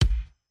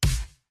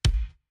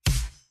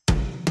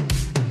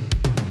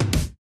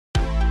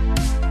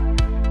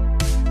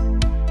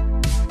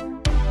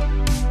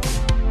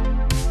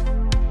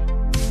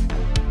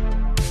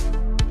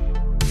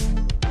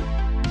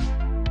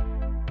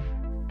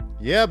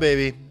Yeah,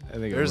 baby. I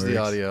think There's the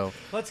audio.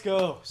 Let's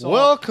go. So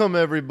Welcome,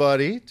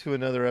 everybody, to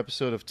another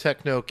episode of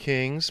Techno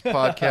Kings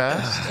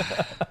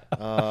podcast.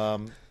 I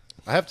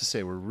have to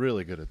say, we're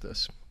really good at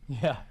this.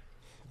 Yeah.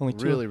 Only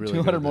Really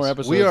 200 good at more this.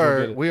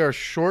 episodes. We are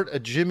short a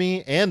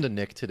Jimmy and a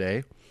Nick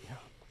today.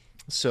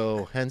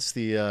 So, hence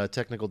the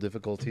technical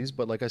difficulties.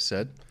 But like I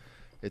said,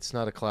 it's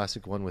not a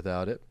classic one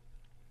without it.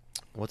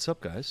 What's up,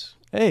 guys?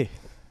 Hey,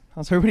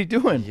 how's everybody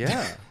doing?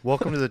 Yeah.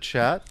 Welcome to the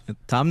chat.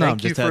 Tom Nom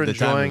Thank you just for had the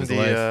time enjoying of his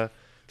life.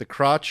 the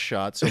crotch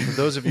shot. So for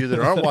those of you that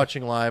aren't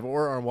watching live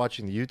or aren't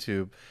watching the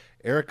YouTube,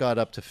 Eric got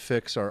up to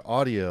fix our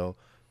audio,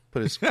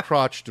 put his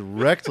crotch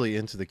directly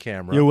into the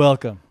camera. You're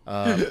welcome.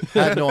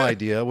 Had no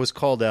idea, was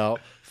called out,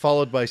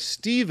 followed by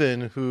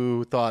Steven,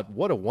 who thought,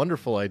 what a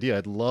wonderful idea.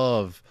 I'd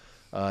love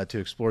to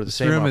explore the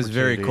same This room is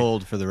very opportunity."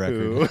 cold, for the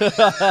record.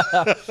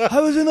 Who I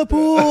was in the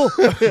pool.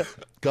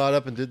 got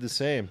up and did the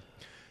same.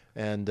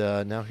 And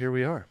now here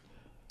we are.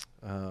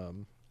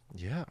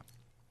 Yeah.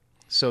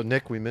 So,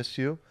 Nick, we missed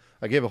you.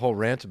 I gave a whole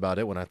rant about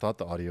it when I thought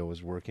the audio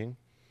was working.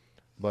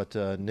 But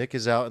Nick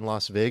is out in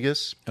Las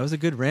Vegas. That was a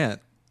good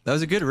rant. That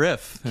was a good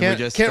riff. And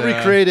Can't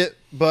recreate it,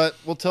 but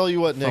we'll tell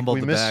you what, Nick, fumbled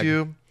we the miss bag.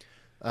 you.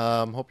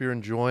 Hope you're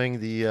enjoying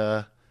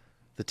the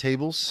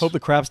tables. Hope the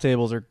craps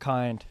tables are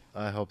kind.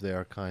 I hope they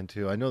are kind,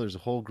 too. I know there's a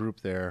whole group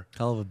there.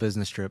 Hell of a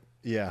business trip.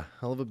 Yeah,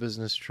 hell of a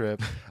business trip.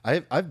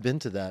 I've been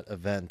to that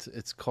event.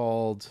 It's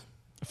called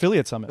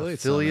Affiliate Summit.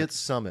 Affiliate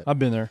Summit. I've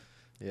been there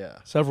Yeah.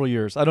 several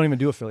years. I don't even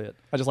do affiliate.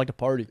 I just like to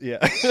party. Yeah.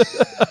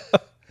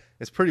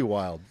 It's pretty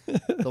wild.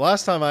 The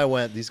last time I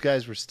went, these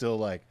guys were still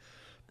like,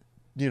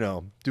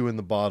 doing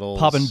the bottles.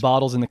 Popping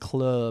bottles in the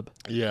club.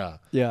 Yeah.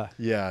 Yeah.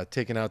 Yeah.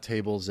 Taking out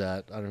tables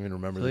at, I don't even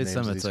remember the Affiliate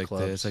names Summit's of these like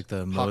clubs. it's like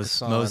the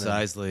Hakkasan Mos and-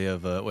 Eisley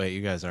of. Wait,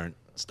 you guys aren't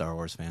Star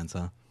Wars fans,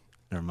 huh?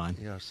 Never mind.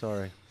 Yeah,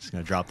 sorry. Just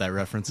gonna drop that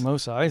reference.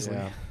 Mos Eisley.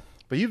 Yeah.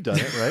 But you've done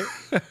it,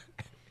 right?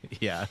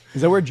 Yeah,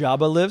 Is that where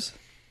Jabba lives?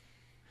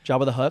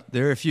 Jabba the Hutt?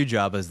 there are a few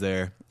Jabbas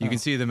there. You can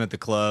see them at the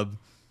club.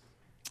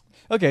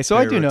 Okay, so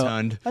I Very do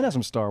rotund. know. I know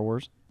some Star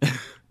Wars.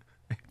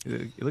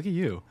 Look at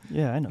you,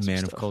 Yeah, I know some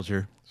man of stuff.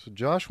 culture. So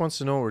Josh wants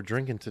to know what we're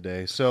drinking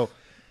today. So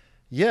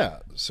yeah,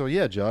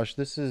 Josh,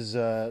 this is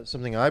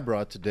something I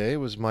brought today. It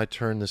was my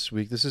turn this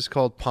week. This is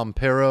called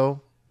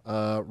Pampero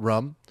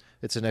rum.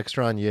 It's an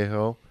extra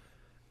añejo.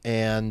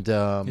 And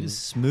It is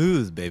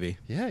smooth, baby.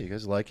 yeah, you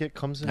guys like it?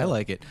 Comes in I a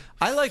like it.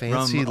 I like rum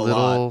fancy a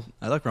little- lot.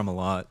 I like rum a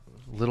lot.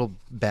 little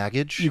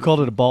baggage. You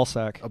called it a ball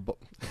sack.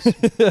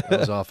 That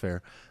was off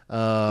air.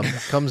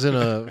 Comes in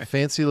a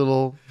fancy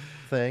little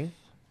thing.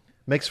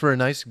 Makes for a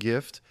nice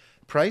gift.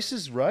 Price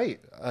is right.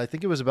 I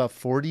think it was about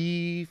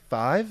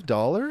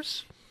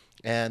 $45,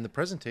 and the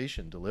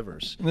presentation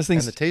delivers. And this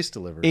thing's the taste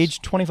delivers.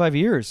 Aged 25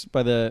 years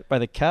by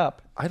the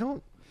cap. I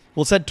don't.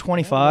 Well, it said I don't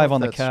 25 know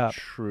on if the that's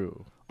cap.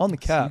 True. On the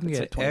cap, You it can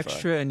said get 25.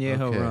 extra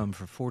añejo Okay. rum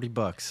for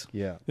 $40.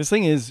 Yeah. This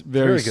thing is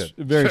very Very good.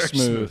 very Very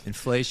smooth. smooth.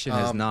 Inflation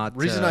has not.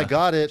 Reason I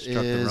got it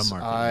struck the rum is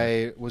market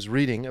I was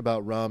reading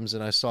about rums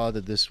and I saw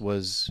that this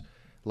was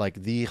like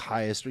the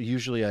highest.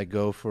 Usually I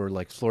go for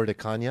like Flor de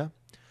Caña.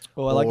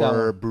 Oh, I like that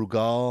or one.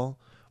 Brugal,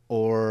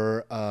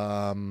 or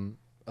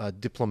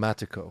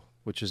Diplomatico,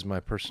 which is my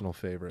personal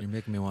favorite. You're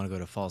making me want to go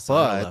to False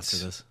Idol after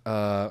But this.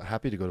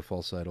 happy to go to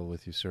False Idol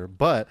with you, sir.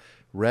 But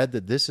read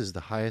that this is the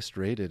highest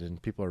rated,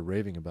 and people are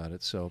raving about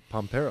it. So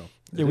Pampero.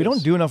 Yeah, we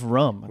don't do enough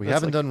rum. We That's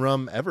haven't like- done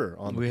rum ever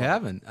on the We pod.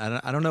 haven't.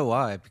 I don't know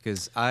why.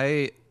 Because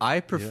I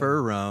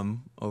prefer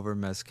rum over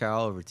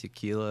mezcal, over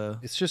tequila,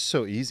 It's just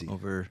so easy.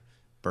 over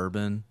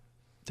bourbon.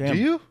 Damn.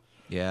 Do you?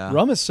 Yeah.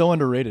 Rum is so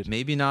underrated.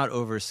 Maybe not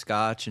over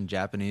Scotch and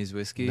Japanese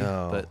whiskey,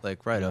 No, but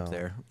like right up no.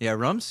 there. Yeah,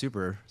 rum's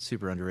super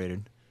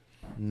underrated.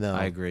 No.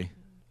 I agree.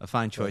 A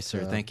fine choice,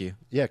 But, sir. Thank you.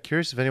 Yeah,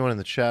 curious if anyone in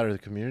the chat or the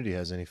community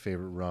has any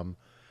favorite rum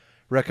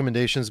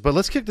recommendations. But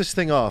let's kick this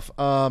thing off.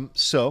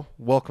 So,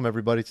 welcome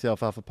everybody to the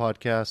Alfalfa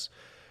Podcast.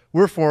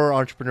 We're for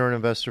entrepreneur and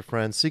investor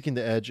friends seeking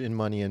the edge in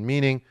money and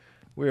meaning.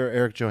 We are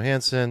Eric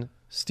Johansson,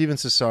 Steven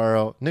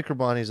Cesaro, Nick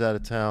Urbani's out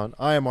of town.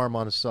 I am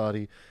Armand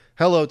Assadi.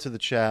 Hello to the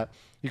chat.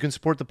 You can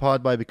support the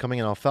pod by becoming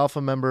an Alfalfa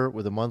member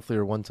with a monthly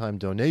or one-time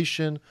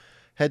donation.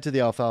 Head to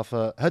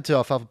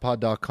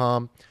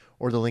alfalfapod.com,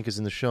 or the link is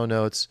in the show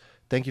notes.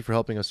 Thank you for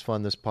helping us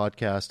fund this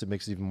podcast. It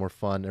makes it even more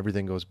fun.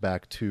 Everything goes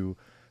back to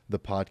the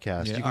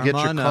podcast. Yeah, You can get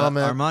your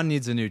comment. Armand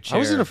needs a new chair. I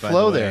was in a by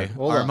flow the there. way.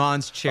 Hold on.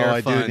 Armand's chair Oh,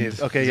 I do fund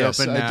need- okay, is yes,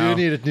 open I do now.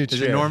 need a new His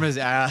chair. enormous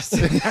ass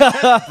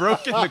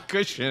broken the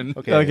cushion.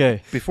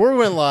 Okay. Before we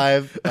went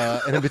live,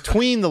 and in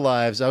between the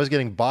lives, I was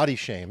getting body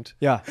shamed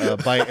Yeah.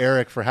 by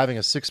Eric for having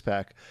a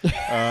six-pack.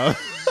 Who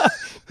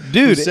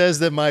Dude, says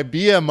that my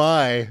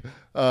BMI,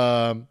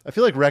 I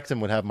feel like Rectum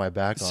would have my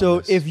back on so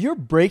this. if you're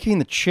breaking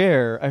the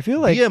chair, I feel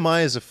like,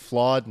 BMI is a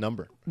flawed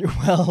number.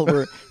 well,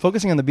 we're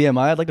focusing on the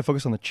BMI. I'd like to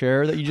focus on the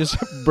chair that you just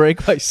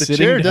break by The sitting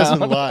chair down.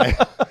 doesn't lie.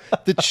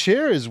 The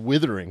chair is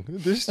withering.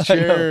 This I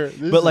know. chair,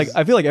 this But like, is-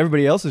 I feel like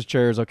everybody else's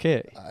chair is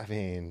okay. I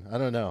mean, I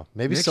don't know.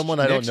 Maybe Nick's-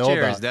 someone I don't Nick's know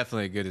chair about. is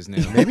definitely as good as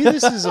new. Maybe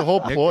this is a whole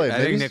Nick, ploy. I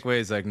Maybe think Nick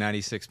weighs like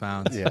 96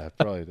 pounds. yeah, it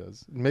probably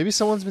does. Maybe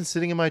someone's been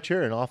sitting in my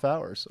chair in off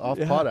hours, off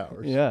pod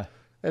hours. Yeah.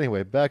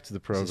 Anyway, back to the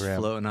Just program.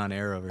 floating on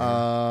air over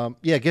here.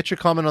 Yeah, get your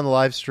comment on the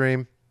live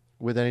stream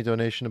with any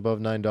donation above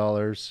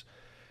 $9.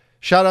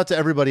 Shout out to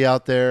everybody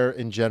out there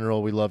in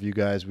general. We love you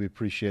guys. We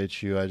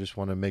appreciate you. I just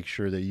want to make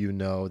sure that you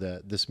know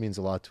that this means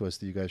a lot to us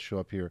that you guys show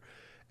up here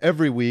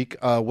every week.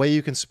 Way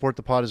you can support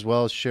the pod as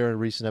well is share a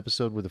recent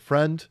episode with a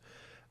friend.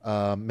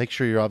 Make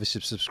sure you're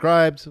obviously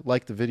subscribed.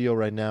 Like the video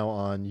right now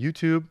on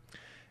YouTube.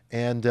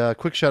 And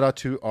quick shout out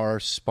to our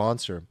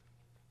sponsor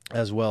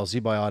as well,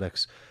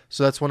 ZBiotics.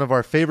 So that's one of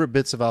our favorite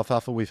bits of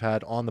alfalfa we've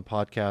had on the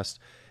podcast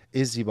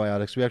is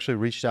ZBiotics. We actually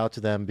reached out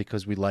to them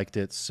because we liked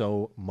it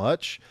so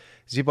much.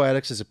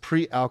 ZBiotics is a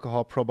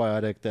pre-alcohol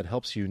probiotic that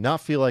helps you not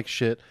feel like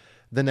shit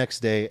the next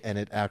day, and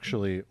it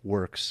actually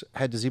works.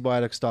 Head to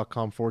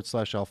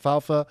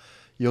zbiotics.com/alfalfa.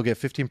 You'll get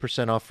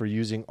 15% off for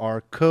using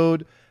our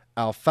code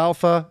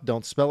alfalfa.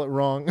 Don't spell it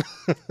wrong.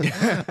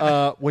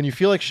 When you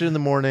feel like shit in the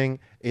morning,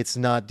 it's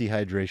not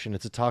dehydration.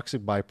 It's a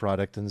toxic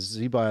byproduct, and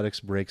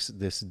ZBiotics breaks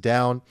this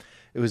down.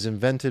 It was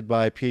invented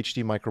by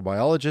PhD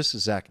microbiologist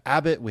Zach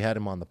Abbott. We had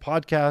him on the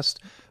podcast.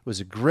 It was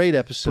a great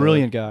episode.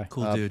 Brilliant guy.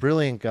 Cool dude.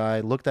 Brilliant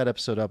guy. Look that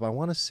episode up. I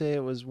want to say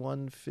it was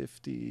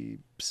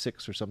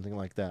 156 or something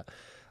like that.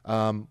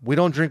 We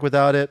don't drink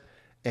without it,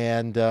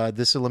 and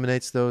this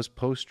eliminates those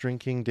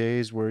post-drinking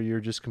days where you're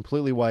just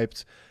completely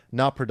wiped,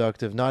 not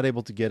productive, not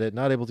able to get it,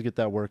 not able to get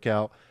that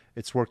workout.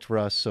 It's worked for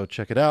us, so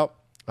check it out.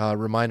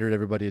 Reminder to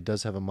everybody, it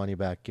does have a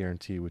money-back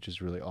guarantee, which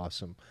is really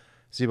awesome.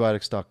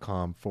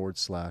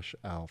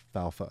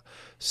 zbiotics.com/alfalfa.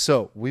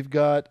 So we've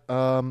got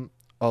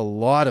a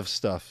lot of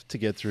stuff to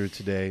get through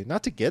today.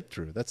 Not to get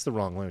through. That's the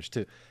wrong language,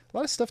 too. A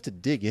lot of stuff to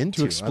dig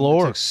into. To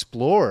explore. To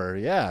explore,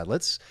 yeah.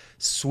 Let's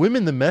swim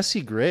in the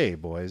messy gray,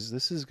 boys.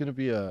 This is going to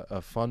be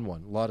a fun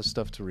one. A lot of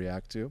stuff to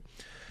react to.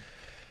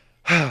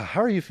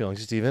 How are you feeling,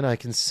 Steven? I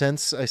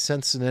sense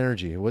an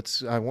energy. I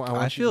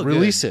want you feel to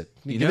release good.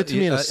 it. Give it to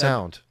me in a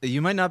sound.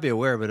 You might not be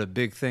aware, but a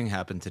big thing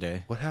happened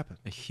today. What happened?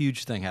 A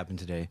huge thing happened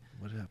today.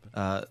 What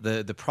happened?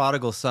 The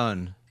prodigal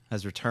son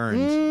has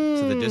returned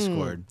to the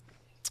Discord.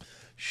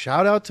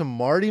 Shout out to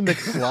Marty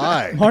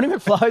McFly. Marty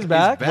McFly's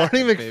back?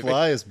 Marty baby.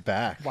 McFly is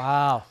back.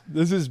 Wow.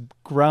 This is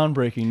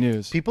groundbreaking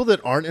news. People that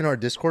aren't in our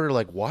Discord are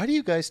like, why do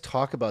you guys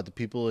talk about the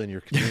people in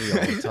your community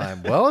all the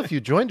time? Well, if you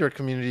joined our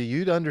community,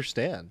 you'd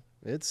understand.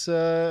 It's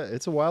a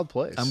wild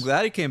place. I'm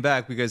glad he came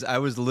back because I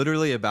was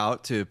literally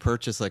about to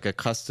purchase like a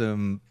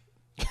custom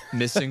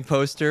missing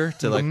poster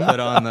to like put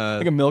on the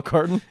Like a milk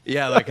carton?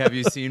 yeah, like have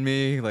you seen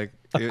me? Like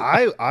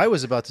I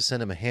was about to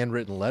send him a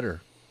handwritten letter.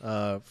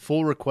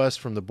 Full request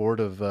from the board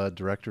of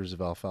directors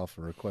of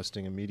Alfalfa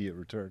requesting immediate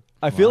return.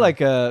 I feel like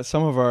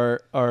some of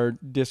our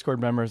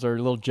Discord members are a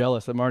little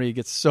jealous that Marty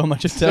gets so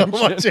much So attention.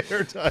 much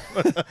airtime.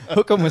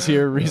 Hookem was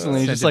here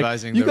recently. Just like,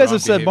 Incentivizing you the guys wrong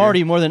have said behavior.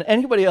 Marty more than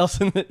anybody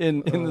else in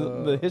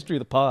the history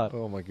of the pod.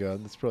 Oh my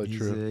God, that's probably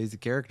true. he's a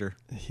character.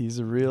 He's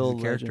a real He's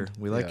a character. legend.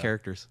 We like Yeah.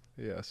 characters.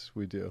 Yes,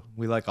 we do.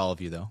 We like all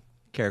of you though.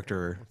 Character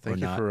or Thank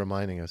you not. for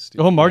reminding us,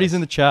 Steve. Oh, Marty's in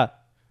the chat.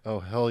 Oh,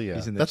 hell yeah.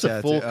 He's in the That's a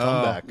chat, full too. Oh.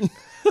 comeback.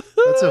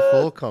 That's a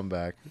full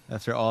comeback.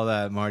 After all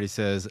that, Marty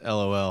says,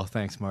 "LOL."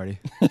 Thanks, Marty.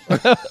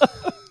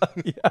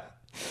 Yeah.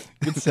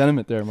 Good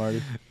sentiment there,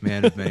 Marty.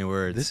 Man of many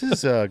words. This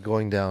is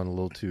going down a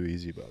little too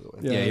easy, by the way.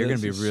 Yeah, yeah, you're gonna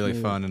this be is really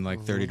smooth. fun in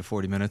like 30 to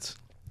 40 minutes.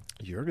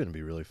 You're going to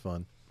be really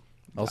fun.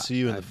 I'll see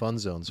you in the fun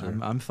zone, sir.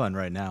 I'm fun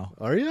right now.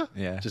 Are you?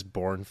 Yeah. Just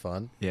born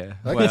fun. Yeah.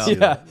 I can Well, see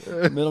Yeah.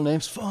 Middle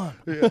name's fun.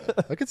 Yeah,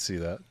 I could see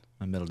that.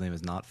 my middle name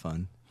is not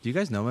fun. Do you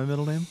guys know my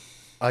middle name?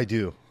 I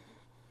do.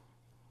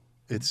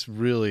 It's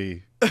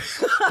really.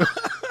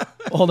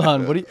 Hold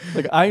on. What do you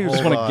like? I just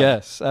Hold want to on.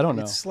 guess. I don't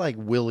know. It's like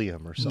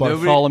William or something.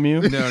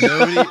 Bartholomew. No,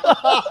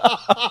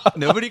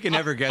 nobody can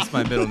ever guess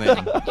my middle name.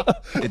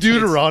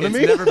 Deuteronomy?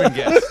 It's never been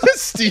guessed.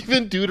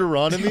 Stephen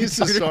Deuteronomy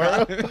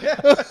Cesaro.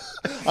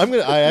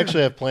 I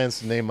actually have plans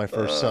to name my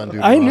first son I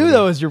Deuteronomy. knew that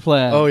was your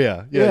plan. Oh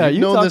yeah, yeah. You've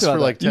you known talked this about for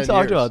that. like 10 You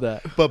talked years. about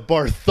that. But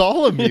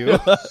Bartholomew,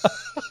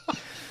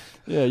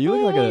 Yeah, you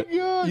look Oh like my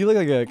God. you look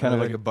like a kind of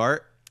like like a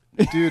Bart.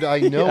 dude, I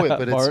know Yeah, it,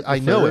 but Bart I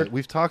the know Furry. it.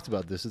 We've talked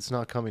about this. It's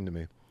not coming to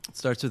me. It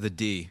starts with a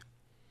D.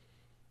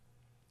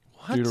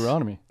 What?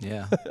 Deuteronomy.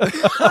 Yeah.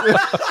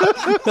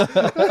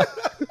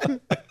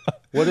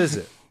 What is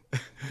it?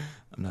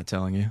 I'm not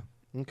telling you.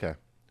 Okay,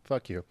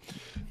 fuck you.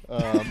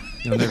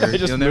 You'll never.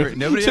 Just You'll never. move-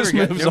 Nobody just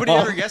ever. moves Nobody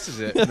on. ever guesses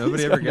it.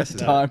 Nobody ever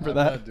guesses it. Time for I'm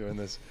that. not doing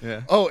this.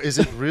 Yeah. Oh, is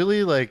it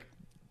really like?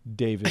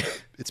 David.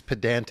 It's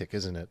pedantic,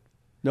 isn't it?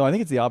 No, I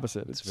think it's the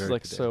opposite. It's very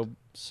like pedantic.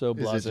 so Is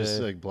blasé. it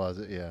just like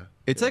blasé? Yeah.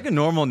 It's like a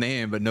normal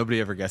name, but nobody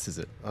ever guesses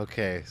it.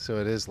 Okay, so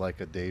it is like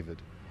a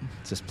David.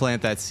 Just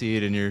plant that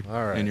seed in your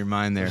All right. in your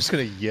mind I'm there. just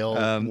gonna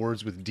yell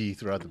words with D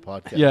throughout the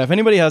podcast. Yeah, if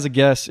anybody has a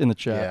guess in the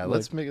chat, Yeah. like,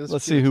 Let's let's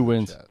get see into who the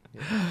wins. chat.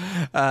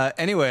 Yeah.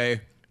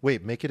 Anyway,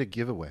 Wait, make it a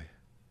giveaway.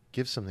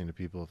 Give something to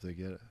people if they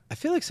get it. I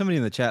feel like somebody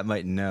in the chat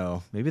might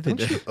know. Maybe they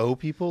Don't you do. owe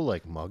people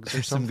like mugs or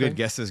There's some something? good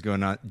guesses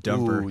going on.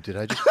 Dumper. Ooh, did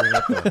I just bring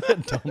up a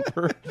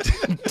Dumper.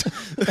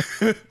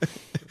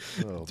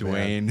 oh,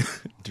 Dwayne,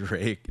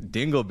 Drake,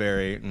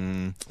 Dingleberry.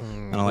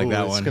 I don't like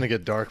that one. It's going to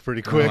get dark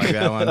pretty I quick. don't like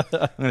that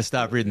one. I'm going to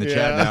stop reading the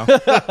chat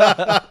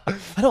now.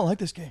 I don't like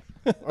this game.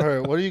 All right,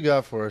 what do you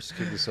got for us to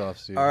kick this off,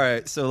 Steve? All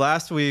right, so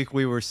last week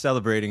we were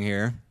celebrating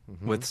here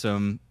with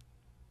some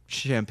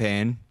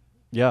champagne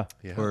Yeah.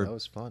 Yeah, or that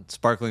was fun.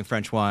 sparkling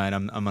French wine.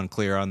 I'm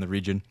unclear on the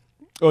region.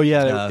 Oh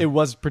yeah, it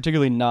was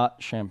particularly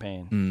not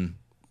champagne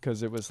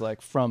because it was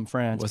like from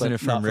France. Wasn't but it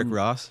from not Rick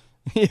Ross?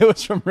 It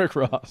was from Rick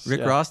Ross.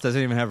 Rick yeah. Ross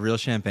doesn't even have real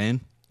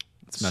champagne.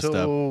 It's messed up.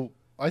 So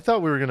I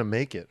thought we were going to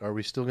make it. Are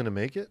we still going to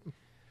make it?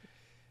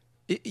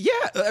 Yeah,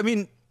 I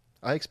mean,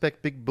 I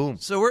expect big boom.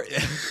 so we're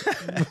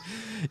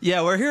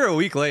we're here a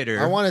week later.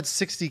 I wanted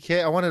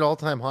 60K. I wanted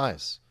all-time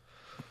highs.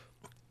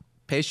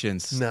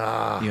 Patience,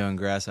 Nah. young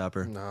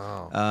grasshopper.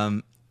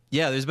 No.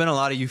 Yeah, there's been a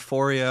lot of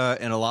euphoria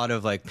and a lot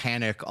of like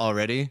panic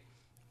already,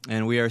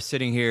 and we are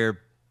sitting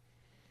here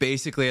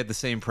basically at the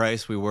same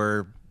price we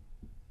were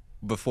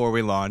before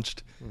we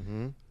launched.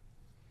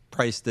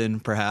 Priced in,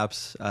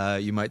 perhaps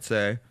you might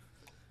say.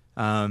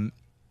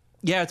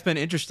 Yeah, it's been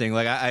interesting.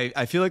 Like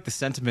I feel like the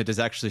sentiment is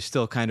actually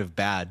still kind of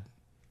bad,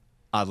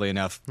 oddly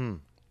enough.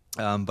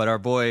 But our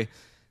boy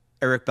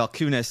Eric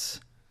Balkunis,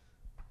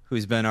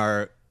 who's been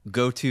our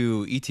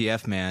go-to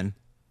ETF man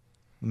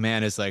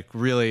is like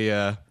really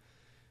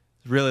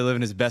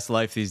living his best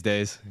life these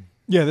days.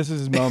 Yeah, this is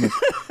his moment.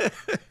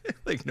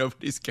 Like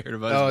nobody's cared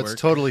about No, his it's work.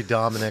 totally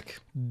Dominic.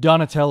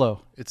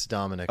 Donatello. It's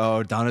Dominic.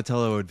 Oh,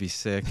 Donatello would be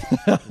sick.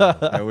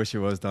 I wish it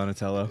was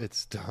Donatello.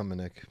 It's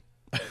Dominic.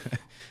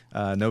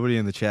 Nobody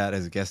in the chat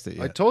has guessed it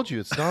I yet. told you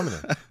it's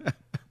Dominic.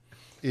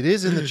 It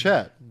is in the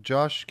chat.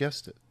 Josh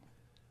guessed it.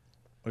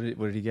 What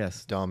did he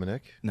guess?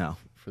 Dominic No.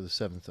 for the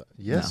seventh time.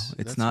 Yes. No,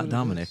 it's that's not what it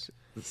Dominic.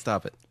 is.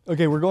 Stop it.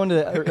 Okay, we're going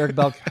to Eric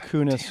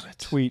Balkunis'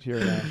 tweet here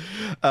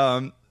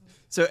now.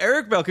 So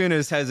Eric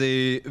Balkunis has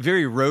a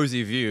very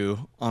rosy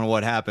view on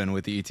what happened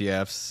with the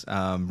ETFs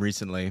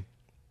recently.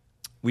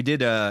 We did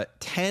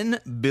 10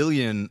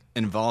 billion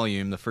in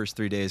volume the first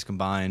 3 days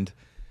combined.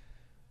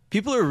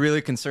 People are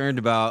really concerned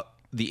about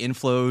the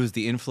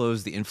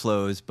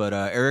inflows, but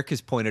Eric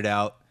has pointed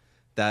out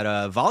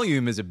that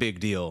volume is a big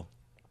deal.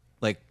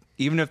 Like,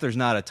 even if there's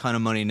not a ton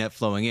of money net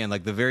flowing in,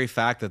 like the very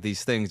fact that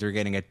these things are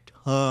getting a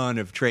ton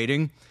of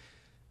trading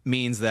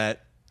means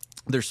that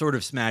they're sort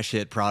of smash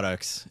hit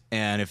products.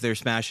 And if they're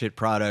smash hit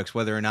products,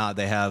 whether or not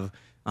they have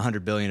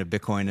 100 billion of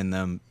Bitcoin in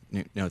them,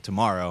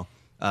 tomorrow,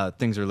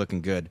 things are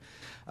looking good.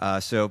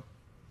 So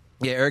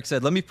Eric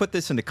said, let me put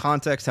this into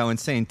context how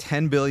insane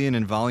 10 billion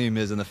in volume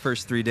is in the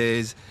first 3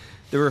 days.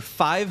 There were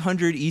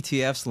 500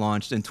 ETFs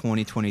launched in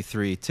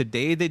 2023.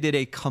 Today, they did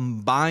a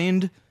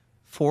combined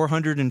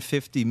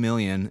 450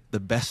 million. The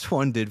best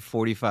one did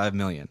 45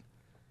 million.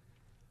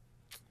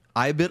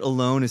 IBIT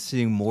alone is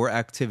seeing more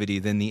activity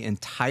than the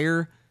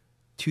entire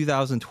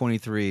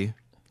 2023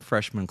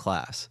 freshman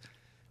class.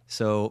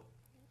 So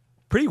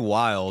pretty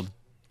wild,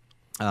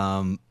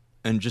 and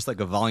just like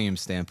a volume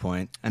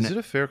standpoint. And Is it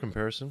a fair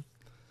comparison?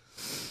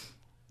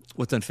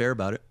 what's unfair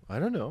about it? I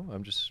don't know.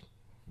 I'm just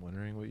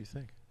wondering what you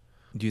think.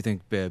 Do you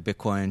think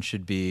Bitcoin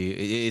should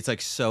be, it's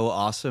like so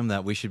awesome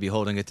that we should be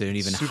holding it to an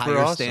even Super higher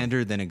awesome.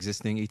 standard than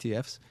existing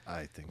ETFs?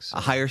 I think so. A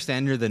higher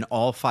standard than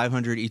all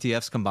 500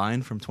 ETFs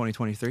combined from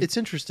 2023? It's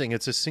interesting.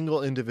 It's a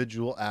single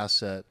individual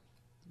asset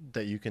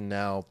that you can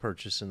now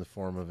purchase in the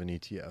form of an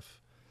ETF,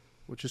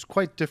 which is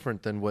quite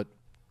different than what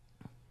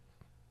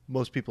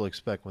most people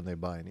expect when they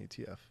buy an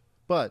ETF.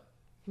 But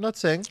I'm not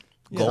saying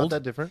it's not Gold?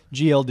 that different.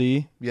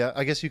 GLD. Yeah,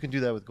 I guess you can do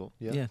that with gold.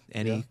 Yeah, Yeah,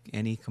 any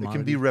It commodity.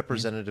 can be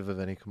representative of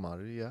any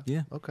commodity. Yeah.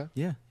 Yeah. Okay.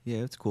 Yeah,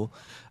 it's cool.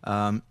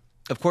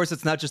 Of course,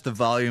 it's not just the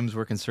volumes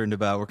we're concerned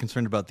about. We're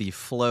concerned about the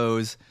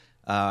flows.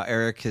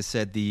 Eric has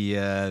said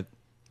the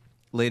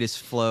latest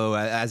flow,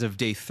 as of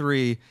day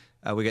 3,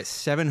 we got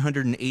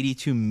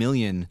 782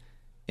 million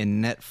in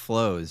net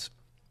flows,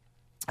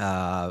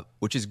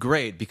 which is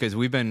great because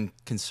we've been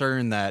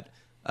concerned that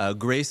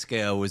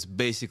Grayscale was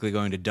basically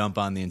going to dump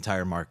on the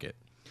entire market.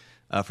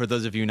 For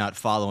those of you not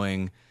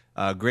following,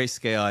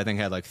 Grayscale, I think,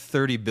 had like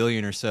 30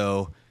 billion or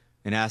so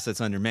in assets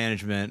under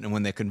management. And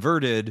when they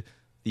converted,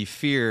 the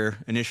fear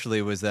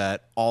initially was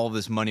that all of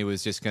this money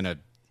was just going to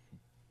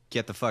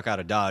get the fuck out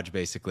of Dodge,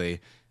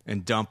 basically,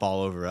 and dump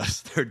all over us.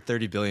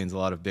 30 billion is a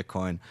lot of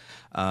Bitcoin.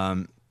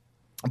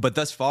 But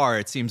thus far,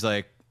 it seems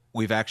like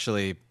we've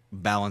actually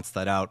balanced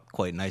that out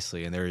quite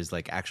nicely. And there is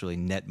like actually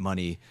net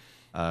money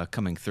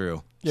coming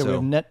through. Yeah, So- we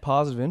have net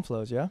positive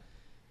inflows, yeah?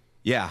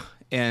 yeah,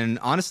 and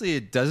honestly,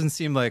 it doesn't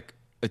seem like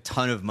a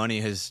ton of money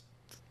has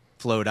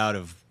flowed out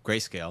of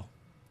Grayscale,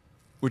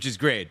 which is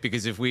great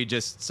because if we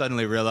just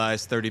suddenly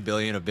realized 30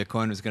 billion of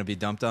Bitcoin was going to be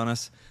dumped on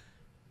us,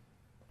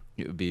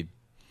 it'd be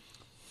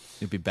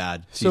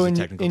bad. to So use a in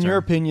technical your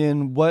term.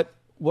 opinion, what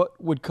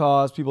would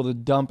cause people to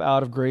dump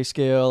out of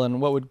Grayscale, and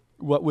what would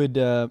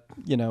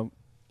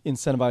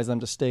incentivize them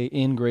to stay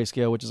in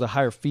Grayscale, which is a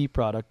higher fee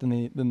product than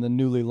the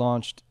newly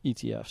launched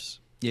ETFs?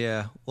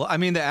 Yeah, well, I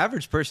mean, the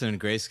average person in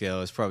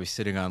Grayscale is probably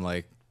sitting on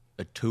like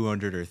a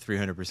 200 or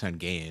 300%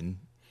 gain,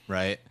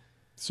 right?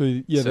 So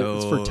yeah, So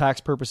it's for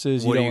tax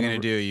purposes. What are you don't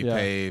going to wanna- do? You yeah.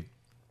 pay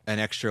an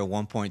extra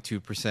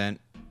 1.2%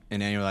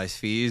 in annualized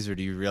fees, or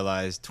do you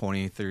realize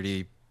 20,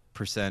 30%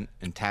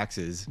 in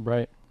taxes?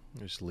 Right.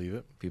 Just leave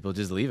it. People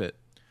just leave it.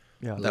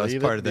 Yeah. That was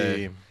Leave part it of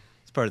the be.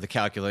 it's part of the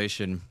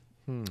calculation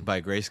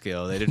by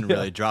Grayscale. They didn't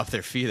really drop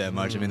their fee that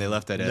much. I mean, they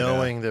left that at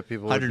Knowing that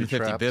people would be 150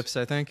 trapped. bips,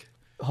 I think.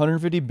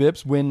 150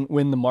 bips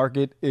when the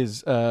market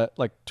is like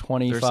They're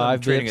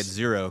 25 trading at bips.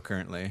 0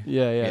 currently.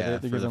 Yeah, yeah, they're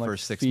for the giving, like,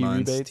 first 6 fee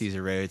months, rebates.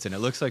 teaser rates, and it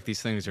looks like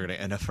these things are going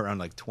to end up around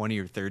like 20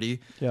 or 30.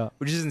 Yeah.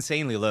 which is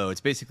insanely low.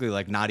 It's basically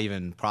like not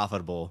even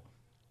profitable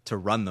to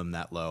run them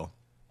that low.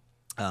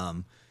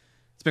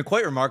 It's been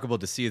quite remarkable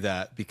to see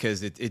that,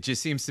 because it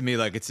just seems to me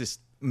like it's this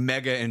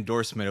mega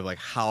endorsement of like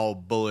how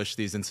bullish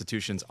these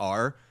institutions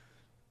are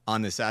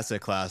on this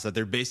asset class, that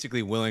they're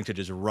basically willing to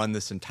just run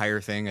this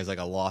entire thing as like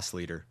a loss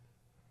leader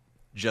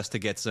just to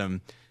get some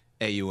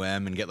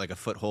AUM and get like a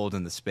foothold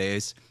in the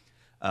space.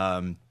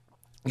 You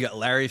got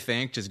Larry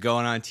Fink just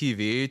going on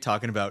TV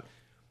talking about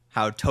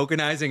how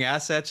tokenizing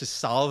assets just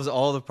solves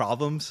all the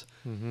problems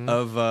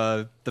of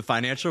the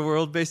financial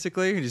world,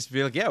 basically. And just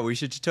be like, yeah, we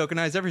should just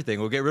tokenize everything.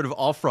 We'll get rid of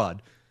all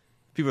fraud.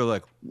 People are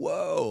like,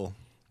 whoa.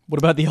 What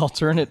about the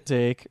alternate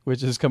take,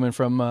 which is coming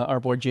from our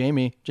boy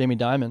Jamie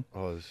Dimon?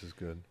 Oh, this is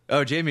good.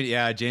 Oh, Jamie,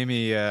 yeah,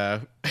 Jamie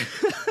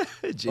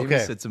Okay.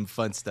 said some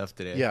fun stuff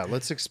today. Yeah,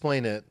 let's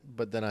explain it,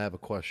 but then I have a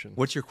question.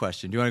 What's your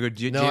question? Do you want to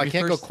go No, Jamie I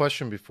can't first? go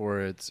question before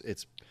it's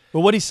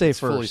Well, what do you say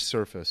fully first?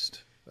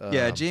 surfaced.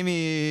 Yeah,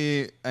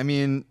 Jamie, I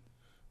mean,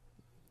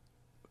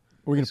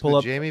 We're gonna So pull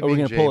up. Jamie Are we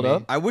being gonna pull it Jamie.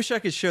 up? I wish I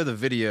could show the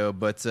video,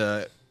 but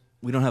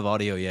we don't have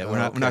audio yet. We're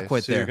not Okay,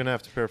 quite so there. You're gonna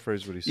have to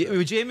paraphrase what he said.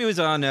 Yeah, Jamie was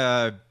on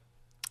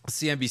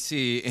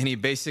CNBC, and he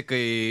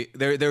basically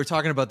they were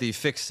talking about the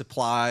fixed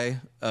supply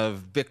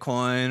of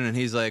Bitcoin, and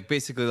he's like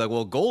basically like,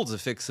 well, gold's a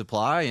fixed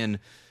supply, and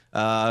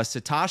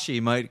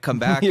Satoshi might come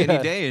back Yeah.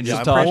 any day and Yeah,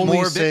 just I'm print only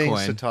more saying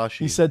Bitcoin. Satoshi.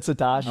 He said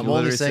Satoshi. I'm only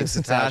literally saying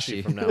said Satoshi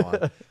Satoshi. from now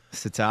on.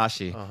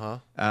 Satoshi.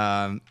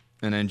 Uh-huh.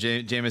 And then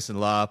Jameson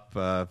Lopp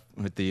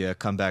with the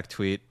comeback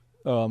tweet.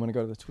 Oh, I'm gonna go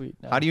to the tweet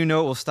now. How do you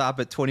know it will stop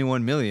at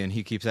 21 million?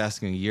 He keeps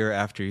asking year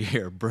after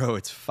year. Bro,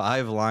 it's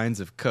 5 lines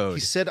of code. He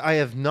said, I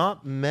have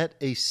not met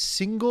a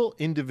single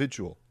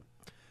individual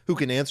who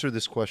can answer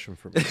this question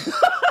for me.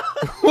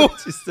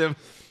 Just him.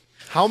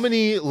 How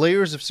many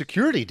layers of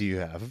security do you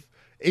have?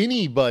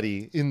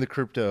 Anybody in the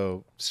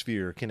crypto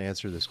sphere can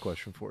answer this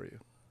question for you.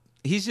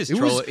 He's just It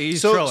was- trolling.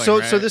 He's so, trolling, so,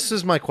 right? so this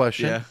is my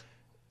question. Yeah.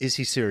 Is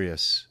he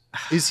serious?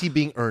 Is he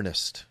being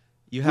earnest?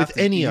 You have with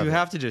to, any you of it.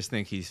 have to just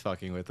think he's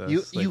fucking with us.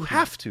 You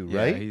have to, yeah,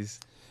 right? He's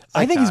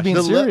I think he's being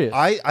The le- serious.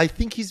 I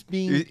think he's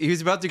being... he was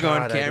about to go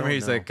God, on I camera. don't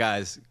He's know. like,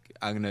 guys,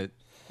 I'm gonna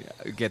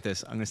get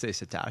this. I'm gonna say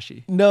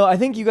Satoshi. No, I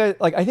think you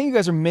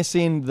guys are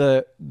missing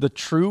the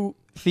true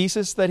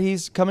thesis that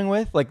he's coming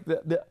with. Like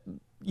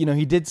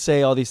he did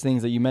say all these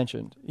things that you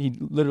mentioned. He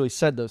literally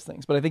said those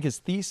things. But I think his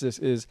thesis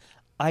is,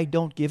 I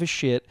don't give a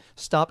shit.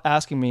 Stop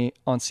asking me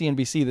on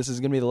CNBC. This is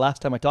going to be the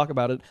last time I talk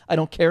about it. I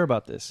don't care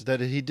about this. That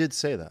he did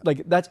say that.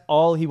 Like, that's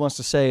all he wants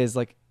to say is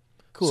like,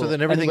 cool. So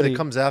then everything Anybody- that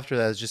comes after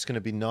that is just going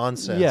to be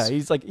nonsense. Yeah,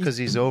 he's like, because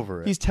he's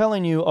over it. He's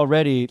telling you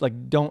already,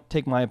 like, don't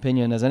take my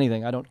opinion as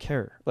anything. I don't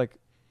care. Like,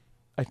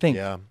 I think.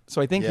 Yeah.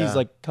 So I think Yeah. he's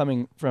like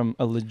coming from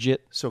a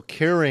legit. So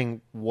caring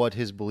what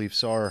his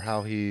beliefs are,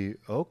 how he...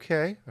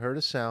 Okay, I heard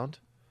a sound.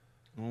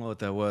 I don't know what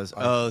that was.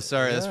 Oh,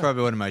 sorry. That's yeah.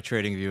 probably one of my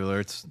trading view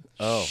alerts.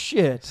 Oh.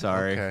 Shit.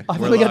 Sorry. Okay. I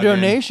We're thought we got a logged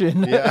in.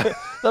 donation. Yeah. I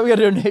thought we got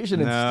a donation.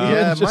 And No. Steven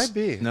Yeah, it just- might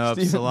be. No,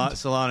 Steven-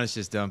 Solana's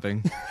just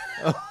dumping.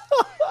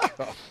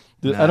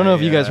 I don't know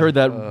if you guys yeah. heard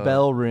that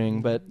bell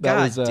ring, but that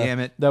God was damn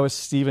it. That was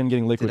Steven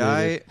getting Did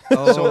liquidated. I?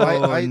 Oh, So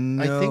I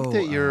no. think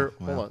that you're...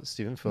 Oh, Hold wow. on,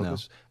 Stephen,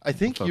 focus. I I'm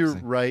think you're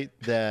focusing. right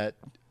that...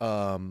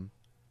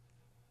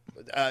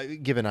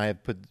 given I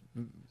have put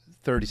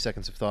 30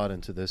 seconds of thought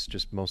into this,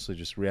 just mostly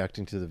just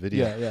reacting to the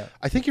video. Yeah, yeah.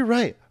 I think you're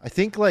right. I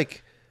think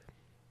like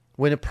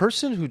when a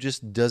person who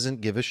just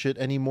doesn't give a shit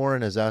anymore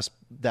and has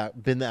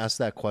been asked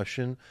that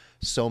question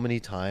so many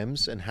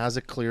times and has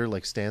a clear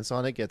like stance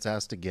on it gets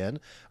asked again,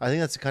 I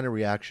think that's the kind of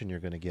reaction you're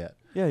going to get.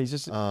 Yeah, he's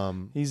just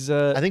he's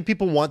I think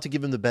people want to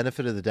give him the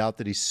benefit of the doubt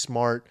that he's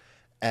smart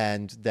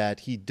and that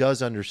he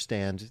does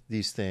understand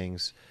these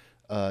things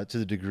to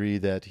the degree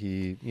that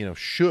he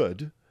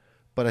should.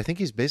 But I think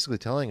he's basically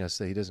telling us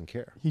that he doesn't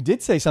care. he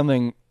did say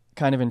something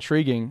kind of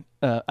intriguing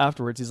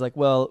afterwards. He's like,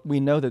 well,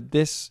 we know that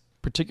this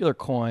particular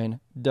coin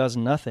does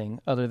nothing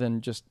other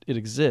than just it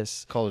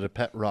exists. Call it a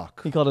pet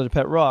rock. He called it a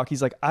pet rock.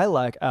 He's like, I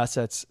like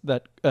assets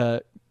that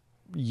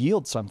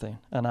yield something.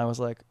 And I was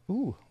like,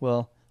 ooh,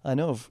 well, I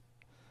know of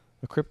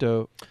a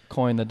crypto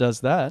coin that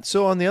does that.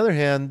 So on the other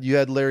hand, you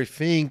had Larry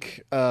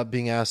Fink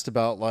being asked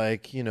about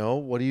like,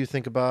 what do you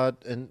think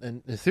about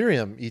an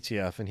Ethereum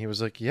ETF? And he was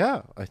like,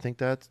 yeah, I think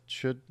that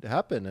should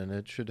happen and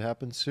it should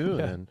happen soon.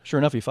 Yeah. And Sure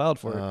enough, he filed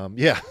for it.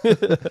 yeah.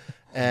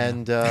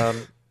 and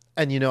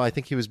I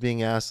think he was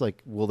being asked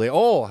like, will they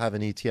all have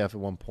an ETF at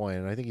one point?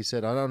 And I think he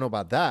said, I don't know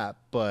about that,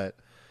 but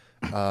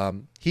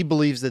he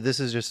believes that this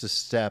is just a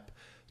step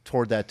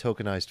toward that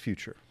tokenized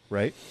future,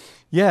 right?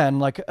 Yeah, and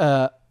like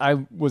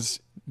I was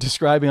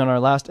describing on our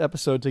last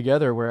episode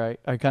together, where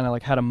I kind of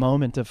like had a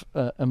moment of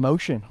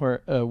emotion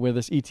where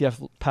this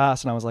ETF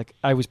passed, and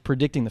I was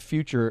predicting the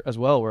future as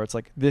well, where it's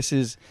like this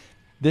Bitcoin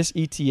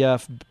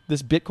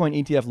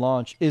ETF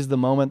launch is the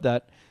moment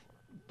that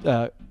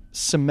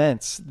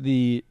cements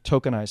the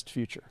tokenized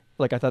future.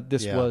 Like I thought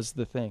this was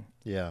the thing.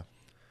 Yeah.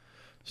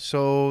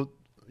 So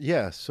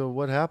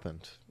what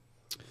happened?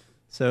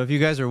 So if you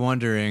guys are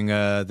wondering,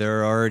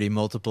 there are already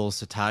multiple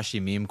Satoshi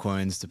meme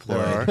coins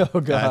deployed. Oh,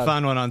 God. I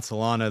found one on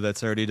Solana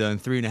that's already done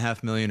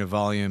 3.5 million of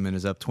volume and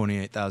is up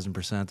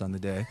 28,000% on the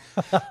day.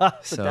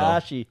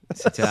 Satoshi.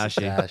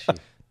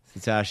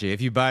 Satoshi.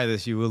 If you buy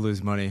this, you will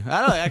lose money.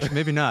 I don't know. Actually,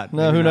 maybe not.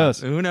 No, Maybe who not. knows?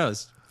 Who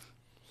knows?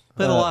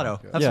 Play the lotto.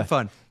 Have some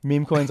fun.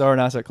 Meme coins are an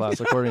asset class,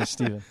 according to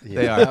Steven.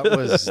 Yeah, They are. That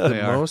was the They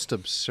are. most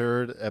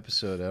absurd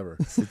episode ever.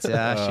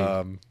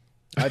 Satoshi.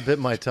 I bit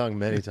my tongue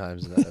many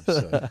times in that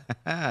episode.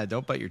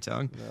 Don't bite your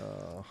tongue.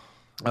 No,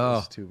 that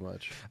was too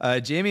much.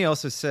 Jamie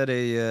also said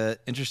a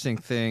interesting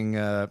thing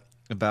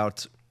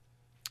about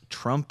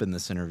Trump in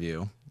this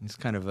interview. He's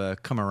kind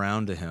of come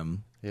around to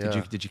him.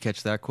 Yeah. Did you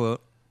catch that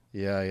quote?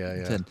 Yeah.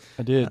 He said,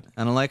 I did.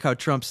 I don't like how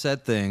Trump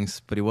said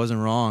things, but he wasn't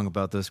wrong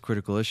about those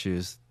critical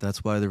issues.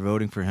 That's why they're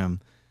voting for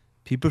him.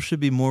 People should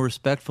be more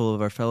respectful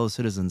of our fellow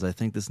citizens. I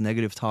think this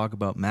negative talk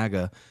about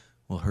MAGA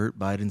will hurt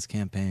Biden's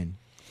campaign.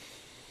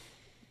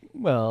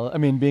 Well, I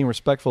mean, being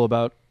respectful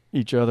about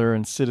each other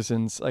and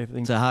citizens, I think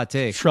It's a hot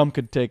take. Trump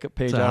could take a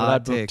page It's a out of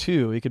hot that book take.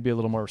 too. He could be a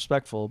little more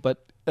respectful.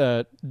 But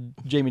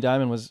Jamie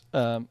Dimon was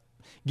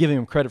giving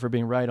him credit for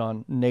being right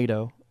on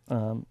NATO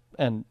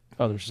and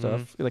other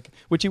stuff,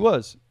 which he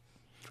was.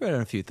 Right on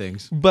a few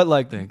things.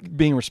 But think.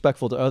 being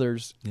respectful to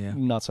others, Yeah.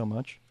 not so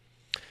much.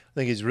 I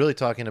think he's really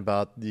talking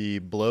about the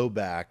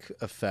blowback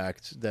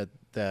effect that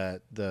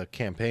the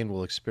campaign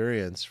will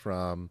experience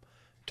from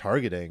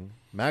targeting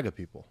MAGA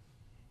people.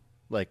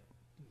 Like,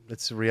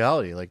 it's a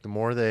reality. Like, the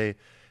more they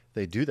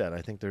do that,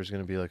 I think there's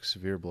going to be like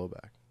severe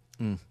blowback,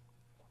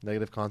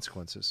 negative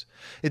consequences.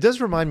 It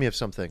does remind me of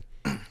something.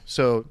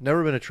 So,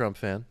 never been a Trump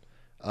fan.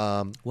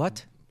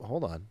 What?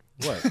 Hold on.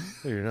 What?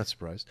 You're not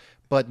surprised.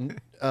 But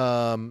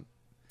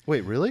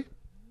wait, really?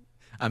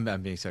 I'm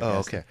being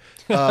sarcastic.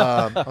 Oh,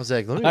 okay. I was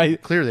like, let me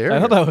clear the air. I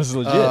thought that was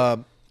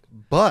legit.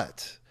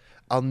 But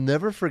I'll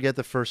never forget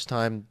the first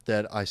time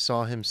that I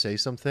saw him say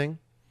something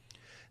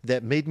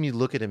that made me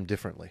look at him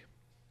differently.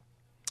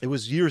 It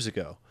was years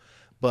ago,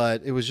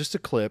 but it was just a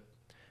clip,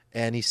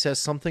 and he says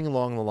something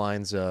along the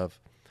lines of,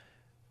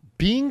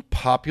 being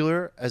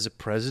popular as a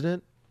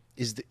president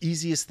is the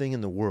easiest thing in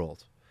the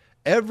world.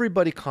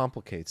 Everybody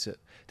complicates it.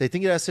 They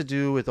think it has to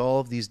do with all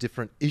of these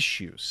different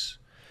issues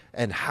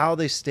and how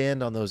they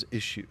stand on those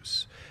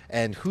issues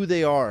and who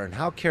they are and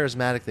how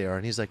charismatic they are.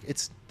 And he's like,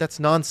 that's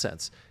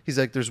nonsense. He's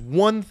like, there's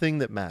one thing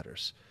that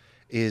matters,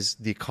 is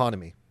the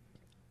economy.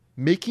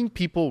 Making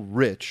people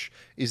rich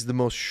is the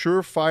most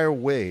surefire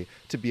way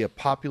to be a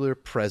popular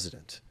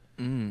president.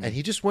 And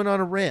he just went on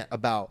a rant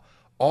about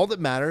all that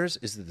matters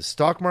is that the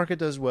stock market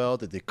does well,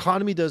 that the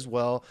economy does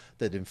well,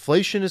 that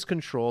inflation is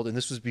controlled. And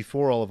this was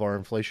before all of our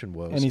inflation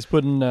woes. And he's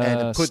putting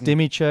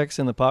stimmy checks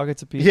in the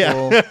pockets of people.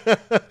 Yeah,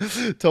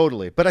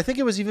 totally. But I think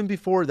it was even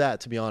before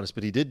that, to be honest.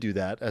 But he did do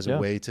that as a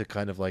way to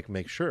kind of like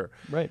make sure.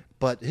 Right.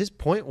 But his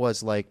point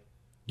was like,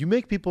 you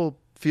make people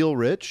feel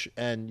rich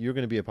and you're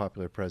going to be a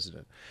popular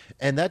president.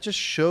 And that just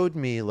showed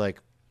me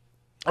like,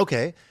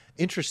 okay,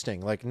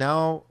 interesting. Like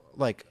now,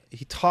 like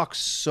he talks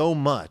so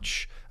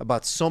much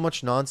about so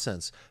much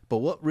nonsense, but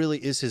what really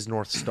is his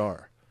North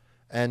Star?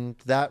 And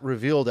that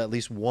revealed at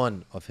least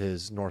one of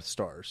his North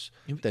Stars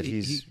that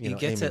he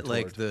gets at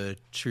like toward. the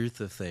truth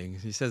of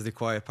things. He says the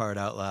quiet part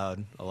out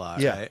loud a lot,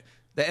 Yeah. right?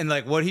 And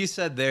like what he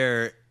said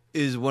there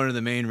is one of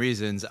the main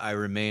reasons I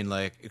remain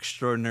like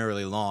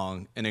extraordinarily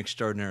long and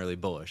extraordinarily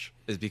bullish,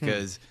 is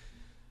because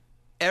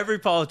every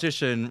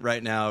politician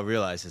right now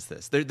realizes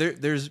this.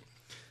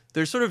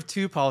 There's sort of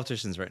two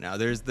politicians right now.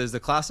 There's the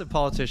classic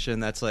politician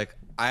that's like,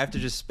 I have to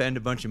just spend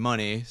a bunch of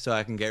money so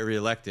I can get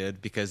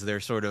reelected, because they're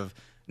sort of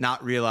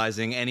not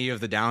realizing any of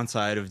the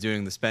downside of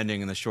doing the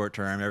spending in the short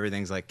term.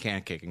 Everything's like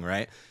can kicking,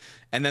 right?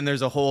 And then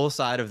there's a whole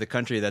side of the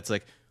country that's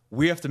like,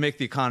 we have to make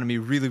the economy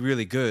really,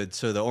 really good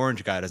so the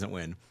orange guy doesn't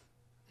win.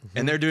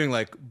 And they're doing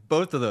like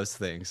both of those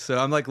things. So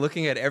I'm like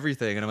looking at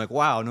everything and I'm like,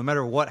 wow, no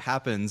matter what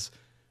happens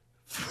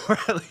for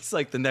at least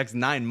like the next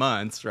 9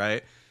 months,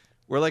 right?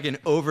 We're like in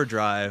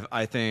overdrive,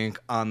 I think,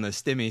 on the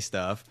stimmy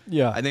stuff.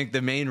 Yeah. I think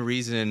the main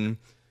reason,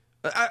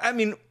 I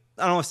mean,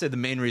 I don't want to say the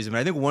main reason, but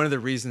I think one of the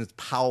reasons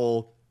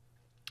Powell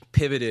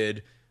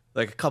pivoted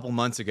like a couple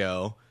months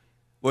ago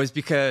was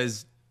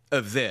because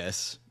of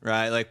this,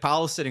 right? Like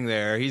Powell's sitting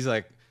there, he's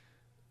like,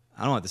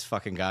 I don't want this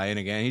fucking guy in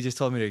again. He just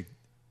told me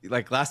to,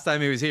 like last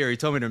time he was here, he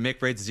told me to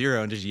make rates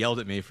zero and just yelled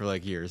at me for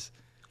like years.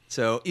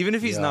 So even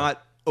if he's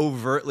not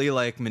overtly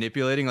like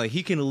manipulating, like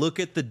he can look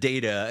at the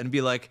data and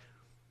be like,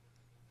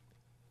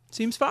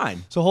 seems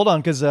fine. So hold on,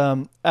 because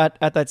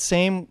at that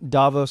same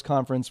Davos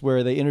conference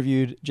where they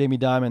interviewed Jamie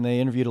Dimon, they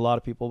interviewed a lot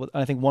of people. But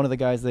I think one of the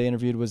guys they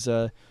interviewed was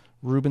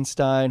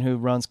Rubenstein, who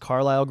runs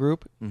Carlyle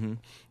Group.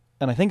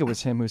 and I think it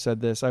was him who said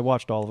this. I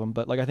watched all of them,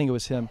 but like I think it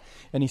was him,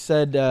 and he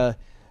said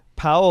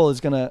Powell is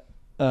gonna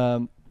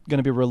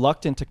be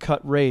reluctant to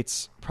cut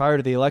rates prior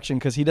to the election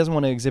because he doesn't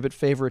want to exhibit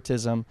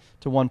favoritism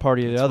to one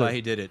party or the other. That's why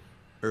he did it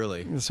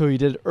early. So he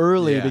did it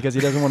early Yeah. because he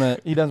doesn't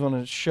want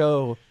to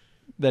show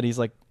that he's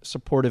like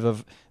supportive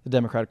of the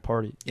Democratic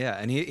Party. Yeah,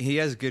 and he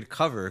has good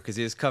cover because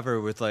he has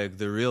cover with like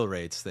the real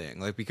rates thing.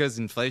 Like because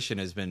inflation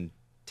has been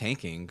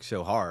tanking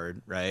so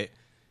hard, right?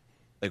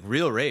 Like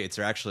real rates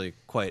are actually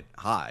quite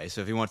high.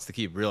 So if he wants to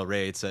keep real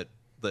rates at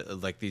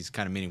like these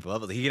kind of meaningful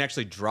levels, he can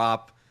actually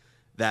drop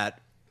that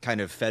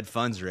kind of Fed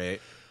funds rate,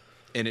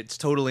 and it's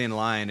totally in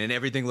line, and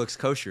everything looks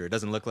kosher. It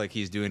doesn't look like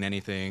he's doing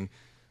anything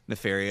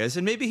nefarious,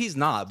 and maybe he's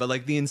not, but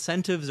like the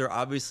incentives are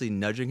obviously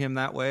nudging him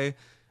that way.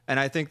 And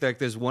I think that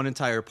there's one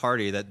entire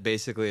party that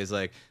basically is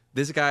like,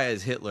 this guy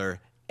is Hitler.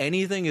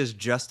 Anything is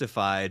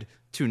justified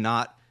to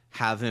not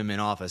have him in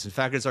office. In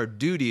fact, it's our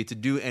duty to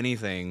do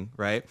anything,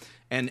 right?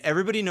 And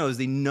everybody knows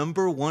the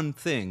number one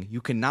thing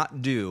you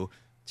cannot do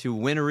to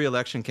win a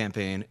re-election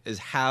campaign is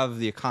have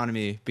the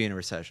economy be in a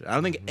recession. I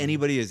don't think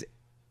anybody has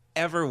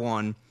ever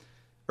won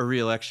a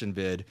re-election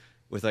bid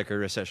with like a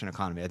recession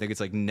economy. I think it's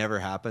like never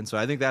happened. So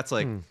I think that's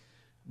like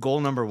goal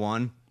number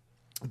one.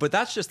 But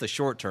that's just the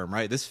short term,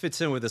 right? This fits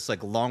in with this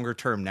like longer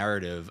term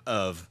narrative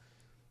of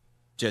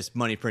just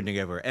money printing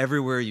everywhere.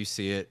 Everywhere you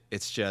see it,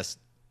 it's just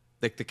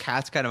like the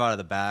cat's kind of out of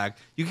the bag.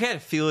 You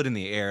can't feel it in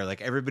the air. Like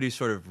everybody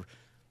sort of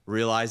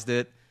realized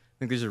it. I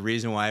think there's a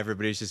reason why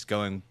everybody's just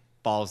going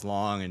balls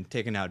long and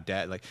taking out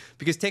debt. Like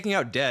because taking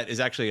out debt is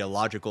actually a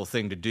logical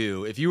thing to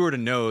do. If you were to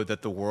know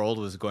that the world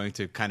was going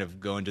to kind of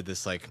go into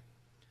this like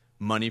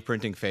money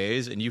printing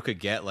phase and you could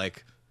get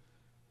like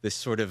this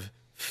sort of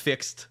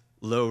fixed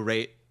low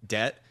rate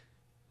debt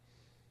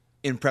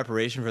in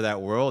preparation for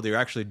that world, you're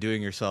actually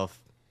doing yourself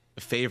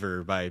a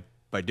favor by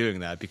doing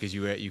that because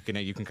you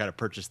can kind of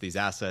purchase these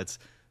assets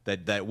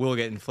that will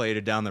get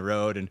inflated down the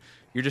road, and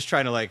you're just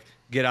trying to like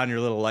get on your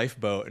little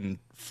lifeboat and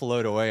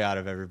float away out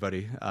of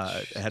everybody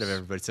ahead of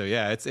everybody. So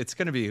yeah, it's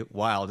going to be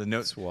wild. And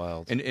It's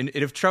wild. And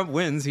if Trump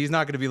wins, he's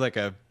not going to be like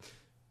a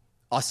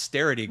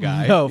austerity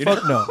guy. No, you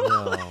fuck know?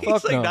 no. He's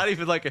Fuck like no.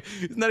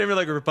 he's not even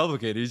like a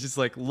Republican. He's just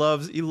like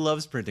loves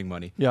printing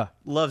money. Yeah.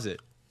 Loves it.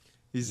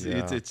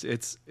 Yeah.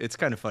 It's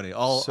kind of funny.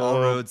 All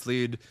So- roads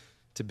lead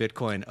to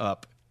Bitcoin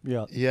up.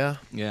 Yeah. Yeah.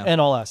 Yeah.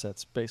 And all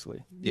assets,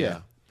 basically.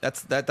 Yeah.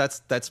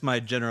 That's my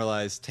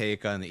generalized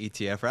take on the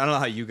ETF. I don't know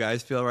how you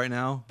guys feel right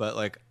now, but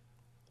like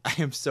I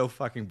am so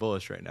fucking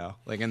bullish right now.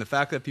 Like, and the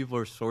fact that people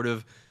are sort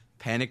of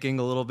panicking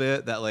a little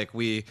bit that like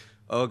we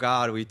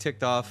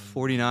ticked off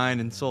 49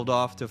 and sold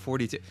off to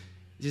 42. It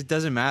just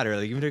doesn't matter.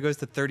 Like even if it goes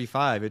to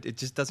 35, it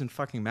just doesn't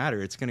fucking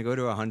matter. It's going to go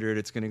to 100,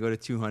 it's going to go to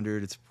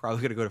 200, it's probably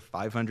going to go to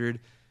 500.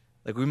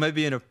 Like we might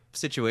be in a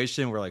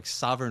situation where like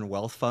sovereign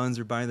wealth funds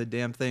are buying the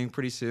damn thing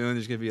pretty soon.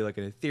 There's going to be like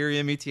an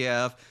Ethereum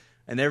ETF,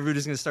 and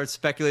everybody's going to start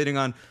speculating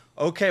on,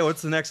 okay,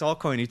 what's the next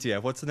altcoin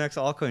ETF? What's the next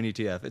altcoin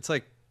ETF? It's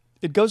like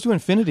It goes to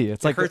infinity.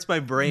 It's like hurts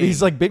my brain.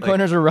 These like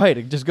Bitcoiners are right.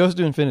 It just goes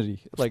to infinity.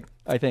 Like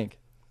I think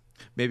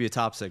maybe a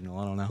top signal.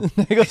 I don't know.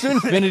 it goes to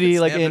infinity.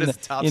 like Stamp it in as a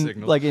top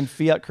signal. like in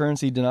fiat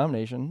currency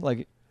denomination.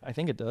 Like I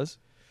think it does.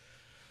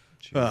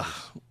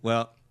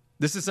 Well,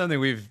 this is something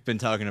we've been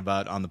talking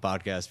about on the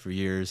podcast for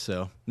years.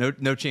 So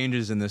no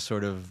changes in this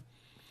sort of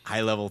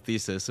high level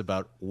thesis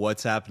about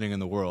what's happening in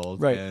the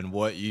world Right. and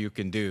what you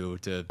can do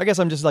to. I guess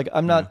I'm just like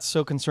I'm not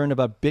so concerned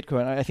about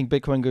Bitcoin. I think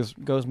Bitcoin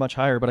goes much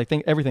higher, but I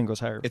think everything goes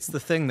higher. It's the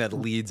thing that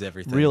leads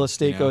everything. Real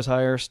estate you know? goes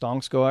higher,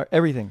 stonks go higher,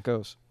 everything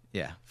goes.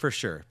 Yeah, for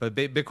sure. But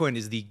Bitcoin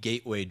is the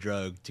gateway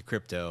drug to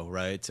crypto,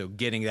 right? So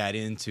getting that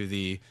into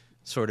the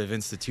sort of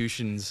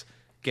institutions,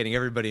 getting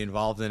everybody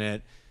involved in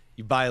it.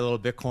 You buy a little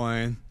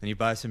Bitcoin, then you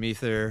buy some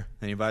Ether,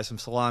 then you buy some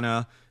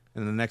Solana,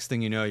 and the next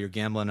thing you know, you're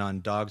gambling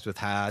on dogs with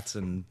hats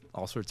and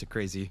all sorts of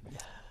crazy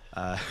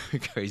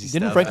crazy stuff.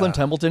 Didn't Franklin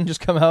Templeton just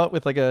come out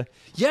with like a?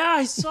 Yeah,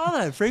 I saw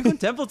that. Franklin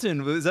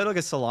Templeton. Was that like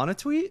a Solana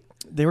tweet?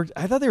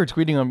 I thought they were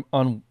tweeting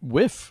on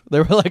Whiff. They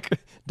were like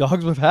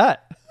dogs with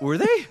hat. Were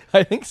they?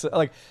 I think so.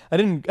 Like I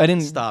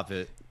didn't Stop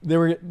it. They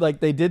were like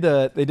they did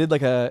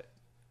like a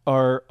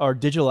our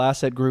digital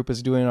asset group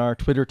is doing our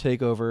Twitter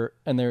takeover,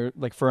 and they're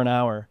like for an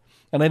hour,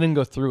 and I didn't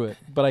go through it,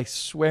 but I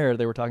swear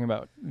they were talking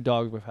about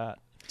dogs with hat.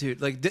 Dude,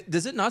 like,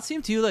 does it not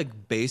seem to you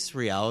like base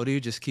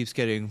reality just keeps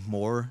getting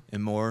more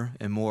and more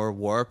and more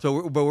warped?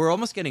 But we're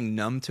almost getting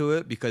numb to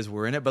it because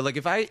we're in it. But like,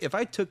 if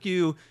I took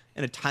you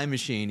in a time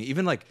machine,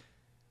 even like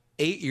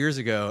 8 years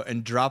ago,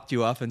 and dropped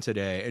you off in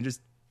today, and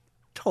just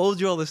told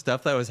you all the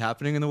stuff that was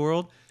happening in the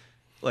world,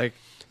 like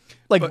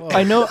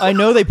I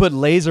know they put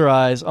laser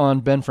eyes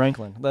on Ben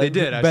Franklin. They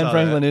did. I Ben saw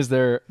Franklin that. is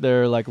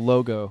their like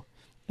logo,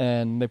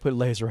 and they put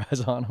laser eyes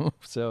on him.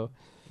 So.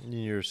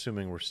 You're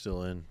assuming we're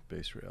still in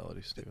base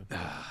reality, Steven.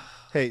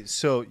 Hey,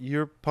 so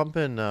you're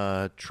pumping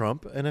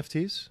Trump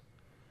NFTs?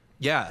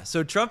 yeah.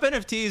 So Trump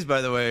NFTs,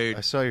 by the way,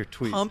 I saw your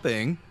tweet.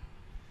 pumping.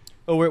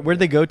 Oh, where'd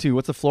they go to?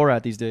 What's the floor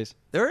at these days?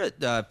 They're at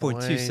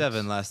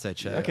 0.27 last I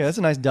checked. Okay, that's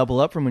a nice double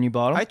up from when you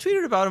bought them. I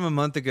tweeted about them a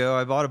month ago.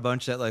 I bought a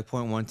bunch at like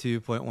 0.12,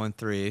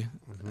 0.13.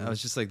 I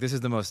was just like, this is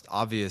the most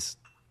obvious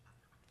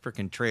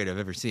freaking trade I've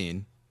ever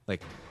seen.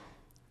 Like,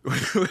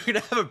 we're gonna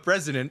have a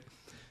president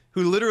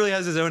who literally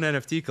has his own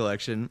NFT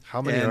collection.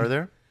 How many are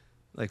there?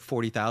 Like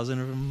 40,000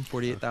 of them,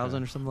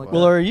 48,000 or something like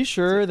Well, that. are you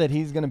sure that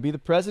he's going to be the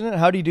president?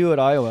 How do you do at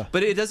Iowa?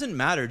 But it doesn't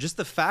matter. Just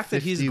the fact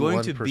that he's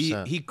going to be,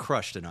 51%. he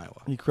crushed in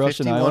Iowa. He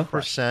crushed in Iowa.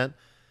 51%.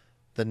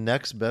 The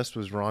next best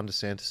was Ron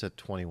DeSantis at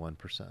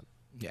 21%.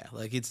 Yeah,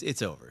 like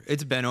it's over.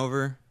 It's been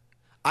over.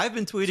 I've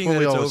been tweeting what that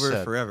we it's always over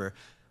said. forever.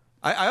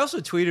 I also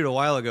tweeted a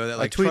while ago that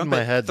like tweeted in Trump my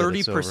at head that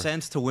it's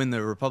 30% to win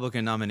the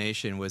Republican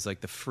nomination was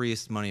like the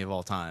freest money of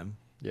all time.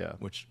 Yeah.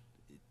 Which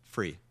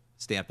free.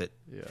 Stamp it.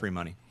 Yeah. Free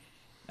money.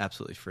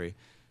 Absolutely free.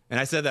 And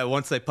I said that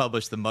once they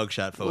published the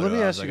mugshot photo. Well, let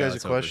me I ask was you like, guys oh, a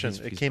it's over. question. He's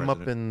It came up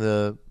president.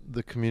 in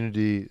the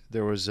community.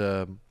 There was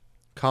a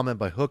comment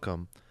by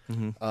Hookham,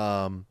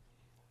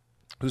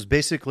 who's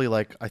basically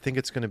like, I think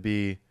it's going to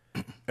be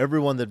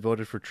everyone that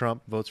voted for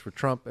Trump votes for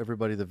Trump.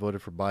 Everybody that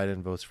voted for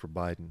Biden votes for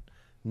Biden.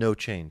 No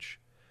change.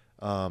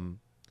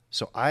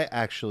 So I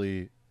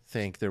actually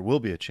think there will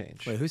be a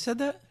change. Wait, who said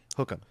that?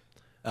 Hookham.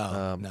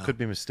 Oh, no. Could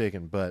be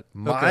mistaken, but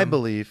my Hookham.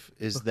 belief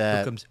is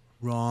that Hookham's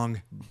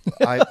wrong.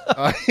 I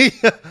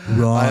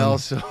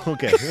also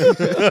okay.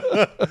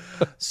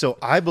 So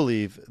I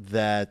believe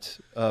that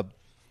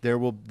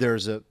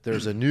there's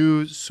a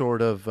new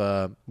sort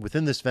of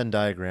within this Venn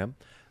diagram.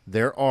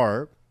 There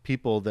are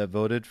people that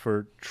voted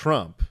for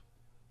Trump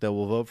that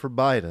will vote for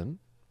Biden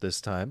this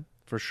time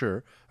for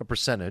sure, a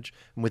percentage.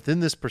 And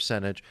within this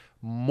percentage,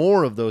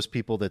 more of those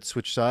people that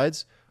switch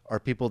sides are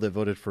people that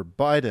voted for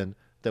Biden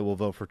that will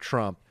vote for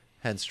Trump.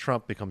 Hence,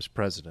 Trump becomes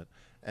president.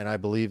 And I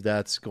believe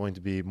that's going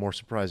to be more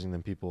surprising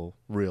than people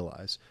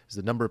realize, is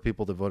the number of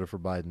people that voted for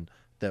Biden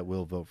that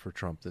will vote for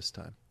Trump this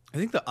time. I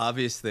think the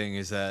obvious thing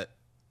is that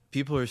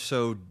people are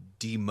so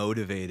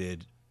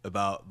demotivated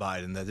about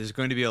Biden that there's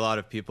going to be a lot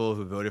of people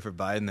who voted for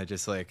Biden that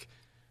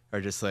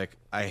are just like,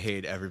 I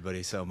hate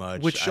everybody so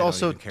much. Which I don't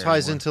also even care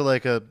ties anymore. into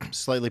like a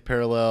slightly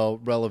parallel,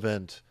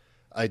 relevant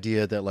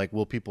idea that like,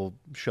 will people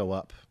show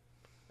up?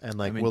 And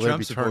like, I mean, will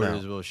Trump there be turnout?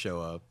 supporters will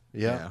show up.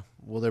 Yeah.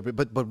 Will there be?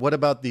 But what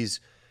about these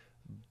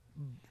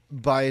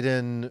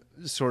Biden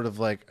sort of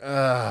like,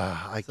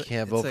 I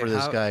can't vote it's for like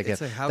this how- guy again.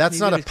 it's like, how That's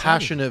can you not a get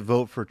passionate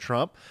vote for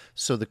Trump.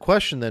 So the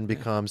question then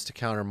becomes, to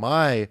counter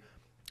my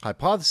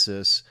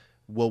hypothesis,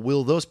 well,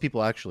 will those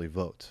people actually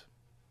vote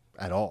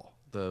at all?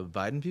 The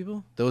Biden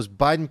people? Those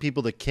Biden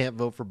people that can't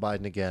vote for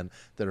Biden again,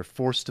 that are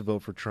forced to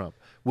vote for Trump,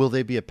 will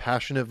they be a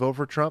passionate vote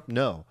for Trump?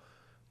 No.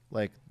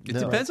 Like, It no.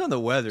 depends on the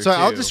weather. So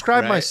I'll too,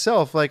 describe right?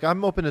 myself. Like,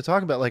 I'm open to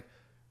talking about like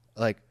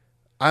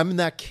I'm in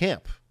that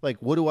camp. Like,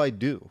 what do I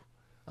do?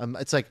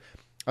 It's like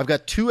I've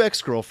got two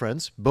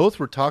ex-girlfriends. Both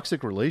were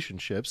toxic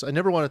relationships. I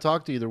never want to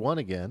talk to either one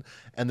again,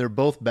 and they're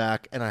both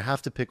back, and I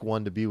have to pick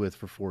one to be with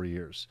for 4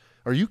 years.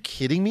 Are you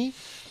kidding me?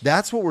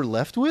 That's what we're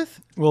left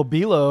with? Well,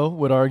 Bilo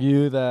would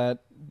argue that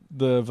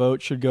the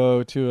vote should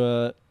go to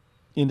a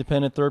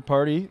independent third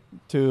party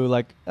to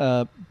like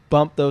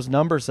bump those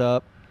numbers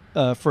up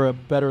for a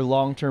better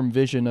long-term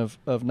vision of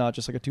not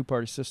just like a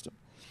two-party system.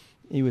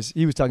 He was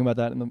talking about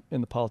that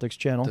in the politics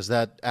channel. Does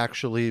that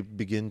actually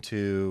begin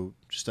to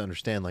just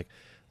understand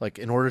like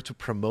in order to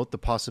promote the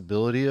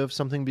possibility of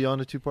something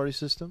beyond a two-party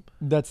system?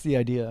 That's the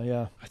idea,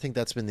 yeah. I think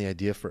that's been the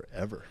idea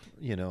forever.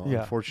 You know,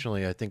 Yeah.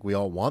 Unfortunately, I think we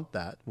all want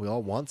that. We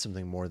all want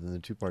something more than the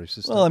two-party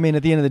system. Well, I mean,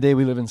 at the end of the day,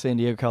 we live in San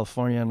Diego,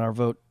 California, and our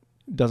vote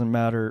doesn't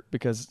matter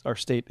because our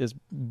state is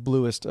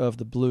bluest of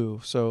the blue.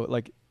 So,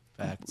 like,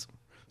 Facts.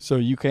 so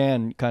you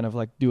can kind of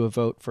like do a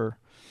vote for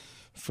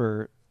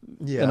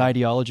an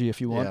ideology if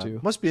you want to.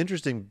 Must be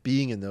interesting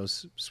being in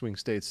those swing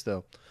states,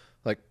 though.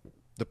 Like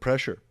the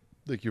pressure,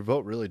 like your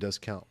vote really does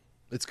count.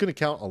 It's going to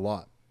count a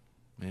lot.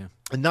 Yeah.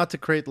 And not to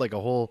create like a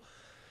whole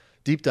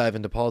deep dive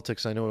into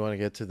politics. I know we want to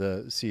get to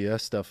the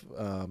CES stuff,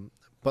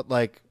 but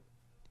like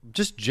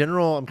just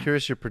general, I'm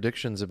curious your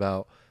predictions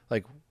about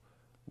like,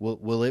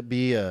 will it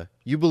be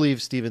you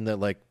believe, Stephen, that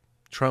like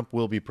Trump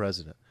will be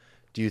president?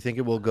 Do you think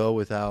it will go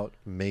without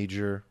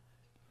major,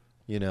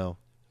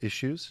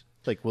 issues?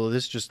 Like, will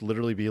this just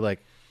literally be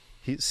like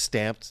he's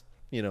stamped,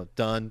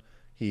 done?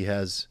 He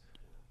has,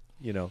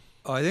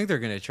 Oh, I think they're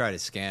going to try to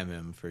scam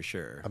him for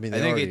sure. I mean, I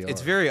they think already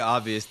it's are. very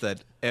obvious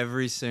that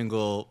every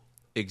single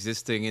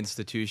existing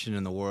institution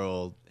in the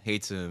world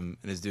hates him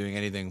and is doing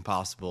anything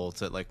possible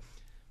to like.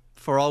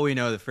 For all we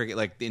know,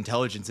 the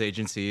intelligence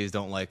agencies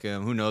don't like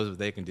him. Who knows what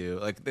they can do?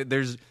 Like,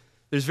 there's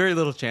very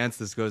little chance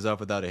this goes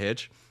off without a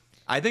hitch.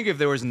 I think if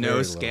there was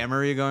no Very low.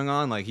 scammery going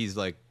on, like he's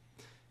like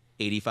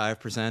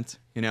 85%,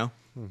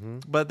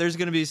 But there's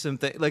going to be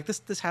something like this.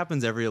 This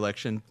happens every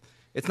election.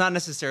 It's not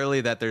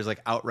necessarily that there's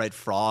like outright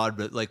fraud,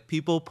 but like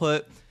people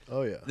put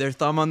their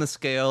thumb on the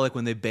scale. Like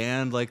when they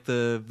banned like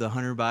the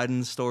Hunter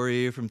Biden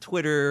story from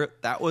Twitter,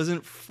 that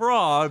wasn't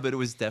fraud, but it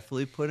was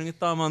definitely putting a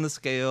thumb on the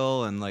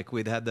scale. And like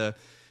we'd had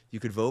you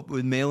could vote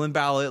with mail-in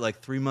ballot like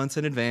 3 months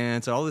in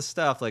advance, all this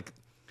stuff. Like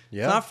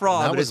yeah, it's not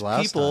fraud, that but was it's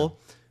last people time.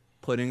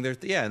 putting their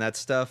and that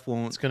stuff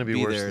won't It's gonna be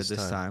worse there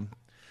this time.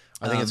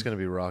 I think it's going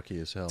to be rocky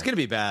as hell. It's going to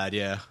be bad,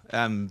 yeah.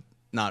 I'm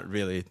not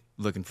really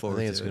looking I forward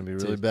to it. think it's going to be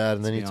really bad.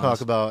 And then to you be talk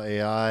honest. about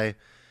AI.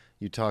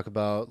 You talk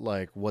about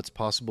like what's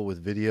possible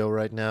with video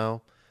right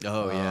now.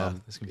 Oh yeah,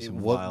 this could be some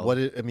wild. What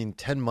I mean,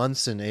 10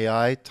 months in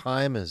AI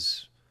time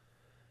is,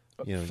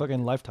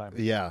 fucking lifetime.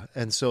 yeah.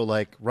 And so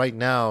like right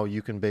now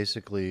you can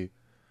basically,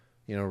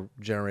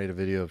 generate a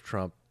video of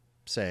Trump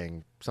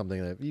saying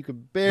something that you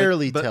could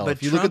barely tell. But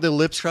if you Trump, look at the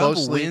lips Trump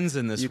closely, wins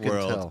in this you can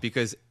tell. world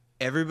because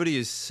everybody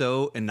is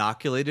so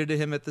inoculated to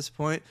him at this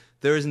point.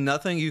 There is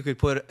nothing you could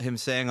put him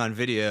saying on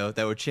video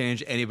that would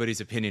change anybody's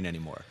opinion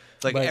anymore.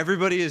 Like Right.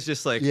 everybody is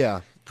just like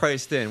Yeah.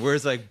 priced in.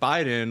 Whereas like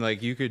Biden,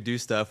 like you could do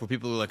stuff where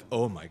people are like,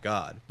 oh my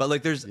God. But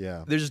like there's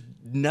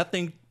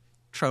nothing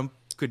Trump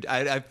could.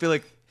 I feel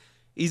like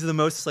he's the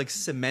most like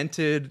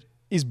cemented.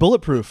 He's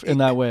bulletproof in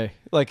that way.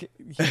 Like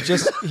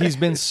he's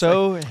been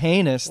so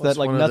heinous that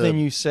like one of nothing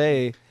the- you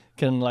say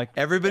can like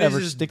Everybody's ever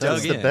just stick to dug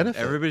That's him. the in.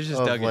 benefit. Everybody's just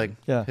of dug in. like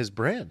Yeah. his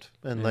brand.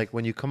 And like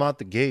when you come out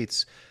the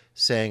gates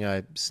saying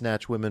I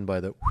snatch women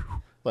by the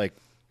like,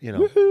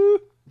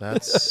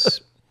 that's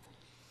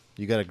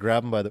you got to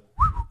grab them by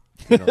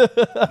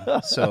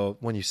the So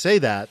when you say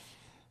that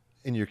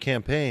in your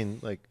campaign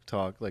like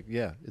talk like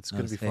it's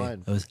going to be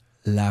fine. That was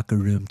locker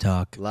room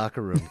talk.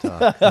 Locker room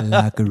talk.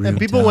 Locker room And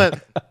people went,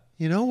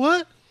 "You know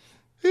what?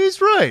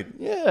 He's right.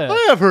 Yeah.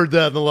 I have heard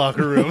that in the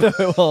locker room."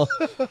 Well,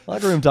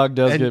 locker room talk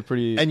does get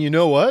pretty. And you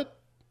know what?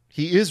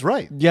 He is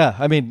right. Yeah,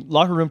 I mean,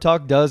 locker room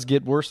talk does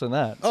get worse than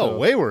that. Oh, so.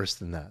 way worse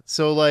than that.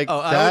 So like,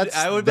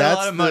 I would bet a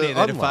lot of money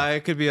that if unlock. I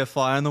could be a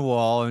fly on the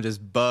wall and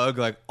just bug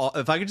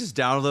if I could just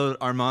download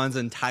Armand's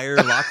entire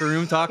locker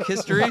room talk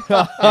history and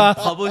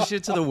publish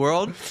it to the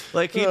world,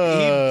 like he'd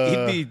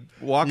be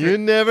walking. You're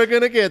never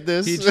gonna get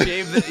this. He'd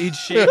shave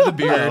the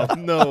beard.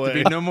 No way.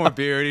 There'd be no more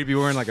beard. He'd be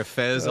wearing like a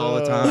fez all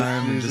the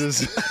time. And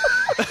just,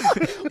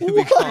 he'd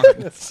be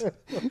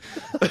gone.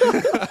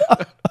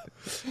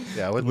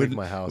 Yeah, I wouldn't leave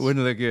my house.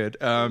 Wouldn't look good.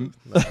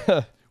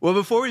 Well,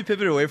 before we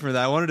pivot away from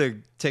that, I wanted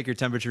to take your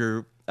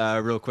temperature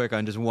real quick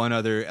on just one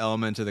other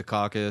element of the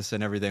caucus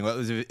and everything. What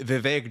was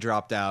Vivek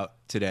dropped out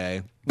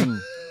today?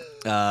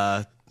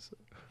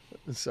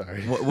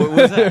 Sorry. What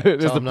was that?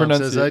 There's the Tom Nom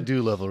says pronunciation. I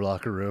do love a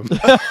locker room.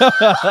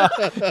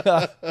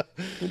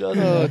 He does.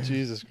 Oh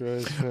Jesus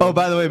Christ! Oh,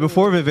 by the way,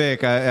 before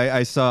Vivek,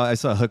 I saw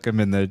Hookham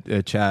in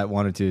the chat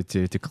wanted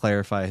to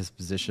clarify his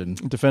position.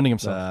 Defending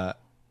himself.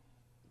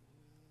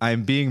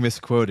 I'm being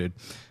misquoted.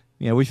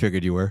 Yeah, we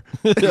figured you were.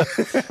 He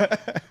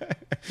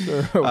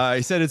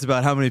said it's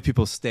about how many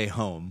people stay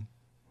home,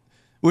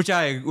 which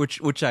I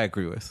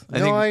agree with.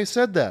 I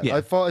said that.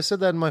 Yeah. I said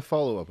that in my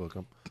follow up,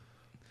 Hookham.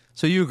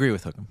 So you agree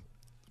with Hookham?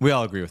 We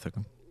all agree with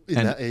Hookham.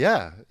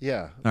 Yeah.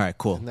 All right,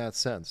 cool. In that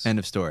sense. End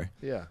of story.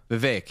 Yeah.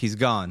 Vivek, he's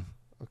gone.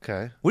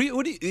 Okay. What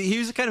do you, he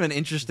was kind of an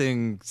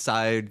interesting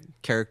side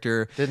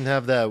character. Didn't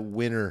have that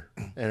winner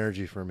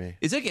energy for me.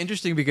 It's like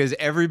interesting because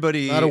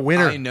everybody Not a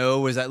winner. I know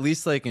was at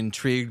least like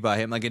intrigued by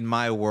him, like in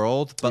my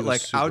world, but was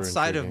like super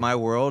outside of intriguing. my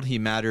world, he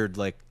mattered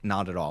like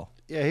not at all.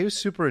 Yeah, he was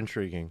super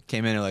intriguing.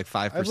 Came in at like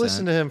 5%. I've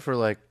listened to him for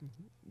like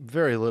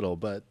very little,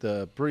 but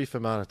the brief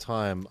amount of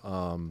time,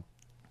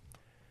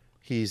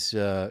 he's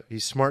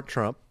smart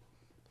Trump,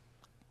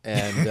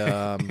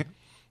 and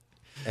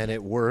and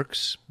it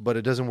works, but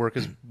it doesn't work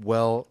as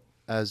well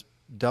as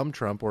dumb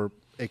Trump or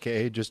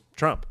AKA just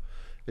Trump.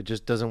 It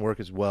just doesn't work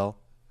as well.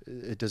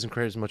 It doesn't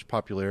create as much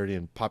popularity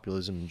and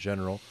populism in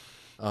general.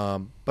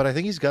 But I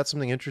think he's got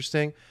something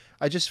interesting.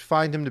 I just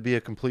find him to be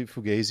a complete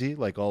fugazi,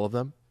 like all of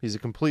them. He's a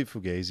complete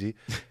fugazi.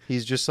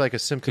 He's just like a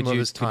symptom of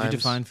his times. Could you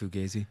define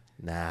Fugazi?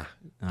 Nah,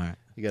 All right.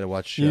 you got to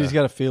watch. You just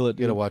got to feel it.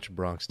 You got to watch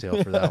Bronx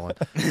Tale for that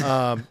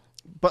one.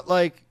 But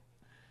like,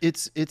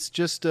 it's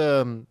just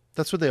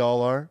that's what they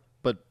all are.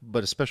 But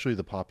especially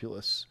the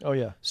populace. Oh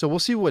yeah. So we'll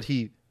see what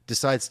he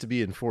decides to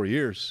be in 4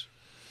 years.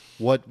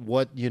 What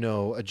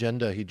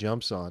agenda he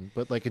jumps on.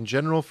 But like in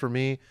general, for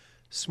me,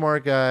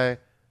 smart guy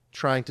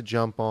trying to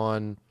jump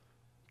on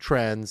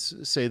trends,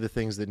 say the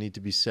things that need to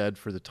be said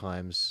for the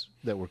times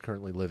that we're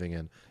currently living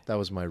in. That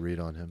was my read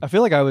on him. I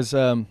feel like I was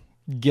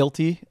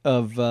guilty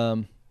of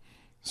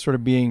sort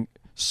of being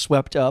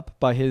swept up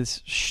by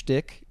his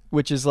shtick,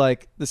 which is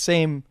like the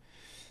same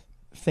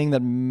thing that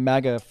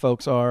MAGA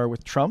folks are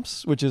with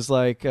Trump's, which is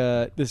like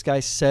this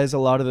guy says a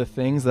lot of the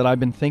things that I've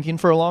been thinking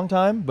for a long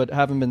time but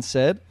haven't been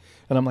said.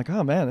 And I'm like,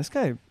 oh man, this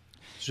guy,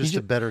 It's just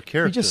a better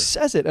character. he just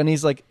says it. And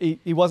he's like,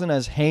 he wasn't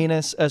as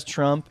heinous as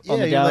Trump on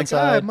the you're like,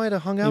 downside. I might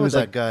have hung out He with was that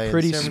like guy in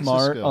pretty San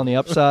smart Francisco. on the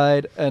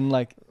upside. And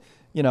like,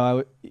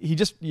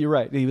 you're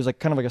right. He was like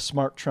kind of like a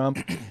smart Trump.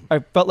 I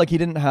felt like he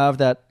didn't have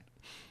that,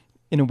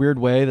 in a weird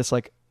way, this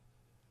like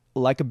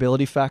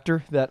likability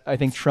factor that I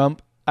think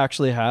Trump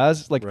actually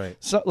has. Like, Right.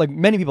 so, like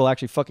many people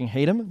actually fucking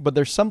hate him, but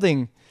there's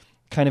something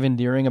kind of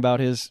endearing about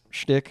his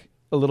shtick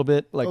a little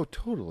bit. Like, oh,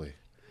 totally.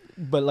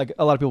 but like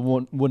a lot of people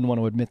wouldn't want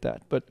to admit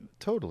that. But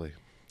Totally.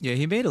 Yeah,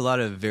 he made a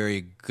lot of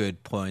very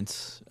good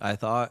points, I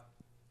thought.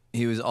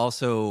 He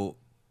also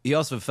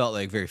felt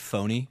like very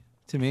phony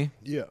to me.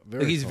 Yeah,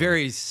 very Like he's funny.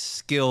 very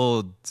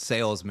skilled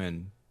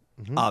salesman,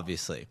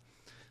 obviously.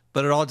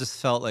 But it all just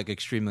felt like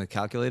extremely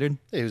calculated.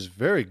 He was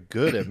very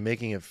good at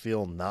making it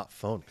feel not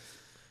phony.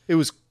 It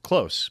was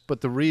close,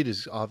 but the read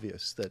is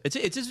obvious that It's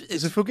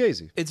it's a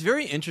Fugazi. It's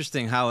very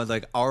interesting how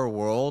like our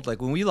world,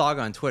 like when we log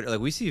on Twitter,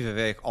 like we see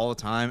Vivek all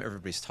the time.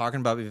 Everybody's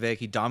talking about Vivek.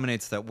 He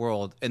dominates that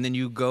world, and then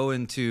you go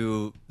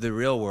into the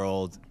real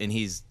world, and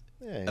he's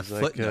a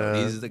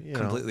footnote. He's like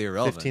completely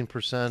irrelevant.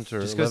 15%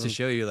 or just goes to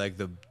show you like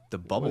the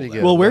bubble. What do you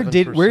there. get? Well, where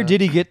 11%?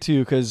 did he get to?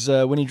 Because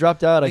when he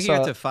dropped out, I I think he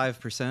saw got to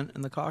 5%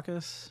 in the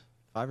caucus,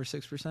 5 or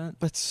 6%.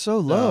 that's so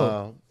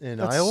low. in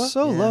That's Iowa.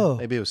 so Yeah. low.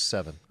 Maybe it was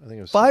 7. I think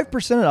it was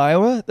 5% in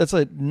Iowa. That's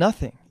like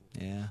nothing.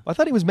 Yeah, I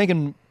thought he was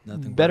making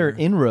Nothing better better.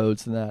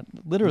 innoments than that.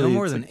 Literally, no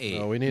more it's than like, 8.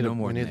 No, we need no a-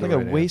 more we than need like the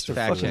a right waste of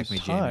Fact fucking check me,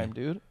 time,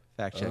 Jamie. dude.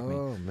 Fact check me.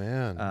 Oh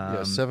man,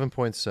 yeah,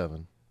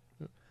 7.7.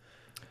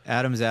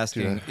 Adam's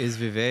asking, Dude. is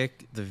Vivek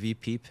the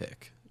VP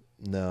pick?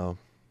 No,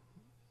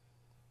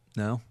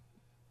 No.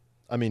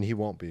 I mean he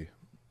won't be.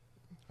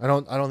 I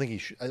don't think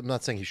he. I'm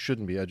not saying he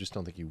shouldn't be. I just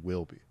don't think he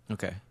will be.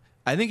 Okay.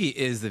 I think he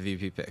is the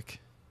VP pick,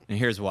 and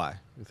here's why.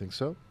 You think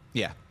so?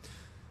 Yeah.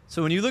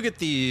 So when you look at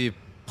the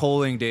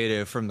polling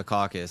data from the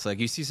caucus, like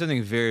you see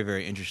something very,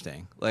 very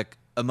interesting. Like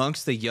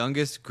amongst the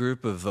youngest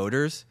group of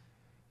voters,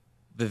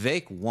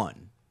 Vivek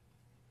won.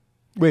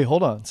 Wait,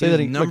 hold on. Say He was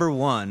that again. number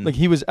one. Like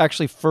he was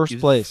actually first He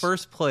was place.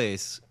 First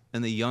place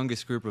in the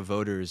youngest group of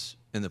voters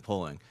in the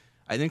polling.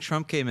 I think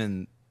Trump came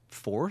in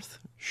 4th.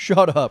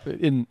 Shut up.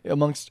 In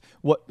amongst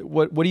what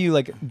do you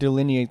like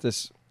delineate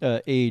this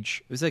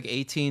age? It was like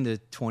 18 to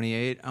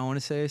 28. I want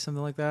to say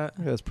something like that.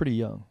 Yeah, that's pretty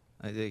young.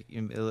 I think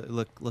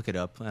look it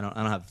up. I don't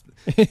have.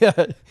 Yeah.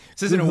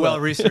 This isn't a well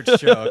researched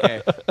show,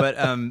 okay? But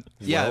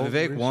yeah,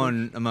 Vivek Well-researched.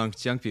 won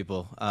amongst young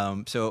people.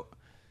 So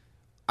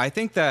I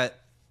think that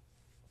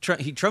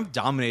Trump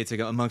dominates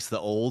amongst the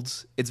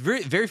olds. It's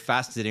very very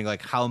fascinating,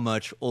 like how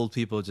much old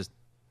people just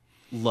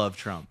love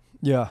Trump.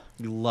 Yeah.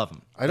 You love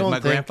him. I don't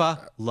my think- grandpa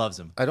loves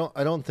him. I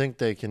don't think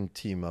they can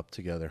team up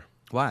together.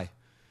 Why?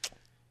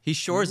 He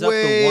shores up the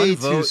Way one too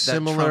vote that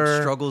similar.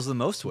 Trump struggles the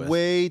most with.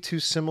 Way too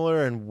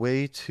similar and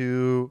way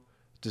too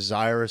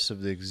desirous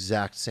of the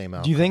exact same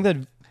outcome. Do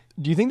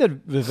you think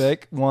that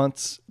Vivek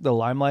wants the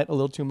limelight a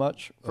little too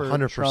much for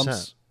 100%.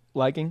 Trump's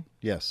liking?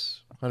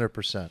 Yes,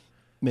 100%.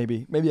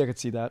 Maybe I could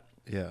see that.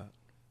 Yeah.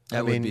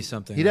 That would be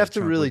something He'd that have to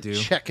Trump really would do.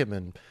 check him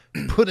and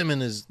put him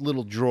in his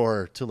little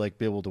drawer to like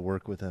be able to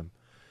work with him,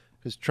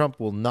 because Trump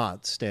will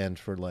not stand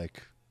for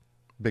like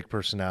big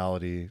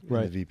personality in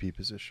Right. the VP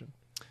position.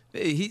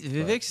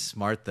 Vivek's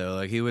smart though.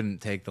 Like he wouldn't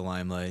take the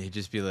limelight. He'd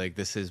just be like,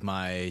 "This is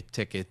my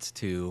ticket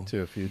to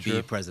To a future.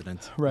 be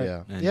president." Right.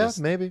 Yeah, And yeah,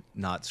 just maybe,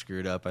 Not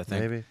screwed up. I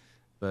think. maybe.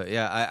 But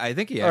yeah, I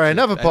think he. All right,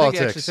 enough of I think he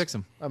politics. actually fix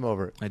him. I'm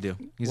over it. I do.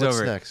 He's What's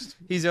over next? it.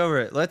 He's over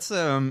it.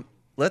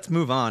 Let's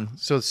move on.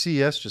 So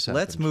CES just happened.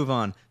 Let's move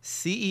on.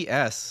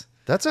 CES.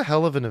 That's a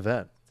hell of an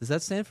event. Does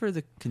that stand for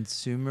the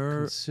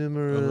Consumer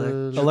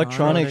Consumer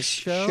Electronics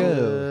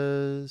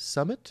Show?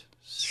 Summit.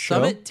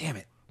 Summit? Damn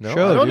it. No,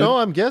 Show, I don't dude. know.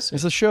 I'm guessing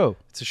It's a show.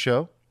 it's a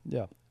show.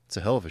 Yeah. It's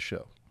a hell of a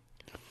show.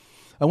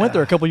 I went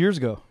there a couple years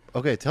ago.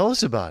 Okay, tell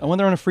us about I it. went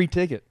there on a free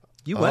ticket.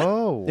 You went?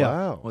 Oh Yeah.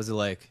 wow! What was it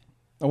like?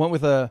 I went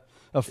with a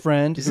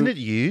friend. Isn't who- it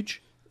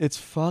huge? It's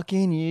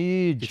fucking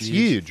huge. It's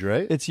huge,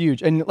 right? It's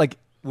huge. And like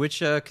Which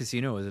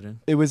casino was it in?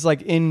 it was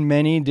like in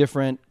many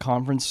different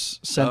conference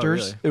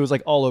centers. really? It was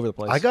like all over the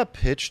place. I got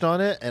pitched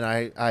on it, and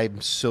I'm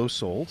so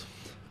sold.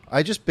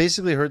 I just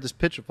basically heard this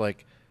pitch of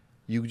like,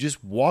 you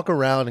just walk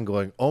around and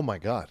going, oh my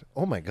god,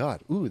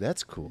 ooh,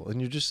 that's cool,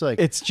 and you're just like,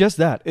 It's just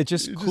that. It's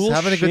just You're just cool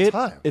having a shit. good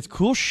time. It's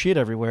cool shit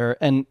everywhere,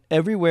 and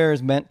everywhere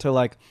is meant to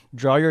like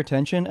draw your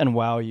attention and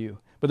wow you.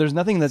 But there's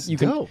nothing that you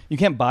dope.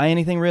 can't buy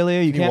anything really.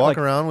 You you can't walk like.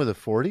 around with a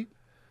 40.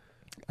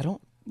 I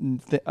don't.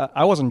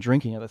 I wasn't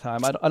drinking at the time.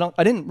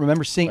 I didn't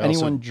remember seeing I also-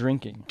 anyone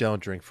drinking.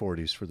 Don't drink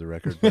 40s for the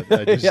record, but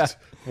I just Yeah.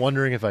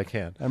 wondering if I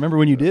can. I remember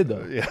when you did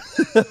though.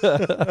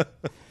 Yeah,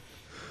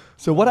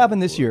 So what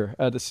happened this year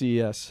at the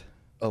CES?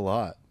 a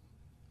lot.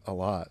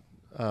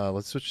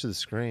 Let's switch to the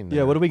screen.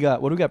 Yeah, what do we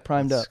got? What do we got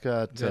primed It's up?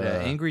 got Good,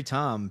 Angry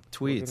Tom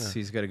tweets. gonna-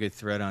 He's got a good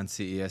thread on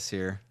CES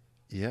here.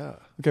 yeah.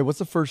 Okay, what's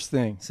the first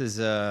thing? This is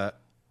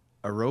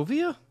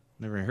Arovia?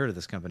 Never even heard of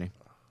this company.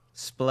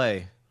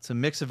 Splay. It's a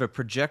mix of a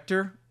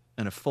projector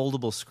and a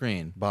foldable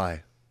screen.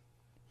 Bye.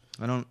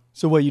 I don't.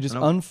 So what? You just I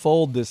don't-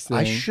 unfold this thing.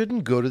 I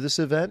shouldn't go to this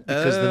event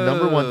because the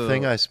number one Oh.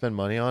 thing I spend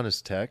money on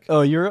is tech.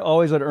 Oh, you're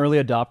always an early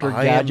adopter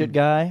I gadget am-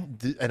 guy,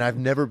 And I've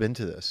never been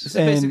to this. This is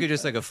And- basically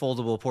just like a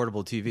foldable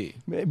portable TV.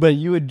 but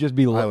you would just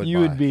be I would you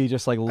would buy. be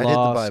just like I hit the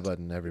lost. buy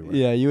button everywhere.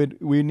 Yeah, you would.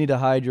 We need to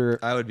hide your.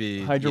 I would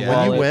be. Hide your yeah, When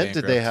wallet. you I'd be went,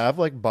 did they bankrupt. have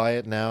like buy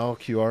it now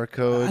QR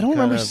code? I don't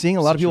remember kind of seeing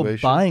a lot of people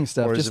situation? buying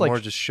stuff, Or is just it like more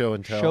just show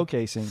and tell?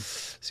 showcasing.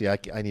 See,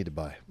 I need to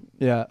buy.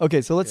 Yeah.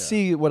 Okay. So let's Yeah.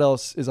 see what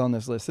else is on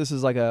this list. This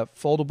is like a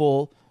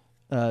foldable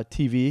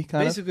TV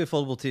kind of. Basically, a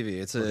foldable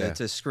TV. It's a Okay. it's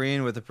a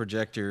screen with a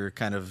projector,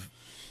 kind of.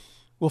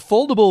 Well,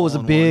 foldable was a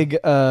All in big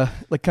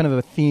like kind of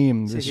a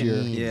theme this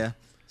year. Yeah.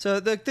 So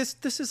this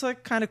is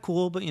like kind of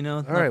cool, but you know.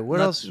 All right,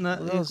 what else-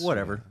 Not, what else?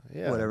 Whatever.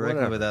 Yeah, whatever. I can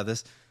whatever. live without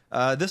this.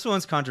 This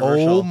one's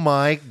controversial. Oh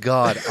my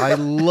god, I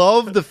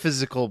love the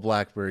physical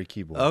BlackBerry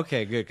keyboard.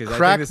 Okay, good, because I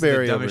think this is the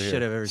Crackberry dumbest over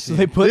shit here. I've ever So seen.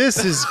 they put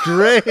This is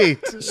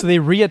great. so they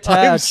I'm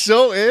reattach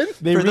so in.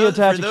 they for those,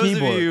 reattach for a those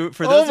keyboard. of you,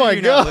 for Oh those my of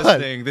you not God.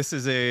 listening, this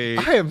is a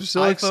I am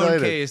so iPhone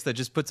excited. case that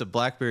just puts a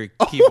BlackBerry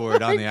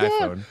keyboard on the God.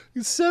 iPhone.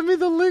 You send me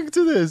the link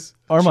to this.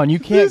 Armand, you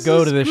can't This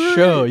go is to this great.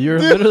 show. You're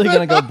literally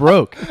gonna go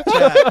broke.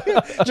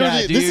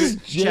 Chad, do this you, is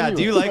Chad,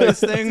 do you genuine. like this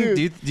thing?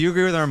 Dude. Do you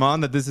agree with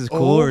Armand that this is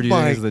cool, Oh or do you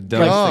think my it's the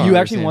dumbest God. thing You you've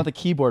actually ever want the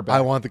seen? keyboard back.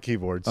 I want the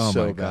keyboard Oh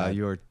so my bad. god,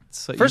 you are.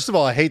 So, First of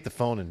all, I hate the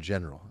phone in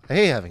general. I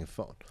hate having a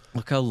phone.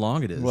 look how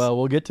long it is. Well,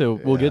 we'll get to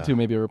Yeah.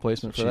 maybe a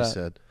replacement for She that.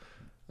 said.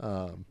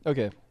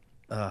 Okay.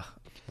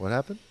 What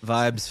happened?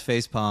 vibes,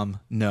 facepalm,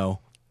 no.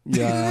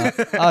 Yeah,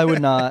 I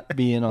would not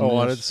be in on I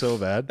wanted this. so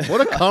bad.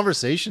 What a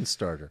conversation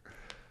starter.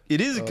 It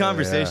is a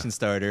conversation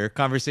starter.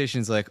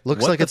 Conversations like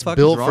Looks what like the it's fuck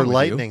built is wrong for with you?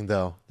 lightning,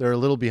 though. They're a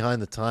little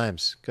behind the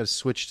times. Got to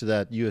switch to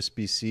that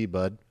USB-C,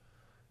 bud.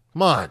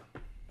 Come on.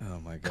 Oh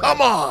my god.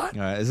 Come on.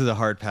 All right, this is a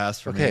hard pass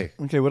for me. Okay.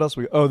 Okay, what else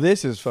we? Oh,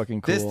 this is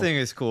fucking cool. This thing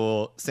is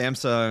cool.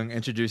 Samsung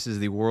introduces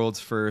the world's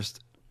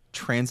first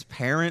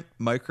transparent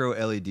micro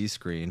LED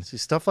screen. See,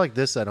 stuff like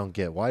this I don't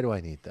get. Why do I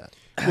need that?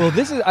 Well,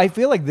 this is. I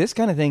feel like this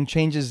kind of thing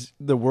changes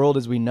the world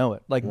as we know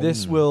it. Like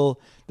this will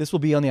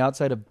be on the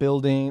outside of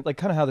building, like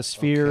kind of how the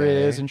sphere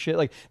Okay. is and shit.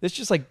 Like this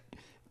just like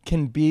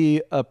can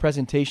be a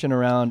presentation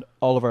around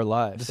all of our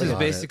lives. This Like, is Got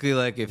basically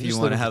like if I'm you just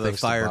want to looking for have a things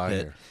to fire buy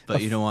pit, here.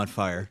 but you don't want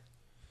fire.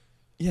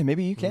 yeah,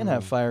 maybe you can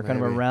have fire kind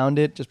of maybe. around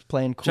it, just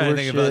playing cooler Trying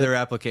to think shit. of other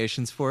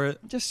applications for it.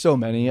 Just so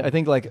many. I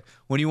think like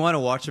When you want to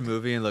watch a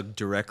movie and look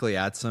directly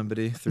at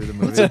somebody through the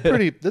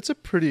movie. That's a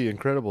pretty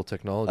incredible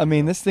technology. I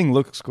mean, though. this thing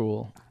looks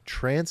cool.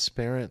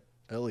 Transparent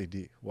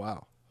LED.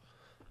 Wow.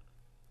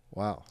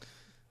 All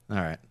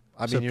right.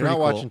 I So mean, you're pretty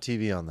not cool. watching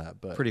TV on that,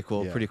 but Pretty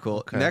cool. yeah. Pretty cool.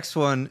 Okay. Next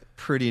one,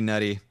 pretty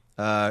nutty.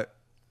 So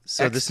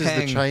this is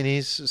the Xpeng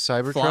Chinese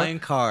Cybertruck. flying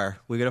car.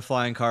 We got a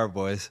flying car,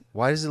 boys.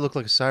 Why does it look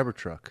like a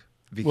Cybertruck?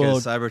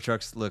 Because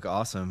Cybertrucks look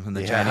awesome, and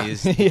the Yeah.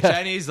 Chinese Yeah.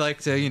 Chinese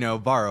like to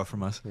borrow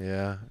from us.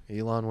 Yeah,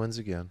 Elon wins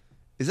again.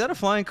 Is that a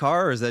flying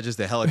car, or is that just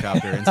a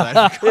helicopter inside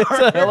the car?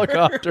 It's a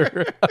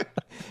helicopter.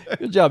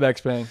 Good job,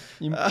 Xpeng.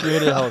 You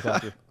hit a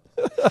helicopter.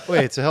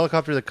 Wait, it's a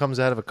helicopter that comes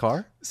out of a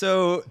car?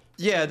 So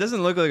yeah, it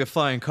doesn't look like a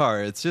flying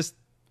car. It's just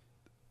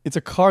It's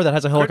a car that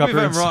has a correct me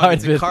helicopter if I'm wrong. inside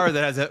It's of a it. car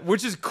that has a,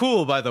 which is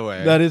cool, by the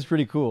way. That is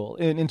pretty cool.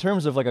 In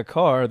terms of like a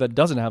car that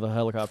doesn't have a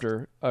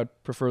helicopter, I'd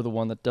prefer the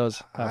one that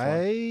does have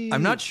one.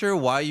 I'm not sure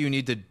why you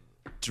need to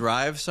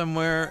drive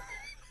somewhere.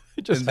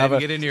 Just and have then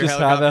a, get in your just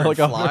have helicopter a and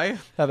helicopter. fly?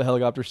 Have a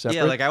helicopter separate.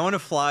 Yeah, like I want to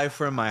fly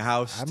from my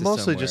house. I'm to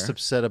mostly just somewhere.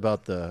 upset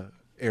about the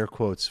air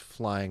quotes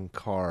flying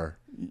car.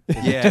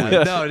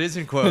 Yeah, no, it is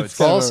in quotes. It's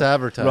kind of False a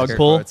advertising. rug Air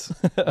pull. quotes.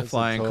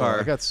 Flying Oh,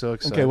 car. I got so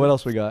excited. Okay, what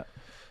else we got?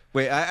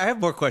 Wait, I have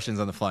more questions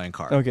on the flying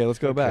car. Okay, let's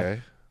go back.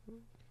 Okay.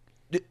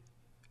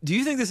 Do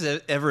you think this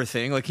is ever a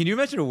thing? Like, can you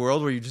imagine a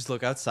world where you just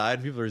look outside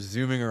and people are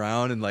zooming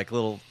around in like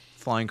little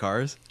flying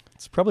cars?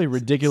 It's probably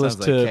ridiculous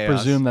sounds to like chaos.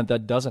 presume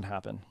that doesn't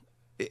happen.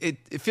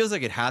 It feels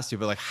like it has to,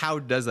 but like, how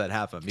does that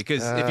happen?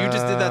 Because if you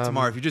just did that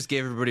tomorrow, if you just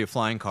gave everybody a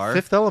flying car,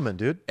 Fifth Element,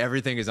 dude.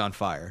 everything is on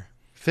fire.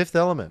 Fifth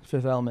Element.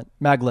 Fifth Element.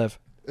 Maglev.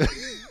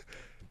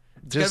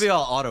 It's gotta be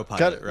all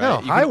autopilot, right? No, You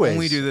can highways.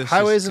 only do this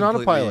highways just and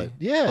completely autopilot.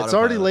 Yeah, it's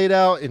already autopilot. laid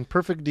out in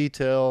perfect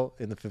detail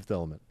in the Fifth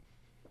Element.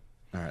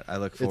 All right, I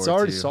look forward. It's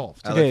already to,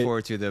 solved. I Okay, look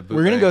forward to the.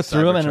 We're gonna go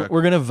through them and Cybertruck.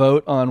 we're gonna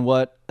vote on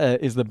what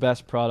is the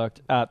best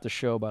product at the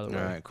show. By the way,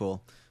 All right,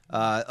 cool.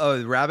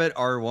 The Rabbit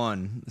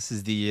R1. This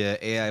is the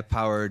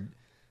AI-powered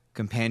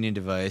companion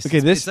device. Okay,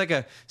 It's like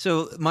a.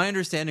 So my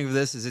understanding of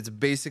this is it's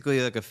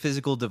basically like a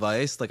physical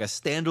device, like a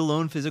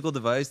standalone physical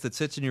device that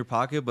sits in your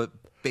pocket, but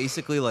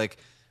basically like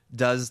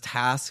does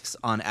tasks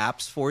on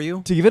apps for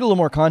you. to give it a little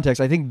more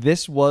context, I think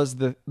this was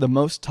the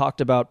most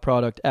talked about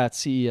product at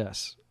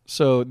CES.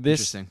 So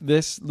Interesting.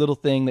 this little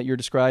thing that you're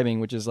describing,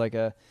 which is like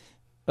a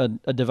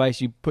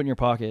device you put in your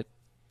pocket,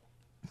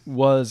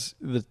 was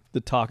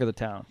the talk of the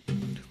town.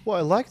 Well,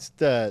 I liked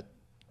that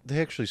they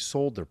actually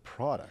sold their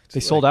product. They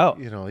sold out.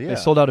 You know, They yeah,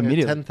 sold out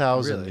immediately.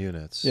 10,000 Really?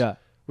 units. Yeah.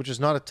 which is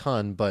not a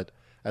ton, but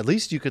at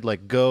least you could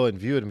like go and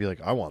view it and be like,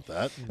 I want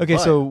that. Okay,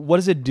 Buy so it. what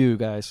does it do,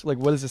 guys? Like,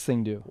 what does this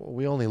thing do? Well,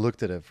 we only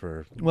looked at it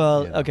for.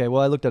 Well, you know. okay.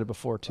 Well, I looked at it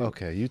before too.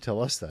 Okay, you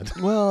tell us then.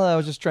 Well, I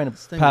was just trying to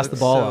thing pass the looks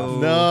ball so-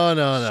 off.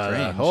 No.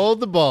 Strange. Hold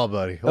the ball,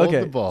 buddy. Hold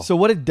Okay, the ball. so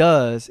what it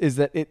does is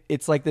that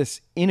it's like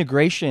this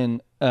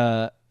integration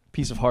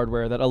piece of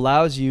hardware that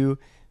allows you,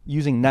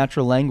 using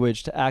natural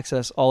language, to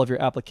access all of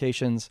your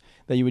applications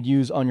that you would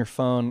use on your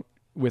phone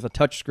with a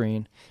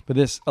touchscreen. But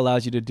this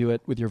allows you to do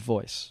it with your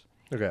voice.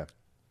 Okay.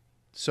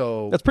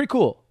 So That's pretty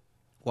cool.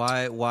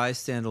 Why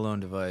standalone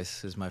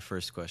device is my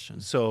first question.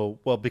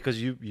 well, because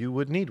you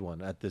would need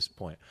one at this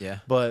point. Yeah.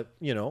 But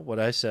you know what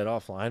I said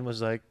offline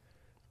was like,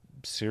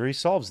 Siri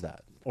solves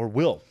that, or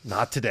will.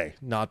 Not today,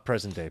 not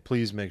present day.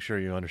 Please make sure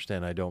you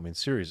understand. I don't mean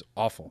Siri's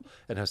awful.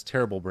 It has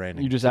terrible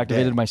branding. You just today.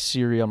 activated my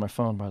Siri on my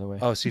phone, by the way.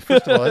 Oh, see,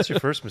 first of all, that's your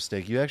first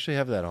mistake. You actually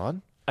have that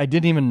on. I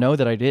didn't even know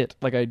that I did.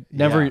 Like I've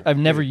never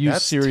dude, used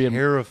that's Siri.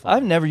 terrifying.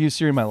 I've never used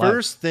Siri in my life.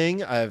 First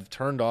thing I've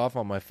turned off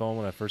on my phone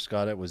when I first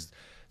got it was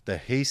the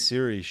Hey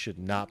Siri should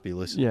not be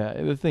listening. Yeah,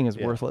 the thing is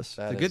Yeah, worthless.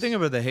 that The is- good thing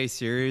about the Hey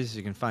Siri is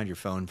you can find your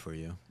phone for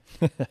you.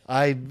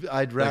 I'd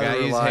rather I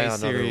use rely Hey on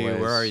Siri, other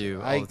ways. where are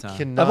you all I the time.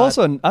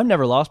 cannot. I've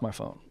never lost my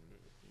phone.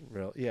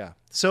 Yeah.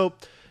 So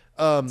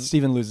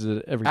Steven loses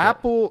it every day.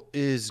 Apple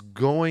is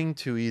going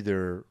to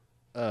either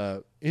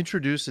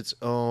introduce its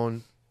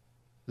own.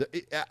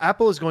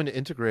 Apple is going to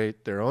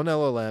integrate their own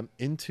LLM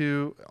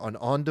into an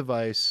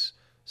on-device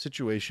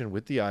situation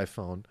with the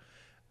iPhone.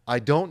 I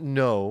don't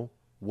know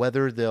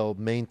whether they'll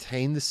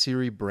maintain the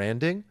Siri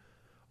branding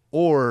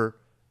or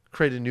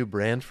create a new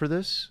brand for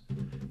this.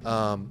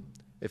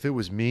 If it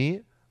was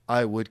me,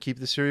 I would keep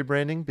the Siri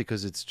branding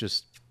because it's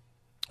just,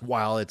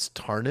 while it's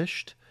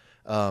tarnished,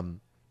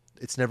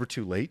 it's never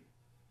too late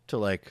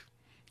to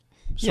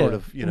sort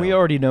of, we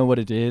already know what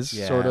it is,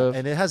 yeah, sort of.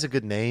 and it has a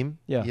good name,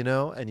 Yeah.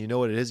 and you know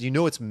what it is. You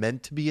know it's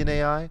meant to be an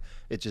AI.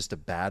 It's just a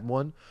bad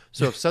one.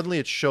 So if suddenly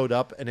it showed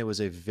up and it was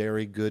a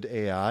very good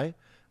AI,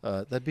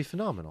 that'd be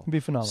phenomenal. It'd be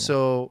phenomenal.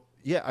 So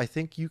yeah, I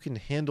think you can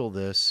handle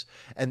this.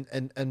 And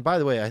by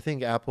the way, I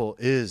think Apple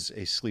is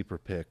a sleeper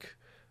pick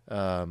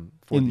for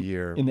the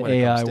year in the when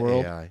it comes AI to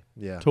world. AI.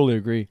 Yeah, Totally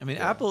agree. I mean,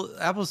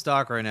 Apple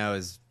stock right now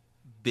is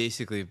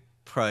basically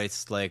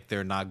priced like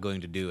they're not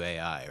going to do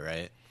AI,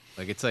 right?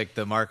 Like it's like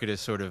the market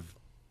is sort of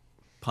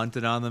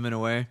punted on them in a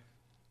way.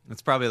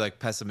 It's probably like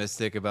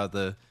pessimistic about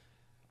the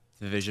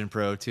Vision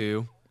Pro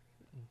 2.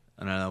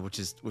 I don't know, which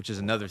is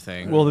another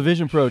thing. Well, the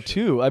Vision Pro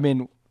 2, I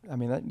mean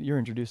you're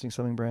introducing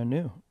something brand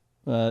new.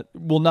 Well,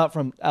 not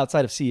from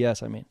outside of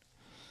CES, I mean.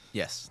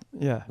 Yes.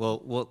 Yeah.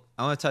 Well,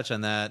 I want to touch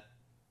on that.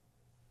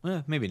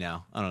 Maybe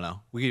now. I don't know.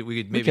 We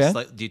could maybe can.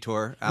 slight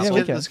detour. Yeah, Apple.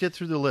 we can. let's get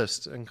through the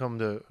list and come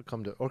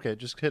to. Okay,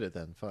 just hit it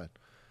then. Fine.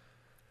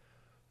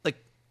 Like,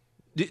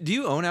 do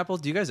you own Apple?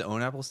 Do you guys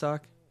own Apple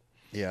stock?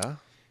 Yeah.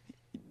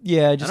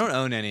 Yeah, I just don't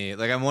own any.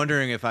 Like, I'm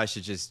wondering if I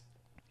should just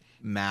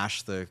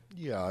mash the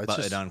Yeah, it's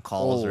button just on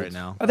calls old. right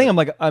now. I think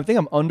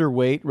I'm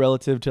underweight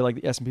relative to like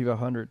the S&P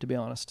 500, to be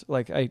honest.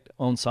 Like I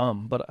own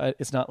some, but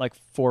it's not like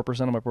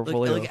 4% of my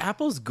portfolio. Like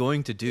Apple's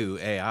going to do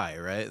AI,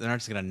 right? They're not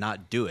just going to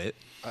not do it,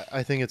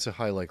 I think it's a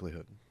high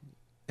likelihood.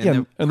 and Yeah,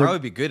 they'll and they're- probably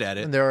be good at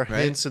it. And there are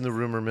right? hints in the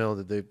rumor mill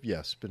that they've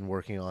been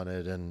working on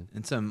it, and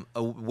in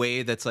a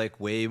way that's like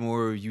way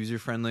more user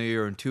friendly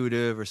or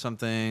intuitive or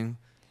something.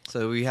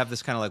 So we have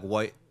this kind of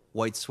like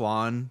white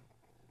swan.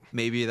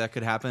 Maybe that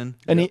could happen.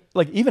 And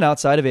like even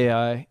outside of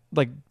AI,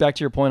 like back to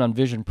your point on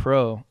Vision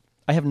Pro,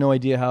 I have no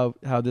idea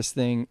how this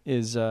thing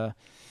is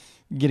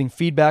getting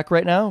feedback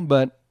right now,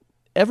 but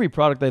every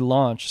product they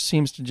launch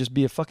seems to just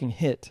be a fucking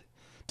hit.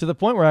 To the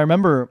point where I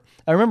remember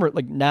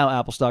like now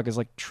Apple stock is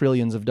like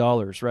trillions of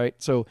dollars, right?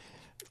 So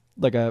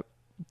like a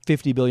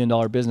 $50 billion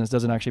business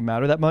doesn't actually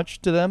matter that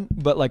much to them.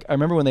 But like I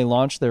remember when they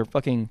launched their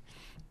fucking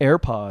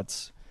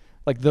AirPods,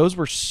 like those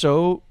were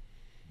so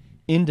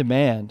in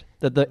demand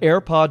that the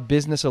AirPod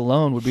business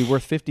alone would be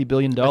worth $50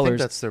 billion I think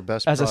that's their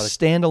best as a product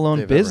standalone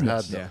they've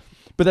business. ever had, though.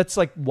 Yeah. But that's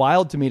like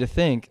wild to me to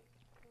think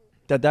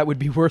that would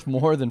be worth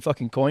more than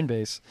fucking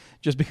Coinbase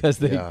just because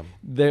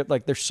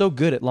they're so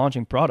good at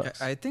launching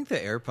products. I think the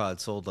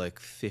AirPods sold like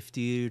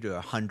 50 to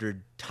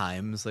 100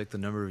 times like the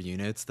number of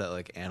units that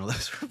like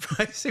analysts were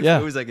pricing. Yeah.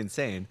 It was like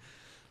insane.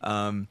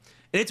 And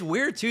it's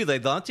weird too. They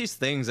launch these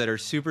things that are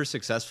super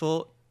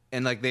successful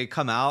and like they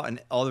come out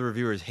and all the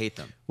reviewers hate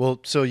them. Well,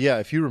 so yeah,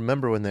 if you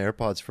remember when the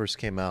AirPods first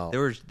came out,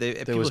 There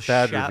there was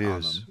bad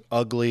reviews,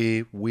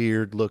 ugly,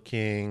 weird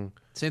looking.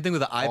 Same thing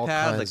with the All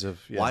iPad. Like, kinds of-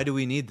 yeah. why do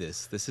we need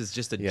this? This is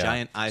just a Yeah.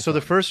 giant iPhone. So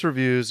the first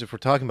reviews, if we're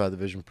talking about the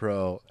Vision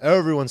Pro,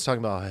 everyone's talking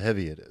about how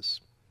heavy it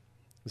is.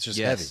 It's just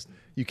Yes. heavy.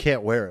 You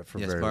can't wear it for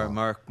yes, very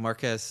long.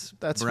 Marquez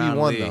That's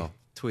Brownlee V1 though.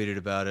 tweeted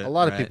about it. A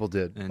lot of right? people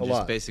did. And A just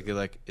lot. basically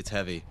like it's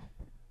heavy,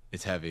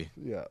 it's heavy,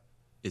 Yeah,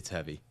 it's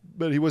heavy.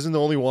 but he wasn't the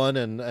only one,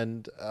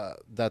 and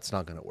that's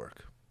not going to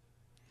work.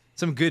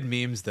 Some good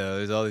memes though.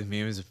 There's all these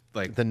memes of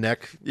like The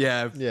neck,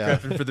 yeah, Yeah.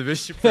 prepping for the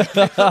vision.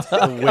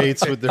 the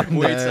weights with their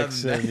Weights on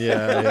necks, the and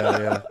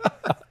yeah.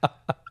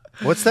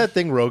 What's that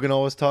thing Rogan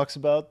always talks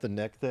about? The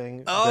neck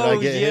thing that I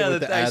get hit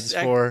with the ads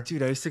for.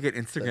 Dude, I used to get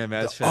Instagram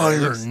ads for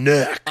Iron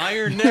neck.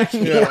 Iron neck.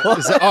 Yeah.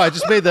 Is that, I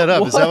just made that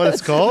up. Is that what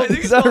it's called? I think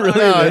it's Is that called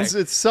really Iron No, Neck.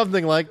 it's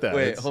something like that.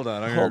 Wait, It's- hold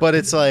on. I'm But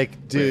it's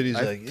like, dude, he's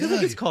I like, feel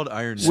like it's called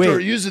Iron Neck.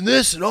 start using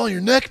this, and all your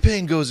neck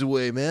pain goes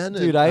away, man.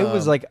 Dude,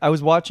 And, I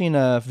was watching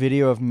a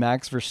video of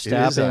Max Iron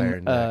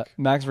Verstappen, Neck.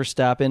 Max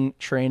Verstappen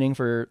training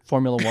for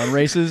Formula One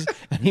races,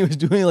 and he was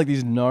doing like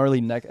these gnarly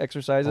neck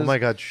exercises. oh my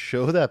god,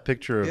 show that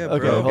picture of Yeah,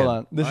 Okay, Rogan. hold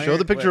on. This Show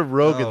the picture of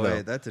Rogan though.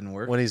 Wait, that didn't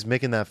work. When he's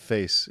making that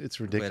face, it's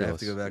Wait, ridiculous. I have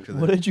to go back to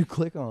what the. did you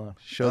click on?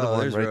 Show the Oh, one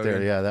there's right there.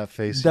 Rogan. Yeah, that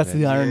face. he That's the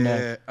made. Iron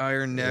Neck.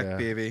 Iron Neck, Yeah.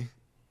 baby.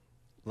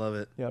 Love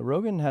it. Yeah,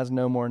 Rogan has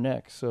no more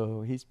neck,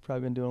 so he's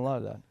probably been doing a lot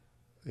of that.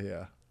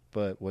 Yeah,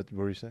 but what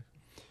were you saying?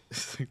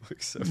 This thing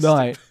looks so No,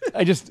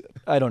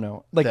 I don't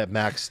know. Like, That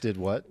Max did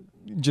what?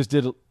 just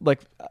did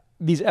like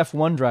these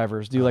F1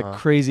 drivers do like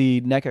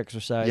crazy neck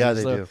exercises. Yeah,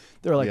 they So do.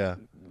 They're like Yeah.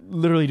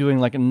 literally doing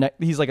like a neck.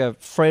 He's like a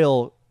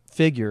frail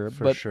figure,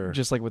 For but sure.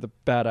 just like with a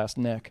badass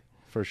neck.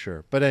 For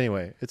sure. But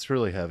anyway, it's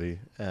really heavy,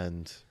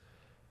 and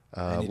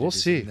I need to we'll do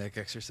see. some neck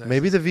exercises.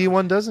 Maybe the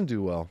V1 doesn't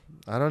do well.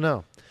 I don't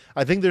know.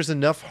 I think there's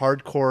enough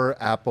hardcore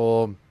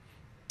Apple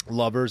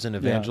lovers and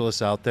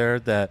evangelists out there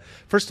that,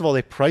 first of all,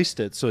 they priced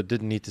it so it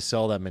didn't need to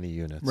sell that many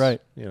units.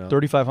 Right.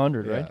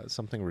 3,500, Yeah, right?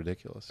 something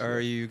ridiculous. Are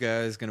you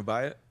guys gonna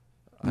buy it?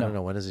 I don't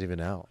know. When is it even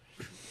out?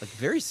 Like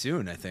very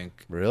soon, I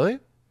think. Really?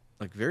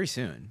 Like very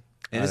soon.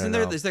 And I isn't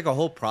don't know. there's like a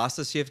whole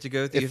process you have to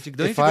go through? If- Don't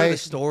you have if to go to I- the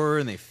store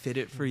and they fit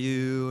it for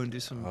you and do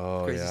some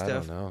Oh, crazy yeah,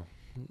 stuff?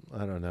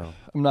 I don't know.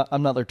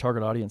 I'm not their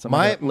target audience. I'm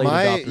My a late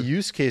adopter.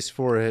 use case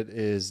for it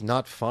is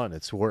not fun.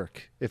 It's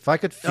work. If I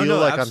could feel No,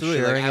 like absolutely.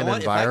 I'm sharing Like, an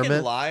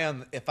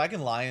environment, if I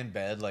can lie in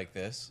bed like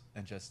this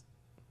and just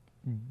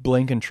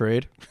Blink and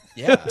trade.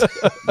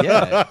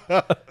 yeah.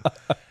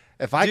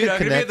 if I Dude, could I'm gonna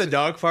be connect, at the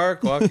dog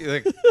park, walking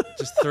like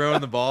just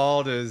throwing the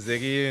ball to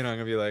Ziggy, and I'm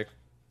gonna be like,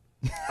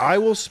 I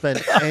will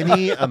spend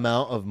any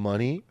amount of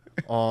money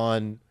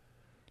on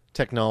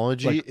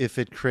technology if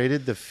it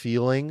created the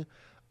feeling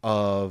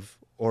of,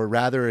 or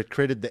rather, it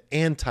created the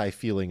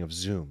anti-feeling of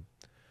Zoom.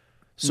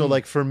 So,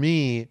 like for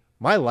me,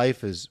 my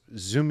life is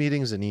Zoom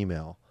meetings and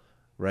email,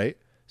 right?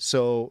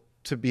 So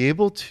to be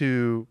able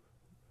to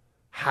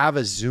have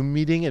a Zoom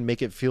meeting and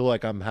make it feel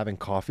like I'm having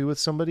coffee with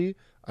somebody,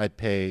 I'd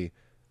pay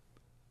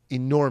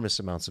enormous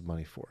amounts of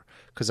money for,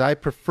 because I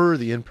prefer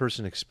the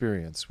in-person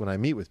experience when I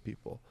meet with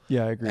people.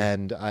 Yeah, I agree.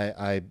 And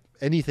I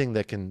anything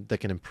that can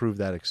improve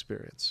that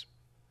experience,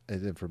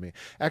 and for me,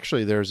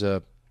 actually, there's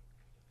a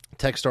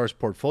Techstars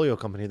portfolio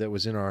company that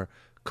was in our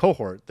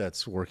cohort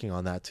that's working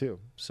on that too.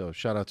 So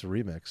shout out to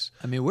Remix.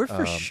 I mean, we're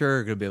for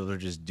sure gonna be able to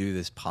just do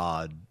this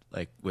pod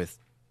like with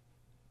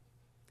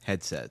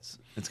headsets.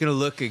 It's gonna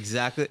look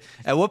exactly.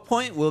 At what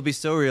point will it be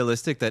so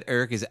realistic that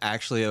Eric is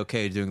actually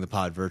okay doing the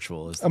pod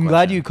virtual? Is the I'm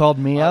glad question. you called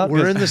me out.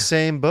 We're in the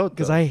same boat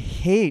because though. I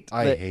hate.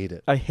 hate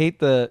it. I hate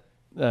the.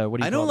 What do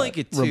you? I don't call like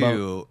that? it too,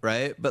 Remote.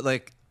 right? But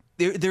like,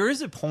 there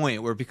is a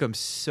point where it becomes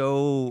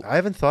so I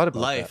haven't thought about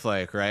that.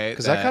 lifelike, right?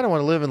 Because I kind of want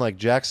to live in like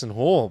Jackson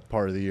Hole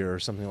part of the year or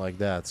something like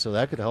that. So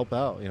that could help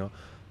out, you know. I'm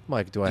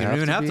like, do I you have don't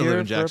even to have be to live here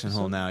in for Jackson episode?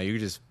 Hole now. You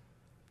just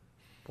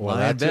Well,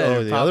 lie in that's bed oh,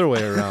 and the pop- other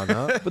way around,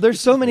 huh? But there's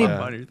so many.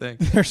 on your thing.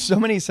 There's so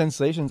many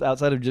sensations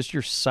outside of just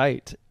your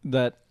sight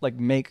that like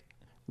make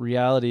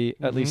reality,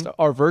 at least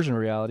our version of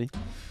reality,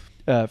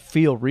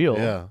 feel real.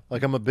 Yeah,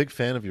 like I'm a big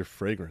fan of your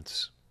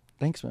fragrance.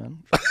 Thanks,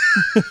 man.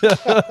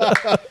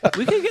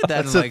 We could get that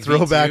That's in a like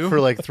throwback V2. for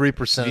like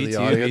 3% of the V2,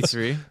 audience.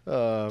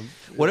 V3.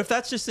 What if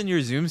that's just in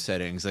your Zoom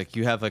settings? Like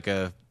you have like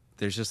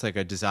there's just like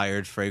a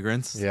desired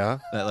fragrance. Yeah,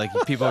 That like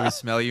people always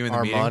smell you in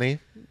the meeting. Armani.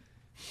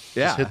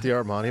 Yeah. Just hit the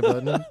Armani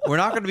button. We're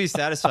not going to be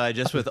satisfied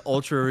just with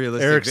ultra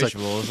realistic Eric's like,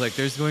 visuals. Like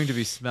there's going to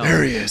be smell.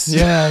 There he is.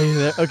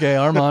 Yeah. Okay.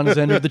 Armand has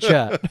entered the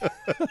chat.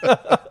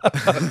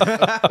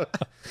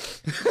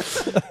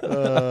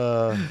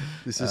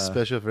 This is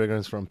special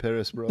fragrance from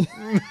Paris, bro.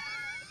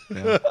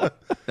 Yeah.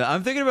 No,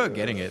 I'm thinking about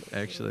getting it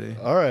actually.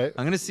 All right.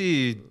 I'm going to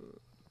see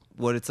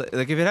what it's like.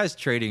 Like if it has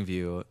trading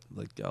view,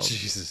 like I'll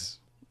Jesus,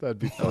 that'd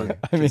be funny.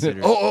 I mean, consider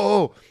it.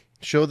 Oh!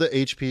 Show the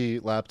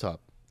HP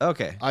laptop.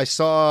 Okay. I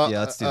saw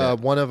Yeah, let's do that.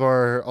 one of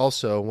our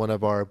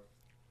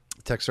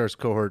Techstars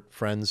cohort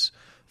friends,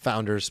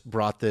 founders,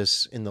 brought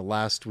this in the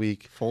last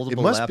week. Foldable it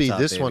must be laptop,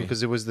 this one baby.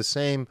 because it was the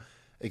same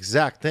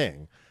exact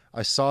thing.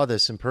 I saw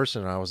this in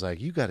person and I was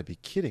like, "You got to be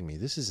kidding me!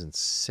 This is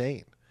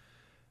insane."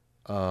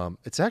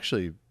 It's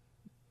actually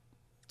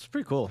It's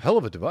pretty cool. a hell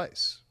of a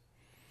device.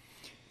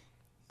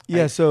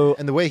 yeah. So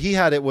And the way he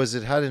had it was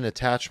it had an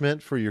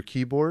attachment for your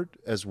keyboard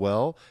as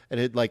well, and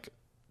it like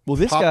well,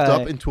 this popped guy.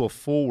 up into a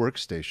full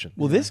workstation.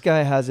 Well, this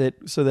guy has it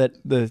so that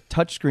the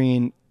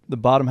touchscreen, the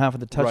bottom half of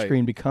the Right.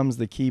 touchscreen, becomes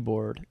the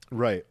keyboard.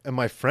 Right. And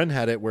my friend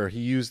had it where he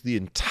used the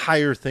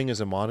entire thing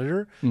as a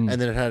monitor, and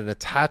then it had an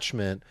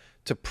attachment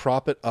to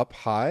prop it up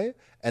high,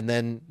 and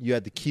then you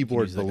had the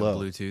keyboard use, like, a below.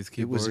 Bluetooth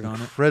It was keyboard on it?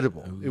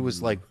 incredible. It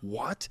was like,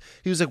 what?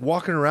 He was like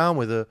walking around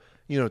with a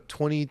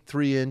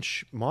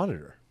 23-inch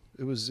monitor.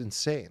 It was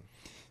insane.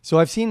 So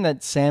I've seen that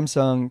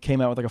Samsung came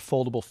out with like a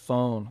foldable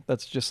phone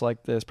that's just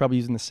like this, probably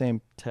using the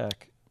same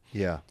tech.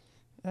 Yeah.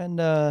 And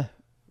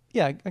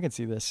yeah, I can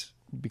see this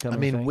becoming. I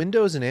mean, a thing.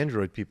 Windows and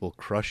Android people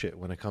crush it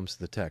when it comes to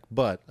the tech,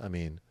 but I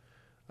mean,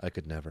 I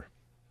could never.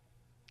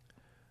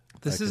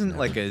 This could isn't never.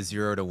 like a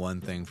 0 to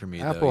 1 thing for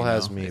me. Apple though,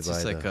 has know? me It's by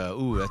just like, the-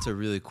 ooh, that's a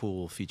really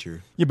cool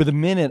feature. Yeah, but the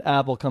minute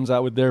Apple comes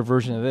out with their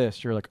version of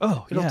this, you're like,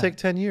 oh, It'll yeah. take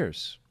 10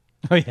 years.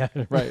 Oh yeah,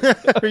 right.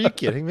 Are you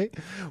kidding me?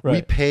 We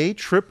Right. pay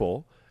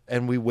triple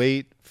and we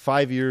wait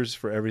 5 years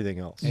for everything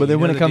else. But you then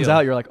when know it the comes deal.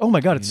 out, you're like, oh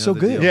my god, it's You so know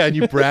the good. deal. Yeah, and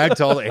you brag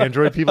to all the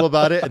Android people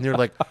about it, and they're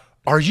like,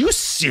 "Are you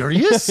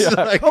serious?"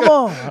 Like, Come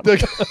on.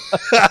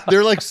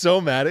 they're like so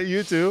mad at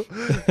you too.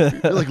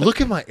 You're like, "Look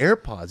at my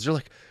AirPods." You're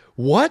like,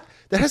 what?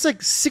 That has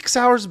like 6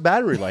 hours of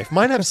battery life.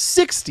 Mine have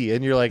 60.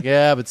 And you're like,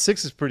 yeah, but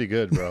 6 is pretty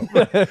good, bro.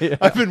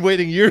 I've been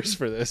waiting years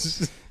for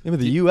this. Yeah, but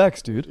the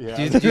UX, dude. Yeah.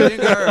 Do you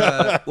think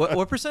our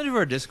what percentage of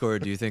our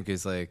Discord do you think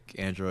is like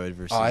Android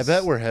versus? Oh, I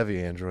bet we're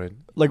heavy Android.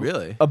 Like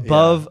Really?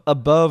 above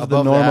the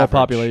normal average.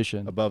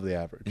 population. Above the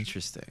average.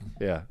 Interesting.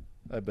 Yeah,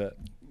 I bet.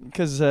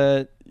 Because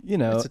you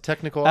know, It's a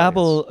technical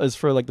Apple is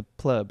for like the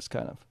plebs,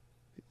 kind of.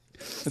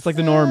 It's like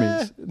the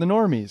normies. The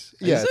normies.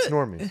 Yeah, Is it's it?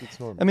 normies. It's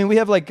normies. I mean, we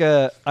have like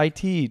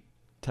IT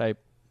type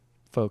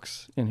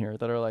folks in here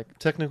that are like,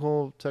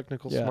 technical,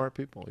 Yeah. smart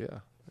people. Yeah,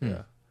 Hmm.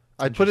 yeah.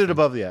 I'd put it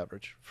above the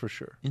average for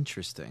sure.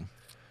 Interesting.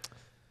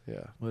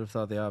 Yeah. Would have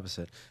thought the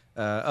opposite.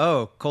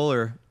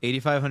 Kohler,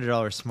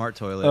 $8,500 smart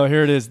toilet. oh,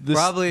 here it is. This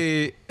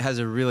Probably has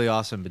a really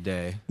awesome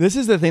bidet. this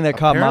is the thing that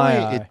caught my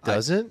Apparently, eye. it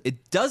doesn't.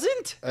 It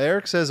doesn't?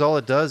 Eric says all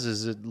it does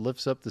is it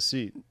lifts up the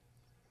seat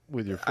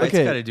with your foot. It's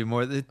Okay. got to do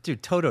more.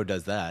 Dude, Toto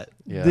does that.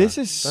 Yeah, This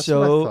is that's what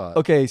I so thought.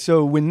 okay.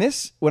 So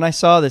when I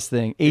saw this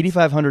thing,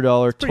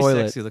 $8,500 Pretty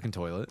toilet, sexy looking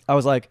toilet. I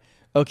was like,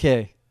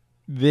 okay,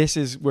 this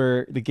is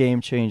where the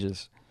game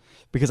changes,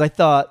 because I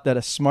thought that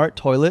a smart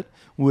toilet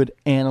would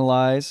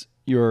analyze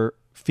your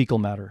fecal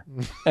matter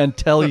and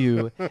tell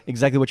you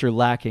exactly what you're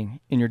lacking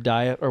in your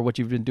diet or what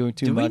you've been doing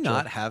too Do much. we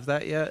not of. have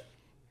that yet?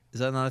 Is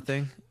that not a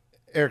thing?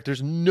 Eric,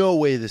 there's no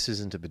way this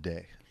isn't a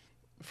bidet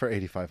for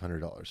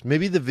 $8,500.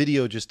 Maybe the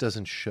video just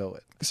doesn't show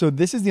it. So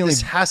this is the only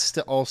This has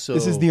to also.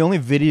 this is the only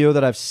video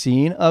that I've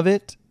seen of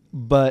it,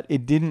 but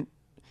it didn't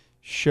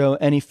show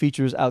any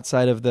features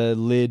outside of the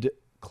lid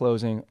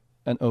closing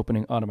and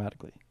opening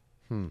automatically.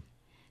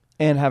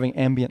 And having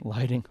ambient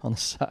lighting on the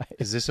side.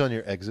 Is this on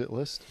your exit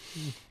list?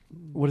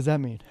 What does that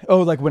mean?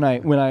 Oh, like when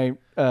I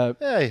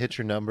Yeah, you hit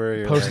your number.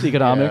 You're Post like,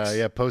 economics?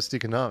 Yeah, post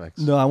economics.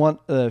 no, I want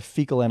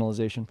fecal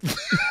analyzation.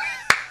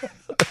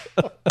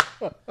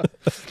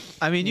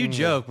 I mean, you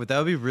joke, but that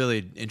would be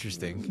really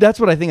interesting. That's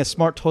what I think a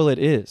smart toilet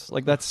is.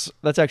 Like that's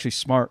actually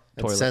smart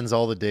It toilet. sends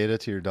all the data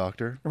to your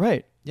doctor.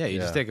 Right. Yeah, you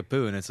just Yeah. take a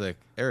poo and it's like,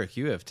 Eric,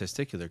 you have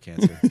testicular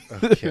cancer.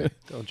 Okay,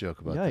 don't joke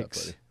about that,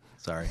 Yikes. buddy.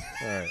 Sorry.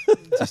 All right.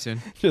 Too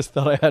soon? Just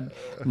thought I had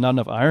not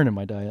enough iron in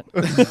my diet.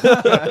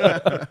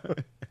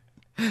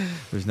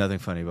 There's nothing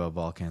funny about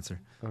ball cancer.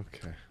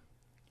 Okay.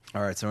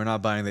 All right, so we're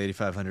not buying the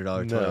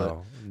 $8,500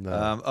 toilet.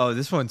 No. Oh,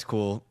 this one's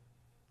cool.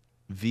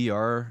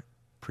 VR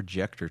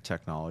projector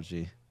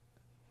technology.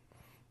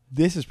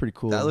 This is pretty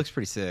cool. That looks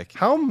pretty sick.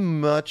 How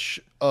much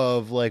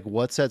of like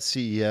what's at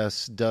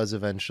CES does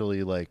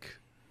eventually like?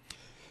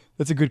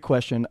 That's a good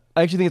question.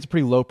 I actually think it's a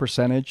pretty low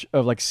percentage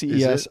of like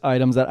CES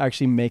items that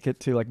actually make it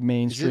to like Is it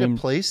mainstream a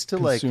place to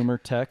like consumer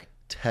tech.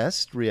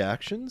 test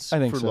reactions I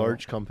think for so.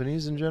 large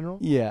companies in general?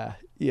 Yeah,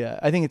 yeah.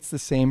 I think it's the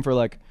same for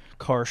like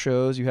car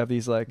shows. You have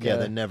these like Yeah,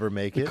 that never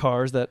make the it.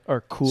 cars that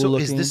are cool So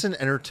looking. is this an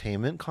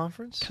entertainment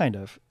conference? kind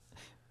of,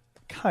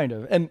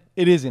 and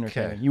it is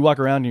entertaining. Okay. You walk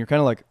around and you're kind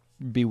of like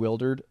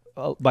bewildered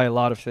by a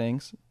lot of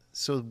things.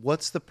 So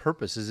what's the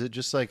purpose? Is it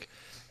just like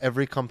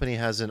every company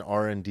has an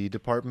R&D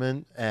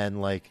department,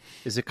 and like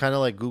is it kind of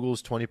like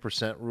Google's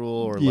 20% rule,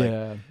 or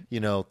Yeah.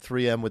 like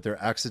 3M with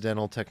their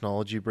accidental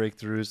technology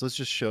breakthroughs? Let's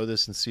just show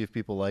this and see if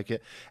people like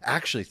it.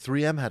 Actually,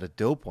 3M had a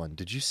dope one.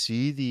 Did you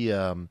see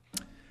the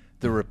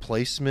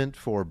replacement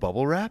for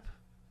bubble wrap?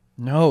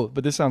 No,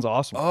 but this sounds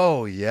awesome.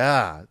 Oh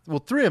yeah. Well,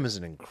 3M is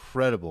an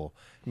incredible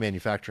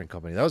manufacturing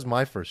company. That was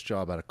my first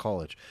job out of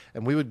college,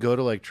 and we would go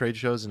to like trade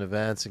shows and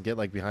events and get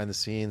like behind the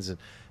scenes and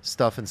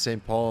stuff in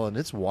St. Paul, and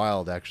it's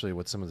wild actually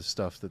what some of the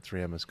stuff that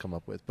 3M has come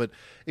up with. But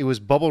it was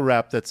bubble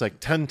wrap that's like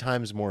 10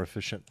 times more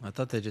efficient. I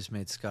thought they just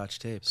made Scotch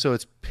tape. So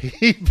it's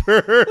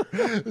paper.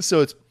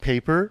 So it's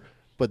paper,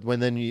 but when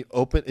then you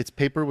open, it's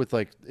paper with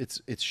like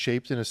it's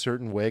shaped in a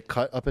certain way,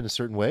 cut up in a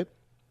certain way.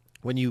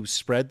 When you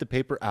spread the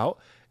paper out,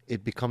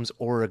 it becomes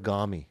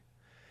origami.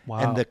 Wow.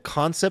 And the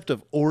concept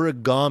of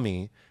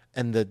origami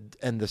and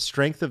the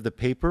strength of the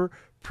paper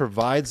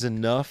provides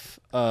enough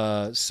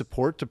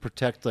support to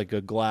protect like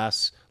a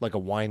glass, like a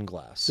wine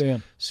glass.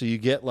 Damn. So you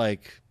get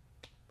like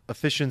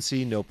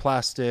efficiency, no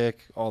plastic,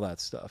 all that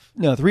stuff.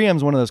 No, 3M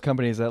is one of those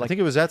companies that I like think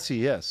it was at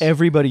CES.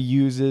 everybody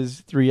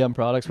uses 3M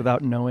products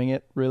without knowing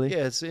it. Really.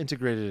 Yeah, it's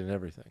integrated in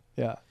everything.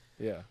 Yeah.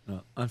 Yeah.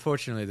 No,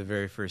 unfortunately, the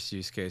very first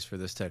use case for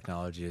this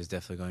technology is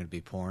definitely going to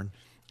be porn.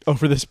 Oh,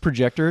 for this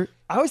projector,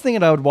 I was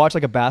thinking I would watch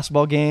like a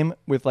basketball game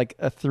with like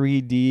a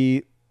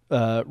 3D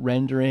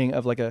rendering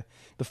of like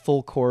the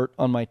full court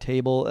on my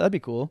table. That'd be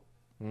cool.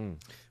 Wouldn't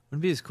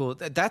be as cool.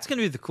 That's going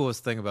to be the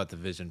coolest thing about the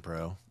Vision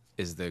Pro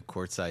is the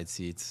courtside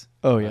seats.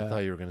 Oh I yeah, thought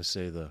you were going to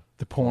say the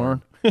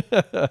porn.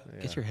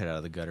 Get your head out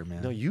of the gutter,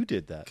 man. No, you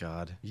did that.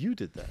 God. You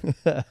did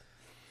that.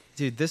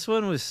 Dude, this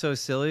one was so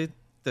silly.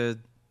 The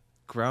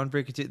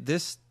groundbreaking.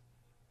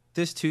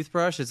 This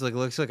toothbrush, it's like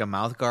looks like a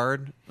mouth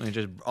guard. And it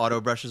just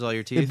auto brushes all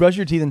your It teeth. brush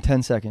your teeth in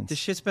 10 seconds. This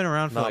shit's been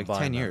around for Not like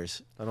buying 10 that.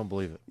 years. I don't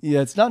believe it.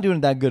 Yeah, it's not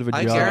doing that good of a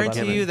I job.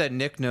 guarantee you that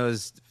Nick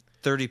knows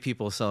 30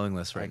 people selling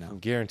this right I now. can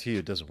guarantee you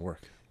it doesn't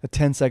work. a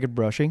 10-second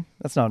brushing.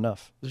 That's not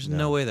enough. There's No.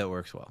 no way that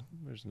works well.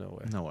 There's no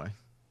way. No way.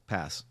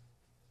 Pass.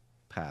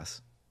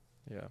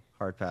 Yeah.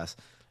 Hard pass.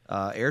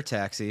 Air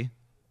taxi.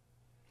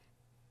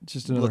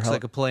 Just another Looks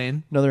like a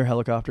plane. another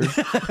helicopter.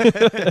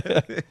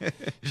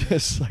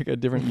 Just like a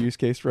different use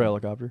case for a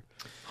helicopter.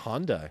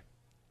 Hyundai.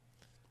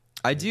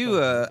 I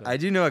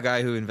do know a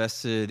guy who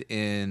invested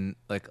in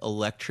like an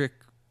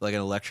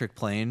electric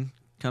plane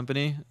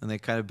company, and they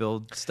kind of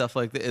build stuff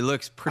like that. It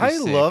looks pretty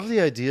sick. I love the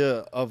idea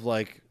of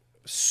like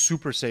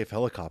super safe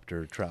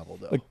helicopter travel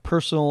though. Like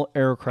personal I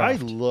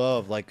aircraft.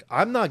 love like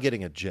I'm not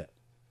getting a jet.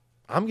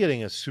 I'm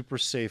getting a super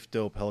safe,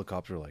 dope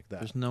helicopter like that.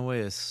 There's no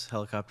way a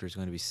helicopter is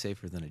going to be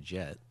safer than a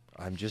jet.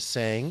 I'm just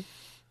saying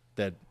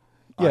that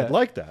Yeah, I'd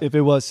like that. if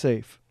it was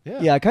safe.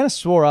 Yeah. I kind of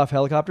swore off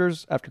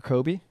helicopters after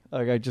Kobe.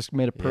 Like I just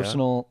made a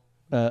personal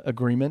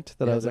agreement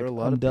that I was there like, are a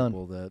lot I'm of done.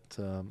 people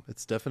that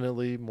it's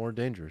definitely more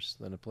dangerous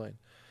than a plane.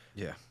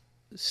 Yeah.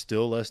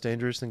 Still less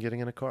dangerous than getting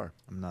in a car.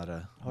 I'm not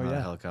a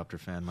yeah. helicopter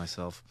fan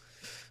myself.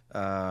 We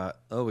got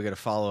a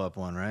follow-up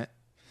one, right?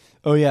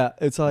 Oh yeah,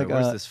 it's like Wait,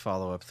 where's this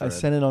follow-up I thread?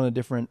 sent it on a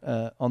different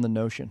on the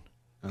Notion.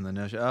 On the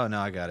Notion. Oh, no,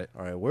 I got it.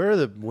 All right, where are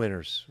the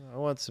winners? I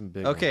want some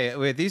big Okay,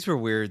 wait, these were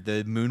weird.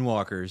 The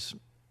moonwalkers.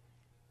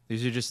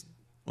 These are just,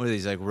 what are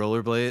these, like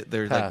rollerblade?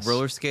 They're Pass. like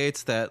roller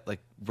skates that like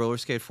roller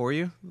skate for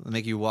you? They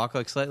make you walk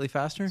like slightly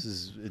faster? This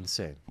is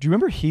insane. Do you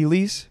remember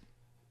Heelys?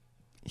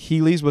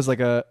 Heelys was like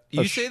a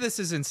You say this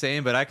is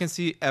insane, but I can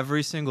see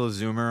every single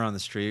Zoomer on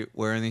the street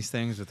wearing these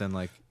things within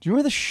like... Do you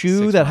remember the shoe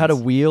 6 that had a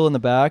months. wheel in the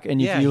back,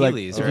 and Yeah, if you like,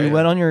 Heelys, if right? you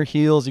went on your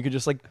heels, you could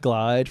just like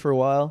glide for a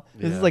while.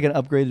 This Yeah. is like an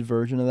upgraded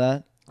version of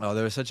that. Oh,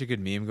 there was such a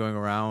good meme going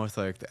around with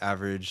like the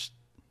average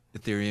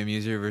Ethereum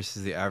user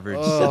versus the average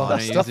Oh, Solana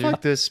stuff user.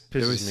 like this It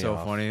pisses was me so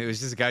off. funny. It was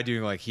just a guy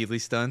doing like Healy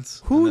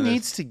stunts. Who And then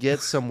needs to get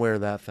somewhere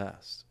that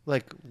fast?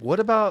 Like, what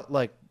about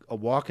like a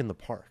walk in the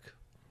park?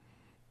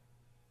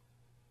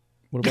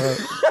 What about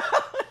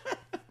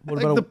what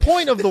Like about the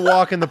point of the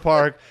walk in the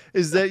park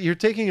is that you're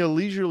taking a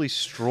leisurely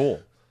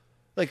stroll.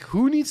 Like,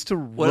 who needs to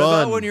What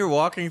run? about when you're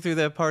walking through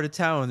that part of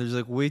town and there's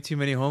like way too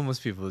many homeless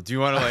people? Do you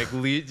want to like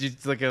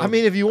lead like a I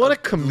mean, if you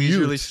want to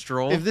leisurely commute,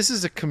 stroll? if this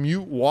is a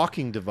commute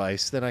walking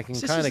device, then I can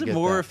It's kind just of a get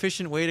more that.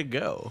 efficient way to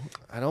go.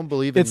 I don't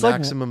believe in It's like-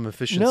 maximum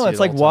efficiency. No, it's at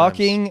like all times.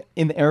 walking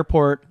in the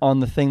airport on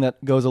the thing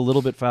that goes a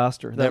little bit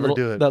faster. That Never little,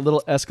 do it. That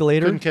little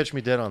escalator. Couldn't catch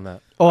me dead on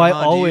that. Oh, I Do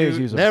always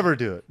you use it. Never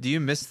do it. Do you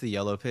miss the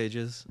yellow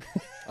pages?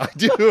 I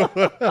do.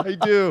 I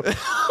do.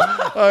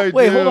 I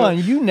Wait, do. hold on.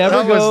 You never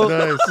That was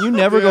go. nice. You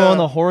never go Yeah. on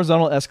the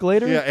horizontal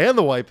escalator. Yeah, and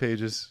the white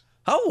pages.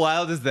 How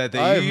wild is that?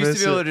 I That you used to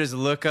miss be able it. to just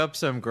look up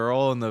some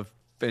girl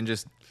and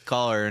just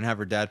call her and have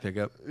her dad pick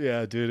up.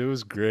 Yeah, dude, it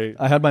was great.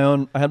 I had my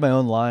own. I had my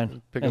own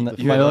line. Pick and up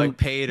the You my had to, own like,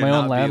 pay to my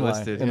own not be landline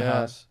listed. in the Yeah.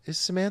 house. Is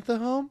Samantha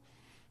home?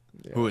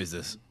 Who is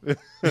this?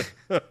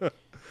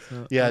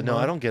 Yeah, no,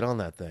 I don't get on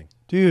that thing.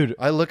 Dude,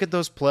 I look at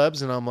those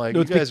plebs and I'm like, No,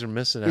 you it's bec- guys are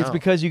missing out. it's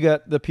because you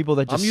got the people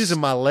that I'm just using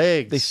my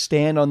legs. they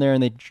stand on there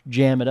and they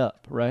jam it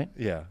up, right?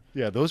 yeah,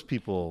 those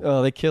people,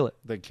 Oh, they kill it.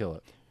 they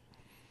kill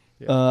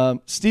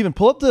it. Steven,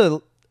 pull up the.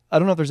 I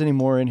don't know if there's any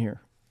more in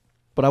here,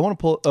 but I want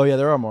to pull. Oh yeah,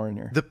 there are more in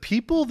here. The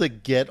people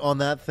that get on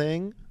that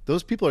thing,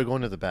 those people are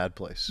going to the bad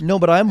place. No,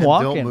 but I'm And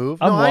walking. don't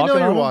move. I'm No, walking I know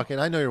you're on 'em. walking.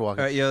 I know you're walking.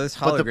 All right, this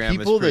but the hologram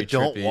people is pretty that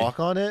don't trippy. walk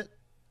on it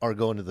are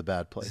going to the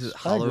bad place. This is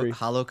I agree.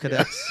 hollow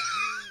cadets.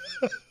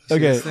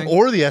 Okay,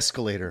 Or the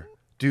escalator.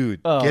 Dude,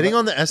 Oh, getting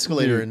on the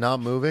escalator dude. and not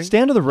moving.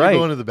 stand to the right. You're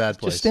going to the bad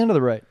place. Just stand to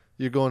the right.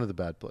 You're going to the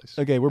bad place.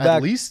 Okay, we're At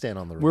back. least stand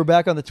on the right. We're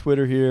back on the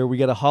Twitter here. We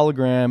got a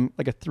hologram,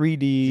 like a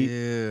 3D,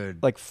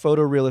 Dude. like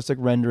photorealistic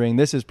rendering.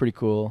 This is pretty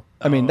cool.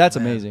 I mean, Oh, that's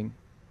man. amazing.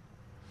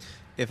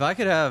 If I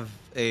could have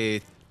a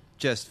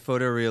just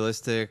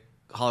photorealistic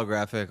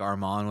holographic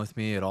Armand with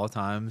me at all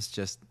times,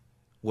 just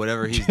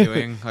whatever he's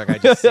doing, like I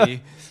just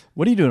see.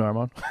 What are you doing,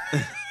 Armand?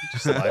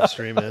 Just live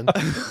stream in.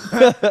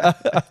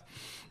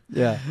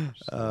 Yeah,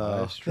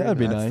 Live stream that'd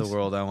be in. nice. That's the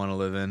world I want to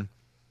live in.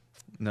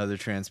 Another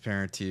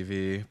transparent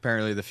TV.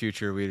 Apparently, the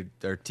future,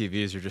 our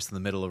TVs are just in the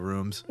middle of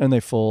rooms and they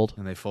fold.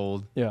 and they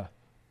fold. Yeah.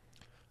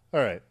 All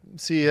right.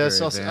 CES.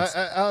 Very advanced.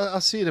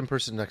 I'll see it in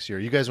person next year.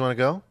 You guys want to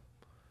go?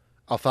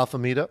 Alfalfa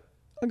meetup.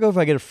 I'll go if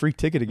I get a free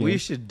ticket again. We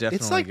should definitely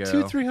It's like go.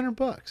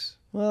 $200-$300.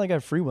 Well, I got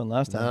a free one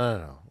last time.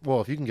 No. Well,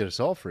 if you can get us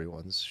all free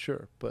ones,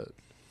 sure. But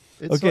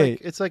it's Okay.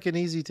 it's like an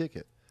easy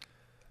ticket.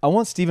 I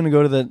want Steven to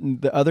go to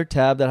the other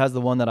tab that has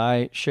the one that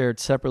I shared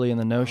separately in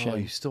the Notion. Oh,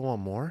 you still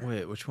want more?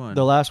 Wait, which one?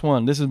 The last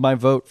one. This is my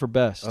vote for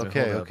best.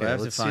 Okay, hold up. I okay. have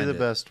to Let's see find the it.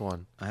 best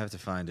one. I have to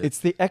find it. It's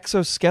the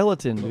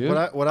exoskeleton, dude.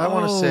 What I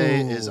want to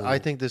say is Oh. I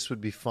think this would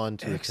be fun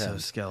to attend.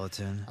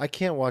 exoskeleton. I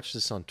can't watch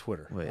this on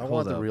Twitter. Wait, I hold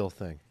want the up. real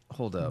thing.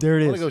 Hold up. There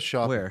I it want to go is.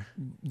 shopping. Where?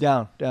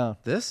 Down.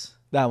 This?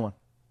 That one.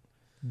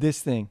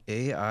 This thing.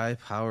 AI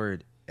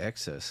powered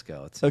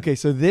exoskeleton. Okay,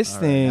 so this All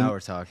right, thing. now we're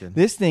talking.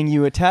 This thing,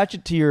 you attach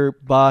it to your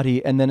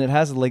body, and then it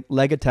has like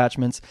leg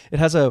attachments. It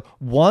has a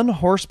 1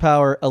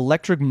 horsepower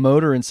electric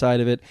motor inside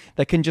of it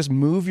that can just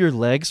move your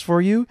legs for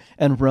you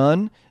and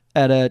run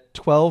at a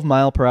 12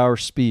 mile per hour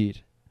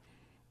speed.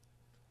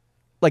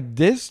 Like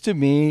this to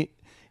me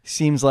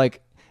seems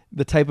like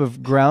the type of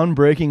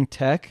groundbreaking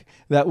tech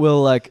that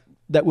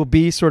will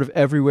be sort of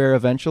everywhere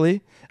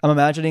eventually. I'm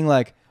imagining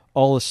like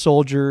all the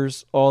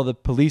soldiers, all the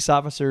police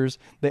officers,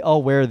 they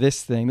all wear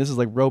this thing. This is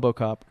like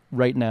RoboCop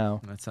right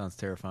now. That sounds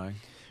terrifying.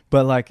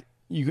 but like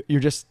you're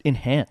just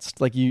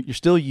enhanced. Like you're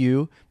still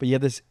you, but you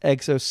have this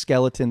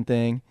exoskeleton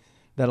thing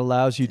that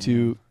allows you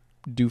to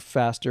do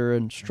faster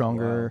and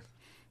stronger. Wow.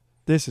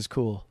 This is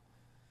cool.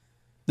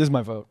 This is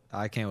my vote.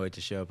 I can't wait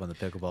to show up on the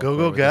pickleball Go, court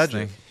go, with this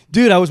Gadget. thing.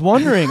 Dude, I was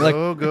wondering, like,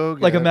 Go,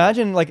 like Gadget.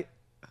 imagine like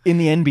in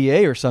the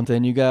NBA or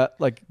something, you got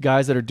like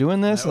guys that are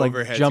doing this, My like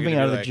overhead's jumping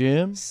gonna out be of the like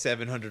gym.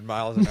 700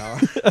 miles an hour.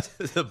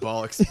 The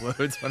ball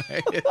explodes when I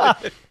hit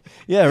it.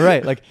 Yeah,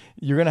 right. Like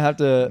you're gonna have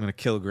to. I'm gonna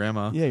kill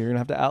grandma. Yeah, you're gonna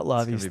have to outlaw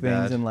It's gonna these be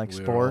things bad. in like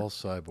We're sport. all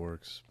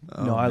cyborgs.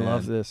 Oh, No, I man.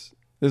 love this.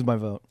 This is my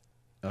vote.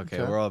 Okay,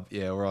 Okay. we're all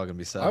gonna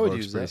be I would cyborgs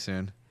use pretty that.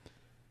 soon.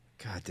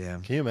 God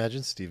damn, Can you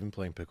imagine Steven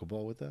playing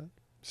pickleball with that?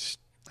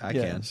 I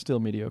Yeah, can. still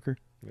mediocre.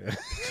 Yeah.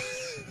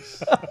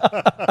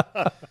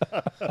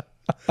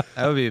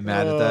 I would be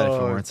mad at that if it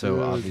Oh, weren't so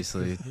dude.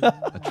 obviously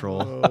a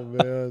troll. Oh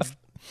man.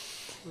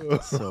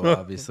 So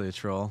obviously a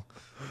troll.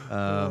 What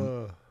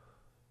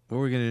are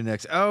we gonna do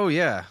next? Oh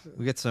yeah,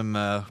 we get some.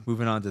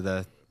 Moving on to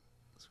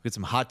we get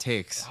some hot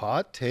takes.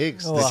 Hot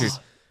takes. Oh,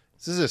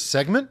 This is a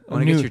segment. I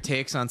want to new- get your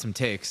takes on some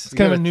takes. It's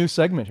kind of got a new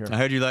segment here. I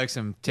heard you like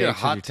some Yeah, takes.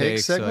 hot Your take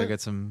takes, so I segment?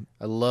 got some.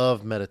 I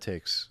love meta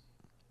takes.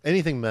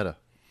 Anything meta.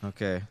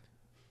 Okay,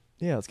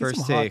 Yeah, let's get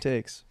First some hot take.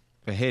 takes.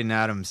 but Hayden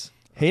Adams.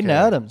 Hayden Okay.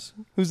 Adams.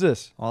 Who's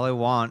this? All I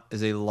want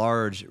is a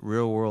large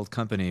real-world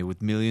company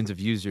with millions of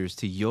users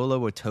to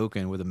YOLO a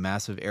token with a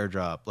massive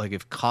airdrop. Like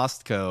if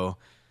Costco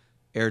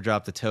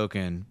airdropped a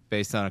token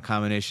based on a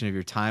combination of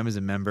your time as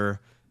a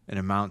member and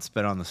amount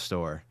spent on the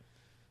store.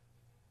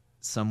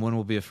 Someone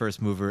will be a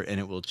first mover and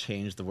it will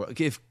change the world.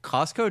 If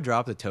Costco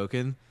dropped a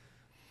token,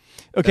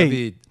 Okay, that'd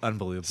be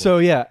unbelievable. so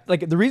yeah,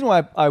 like the reason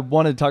why I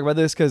wanted to talk about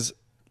this because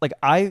like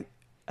I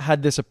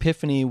had this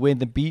epiphany when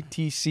the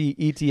BTC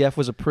ETF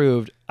was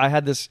approved. I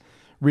had this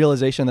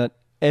realization that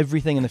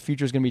everything in the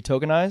future is going to be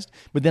tokenized.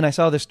 But then I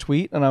saw this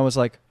tweet and I was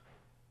like,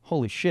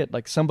 "Holy shit!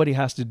 Like somebody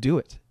has to do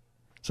it.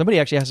 Somebody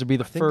actually has to be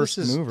the I think first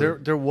this is, mover."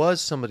 There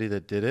was somebody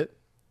that did it,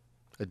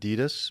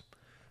 Adidas,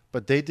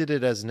 but they did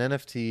it as an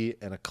NFT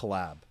and a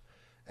collab.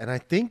 And I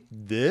think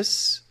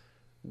this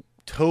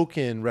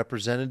token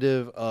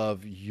representative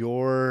of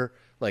your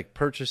like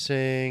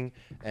purchasing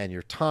and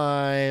your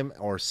time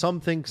or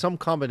something, some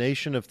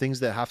combination of things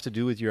that have to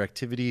do with your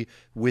activity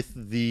with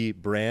the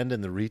brand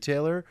and the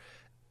retailer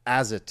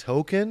as a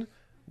token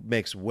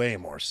makes way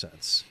more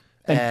sense.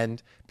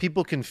 And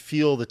people can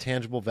feel the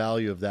tangible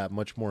value of that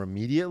much more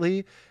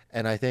immediately.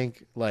 And I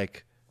think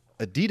like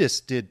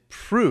Adidas did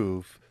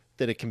prove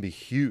that it can be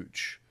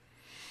huge.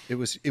 It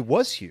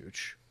was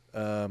huge.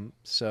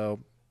 So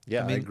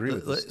yeah, I agree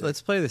with this.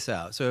 Let's play this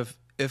out. So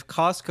if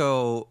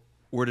Costco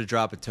were to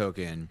drop a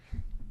token,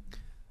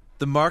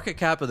 the market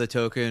cap of the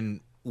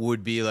token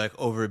would be like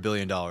over $1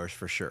 billion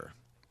for sure.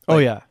 Oh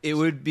yeah, It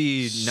would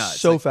be nuts.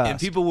 So fast. And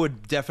people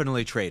would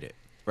definitely trade it,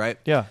 right?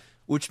 yeah.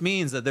 Which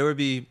means that there would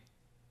be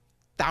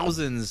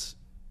thousands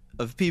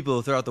of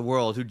people throughout the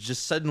world who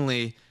just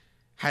suddenly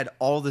had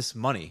all this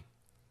money.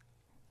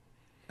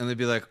 And they'd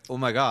be like, "Oh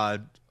my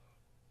god."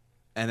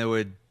 And they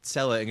would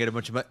sell it and get a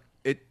bunch of money.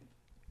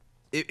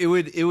 It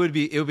would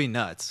be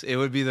nuts. It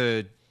would be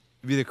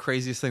the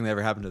craziest thing that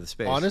ever happened to the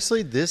space.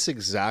 Honestly, this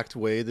exact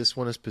way this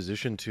one is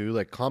positioned too,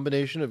 like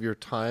combination of your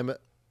time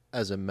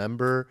as a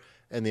member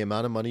and the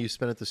amount of money you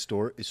spend at the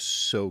store is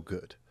so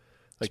good.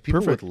 Like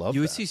people perfect. would love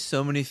You would that. see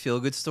so many feel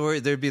good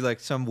stories. There'd be like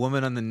some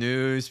woman on the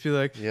news be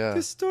like, Yeah.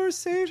 "This store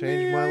saved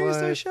Changed me. my I used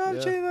to life." shop,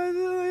 Yeah. changed my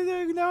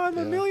life. Now I'm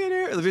a Yeah.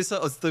 millionaire." There'll be it's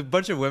a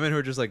bunch of women who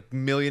are just like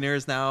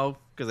millionaires now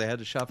because they had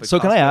to shop at So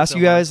can I Costco ask so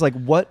you guys, much.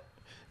 like,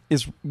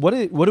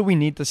 what do we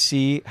need to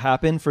see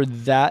happen for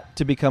that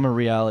to become a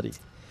reality?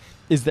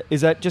 Is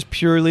that just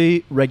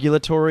purely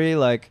regulatory?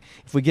 Like,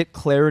 if we get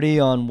clarity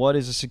on what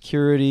is a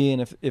security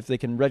and if they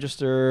can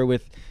register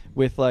with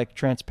like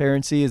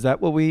transparency, is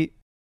that what we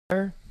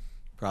are?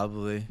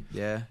 Probably,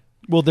 yeah.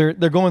 Well, they're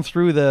going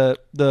through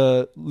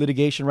the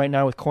litigation right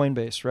now with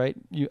Coinbase, right?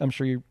 I'm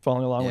sure you're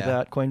following along with Yeah.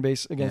 that.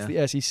 Coinbase against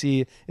Yeah. the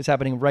SEC is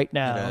happening right Had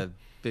now. a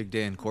big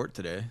day in court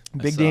today. I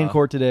Big day in saw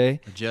court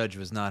today. The judge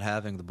was not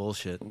having the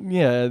bullshit.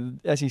 Yeah,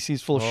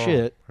 SEC's full of Oh,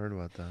 shit. Heard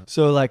about that.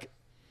 So like,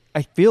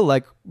 I feel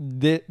like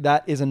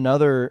that is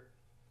another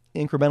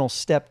incremental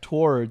step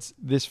towards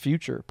this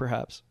future,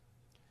 perhaps.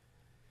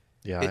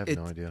 Yeah, I have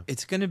no idea.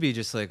 It's going to be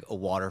just like a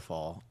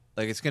waterfall.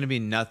 Like it's going to be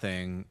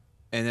nothing.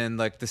 And then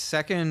like the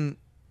second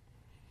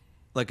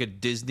like a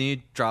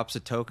Disney drops a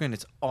token,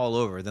 it's all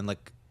over. Then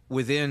like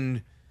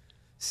within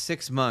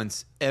 6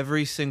 months,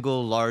 every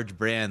single large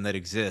brand that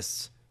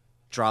exists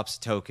drops a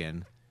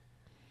token.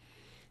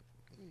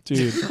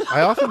 Dude,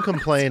 I often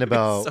complain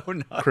about so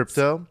nuts.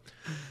 crypto,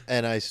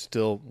 and I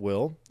still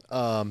will.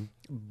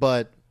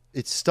 But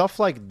it's stuff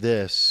like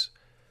this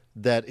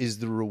that is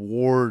the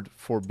reward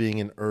for being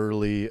an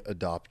early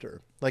adopter.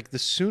 Like the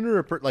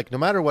sooner, like no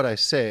matter what I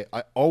say,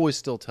 I always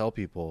still tell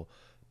people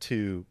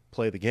to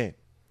play the game.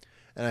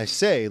 And I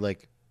say,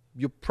 like,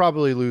 you'll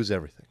probably lose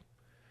everything.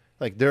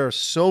 Like there are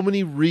so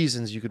many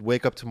reasons you could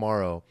wake up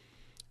tomorrow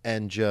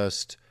and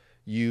just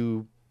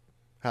you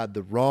had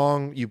the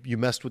wrong, you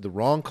messed with the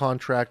wrong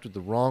contract with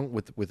the wrong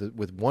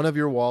with one of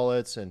your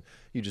wallets, and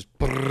you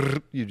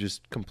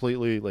just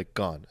completely like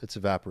gone. It's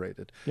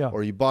evaporated. Yeah.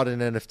 Or you bought an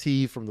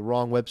NFT from the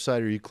wrong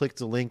website, or you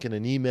clicked a link in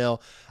an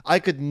email. I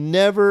could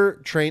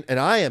never train, and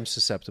I am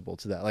susceptible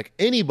to that. Like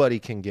anybody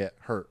can get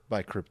hurt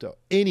by crypto.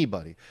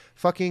 Anybody.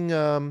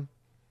 Fucking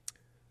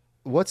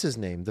what's his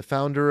name? The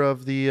founder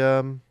of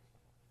the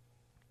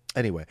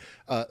anyway,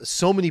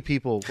 so many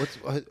people.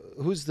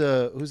 Who's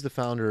the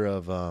founder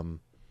of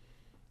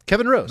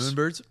Kevin Rose?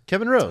 Moonbirds?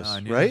 Kevin Rose, I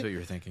knew right? that's what you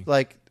were thinking.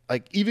 Like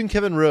even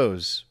Kevin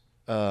Rose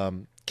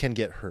can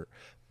get hurt,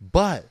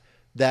 but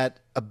that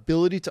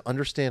ability to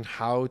understand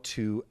how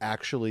to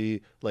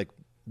actually like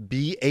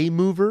be a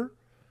mover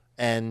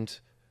and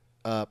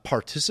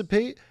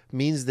participate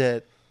means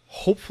that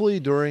hopefully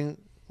during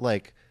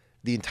like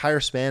the entire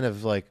span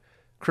of like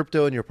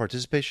crypto and your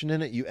participation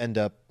in it, you end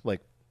up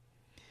like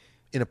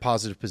in a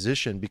positive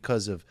position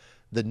because of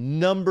the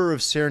number of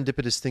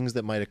serendipitous things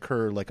that might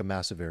occur, like a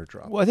massive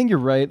airdrop. Well, I think you're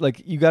right.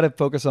 Like you got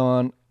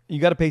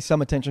to pay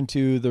some attention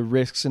to the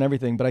risks and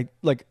everything. But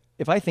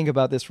if I think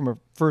about this from a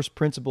first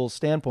principles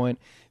standpoint,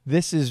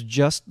 this is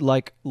just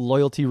like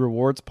loyalty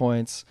rewards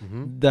points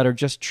that are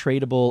just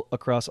tradable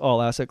across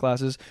all asset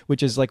classes,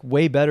 which is like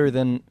way better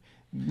than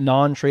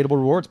non-tradable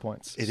rewards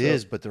points. It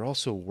is, but they're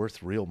also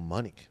worth real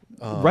money.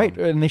 Right,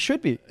 and they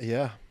should be.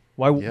 Yeah.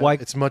 Why?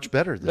 It's much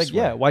better this way.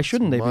 Yeah, why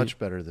shouldn't they be? Much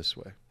better this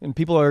way. And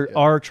people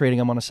are trading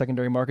them on a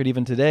secondary market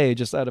even today,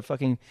 just at a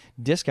fucking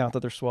discount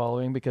that they're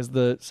swallowing because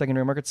the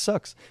secondary market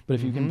sucks. But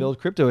if you can build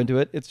crypto into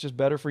it, it's just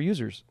better for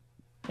users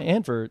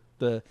and for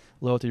the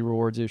loyalty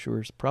rewards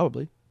issuers,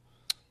 probably.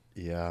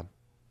 Yeah.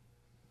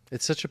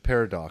 It's such a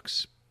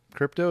paradox.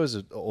 Crypto is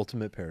an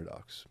ultimate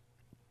paradox.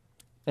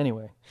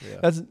 Anyway,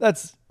 Yeah.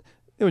 that's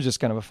it was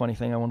just kind of a funny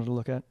thing I wanted to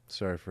look at.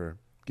 Sorry for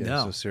getting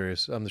No. so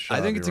serious. I'm the show.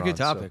 I think it's a good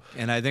Iran, topic,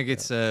 and I think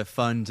it's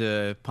fun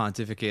to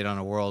pontificate on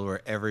a world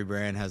where every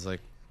brand has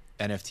like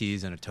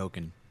NFTs and a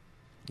token.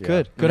 Yeah.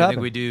 Good I think happen.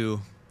 we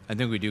do. I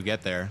think we do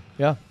get there.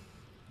 Yeah.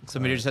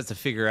 Somebody just has to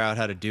figure out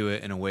how to do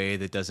it in a way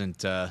that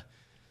doesn't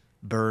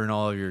burn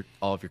all of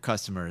your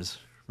customers.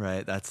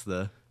 Right. That's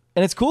the.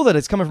 And it's cool that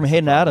it's coming from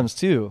Hayden Adams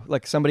too,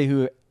 like somebody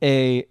who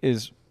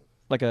is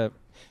like a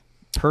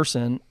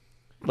person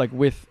like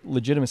with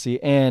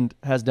legitimacy and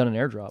has done an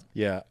airdrop.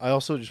 Yeah. I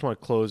also just want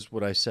to close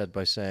what I said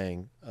by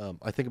saying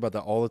I think about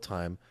that all the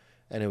time.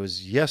 And it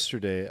was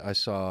yesterday I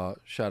saw,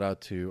 shout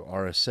out to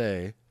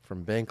RSA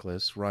from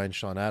Bankless, Ryan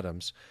Sean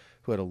Adams,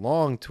 who had a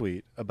long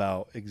tweet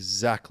about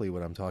exactly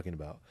what I'm talking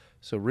about.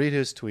 So read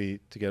his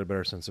tweet to get a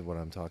better sense of what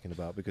I'm talking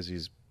about, because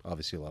he's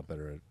obviously a lot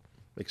better at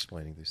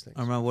explaining these things.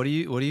 Armand, what do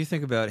you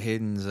think about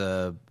Hayden's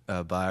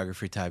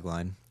biography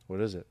tagline?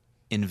 What is it?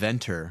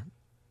 Inventor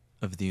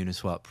of the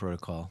Uniswap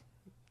protocol.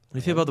 What do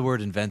you feel about the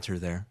word inventor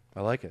there?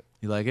 I like it.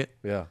 You like it?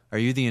 Yeah. Are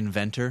you the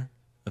inventor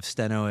of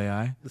Steno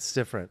AI? It's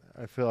different.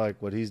 I feel like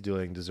what he's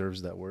doing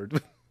deserves that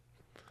word.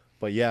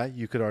 But yeah,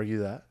 you could argue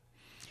that.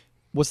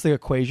 What's the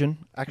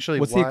equation? Actually,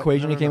 what's why- the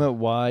equation I he came don't up?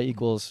 Y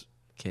equals.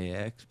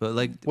 KX, but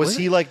like, Was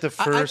he like the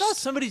I first? thought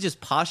somebody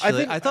just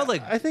postulated. I thought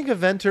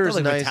Inventor is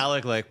nice.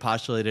 Vitalik like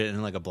postulated it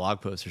in like a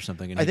blog post or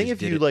something. And I think he if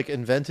just you did it. like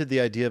invented the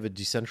idea of a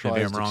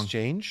decentralized wrong.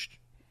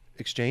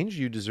 exchange,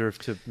 you deserve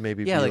to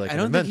maybe yeah, be like like I an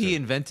don't think inventor. he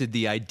invented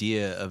the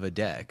idea of a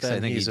DEX. Then I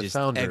think he he's a just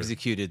founder.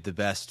 executed the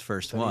best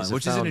first Then one, he's a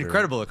which is an founder.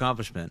 incredible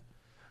accomplishment.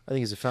 I think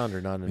he's a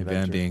founder, not an Maybe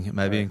inventor. am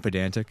I being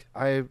pedantic?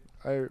 I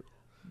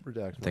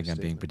redact. I think I'm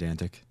being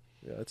pedantic.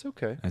 Yeah, it's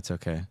okay. That's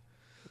okay.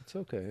 It's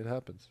okay. It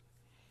happens.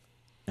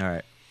 All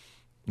right.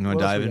 You want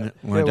What to else dive we in?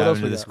 got? Want Yeah, to what dive else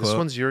into we this got? quote? This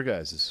one's your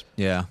guys's.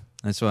 Yeah,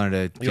 I just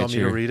wanted to You want me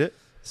to read it?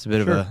 It's a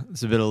bit Sure.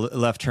 of a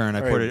left turn.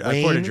 I All poured right,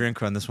 I poured a Wayne-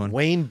 drink on this one.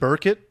 Wayne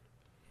Burkett.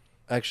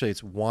 Actually,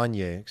 it's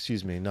Wanye.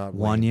 Excuse me, not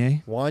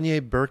Wanye? Wayne.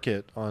 Wanye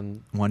Burkett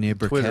on Wanye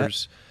Burkett.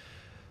 Twitter's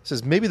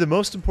says maybe the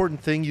most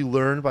important thing you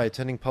learn by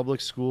attending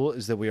public school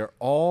is that we are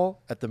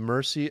all at the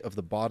mercy of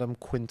the bottom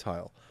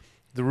quintile.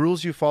 The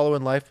rules you follow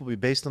in life will be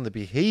based on the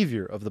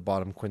behavior of the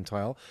bottom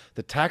quintile.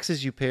 The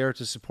taxes you pay are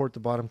to support the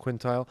bottom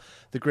quintile.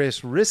 The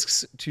greatest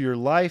risks to your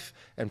life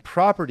and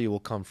property will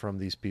come from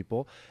these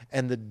people.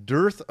 And the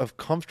dearth of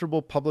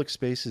comfortable public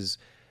spaces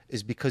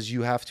is because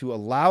you have to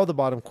allow the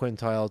bottom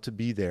quintile to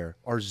be there.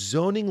 Our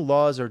zoning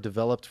laws are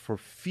developed for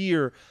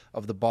fear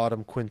of the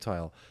bottom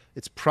quintile.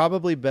 It's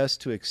probably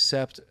best to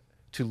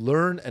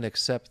learn and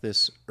accept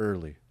this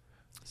early.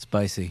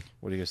 Spicy.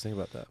 What do you guys think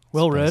about that?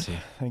 Well read. Spicy.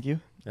 Thank you.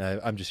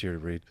 I'm just here to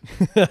read.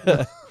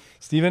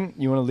 Steven,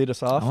 you want to lead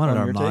us off? I wanted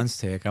on your Armand's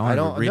take. I I wanted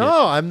don't. to read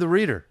No, I'm the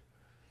reader.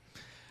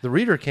 The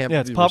reader can't. take?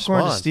 Yeah, it's popcorn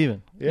to respond.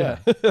 Steven. Yeah.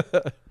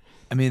 it.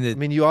 I mean, I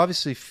mean, you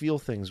obviously feel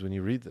things when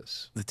you read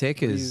this. the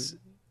take is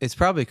it's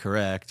probably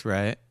correct,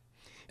 right?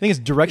 I think it's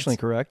directionally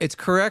correct. It's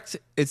correct.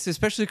 It's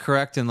especially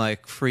correct in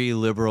like free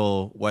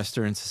liberal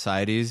Western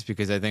societies,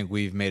 because I think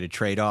we've made a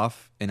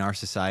trade-off in our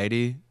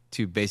society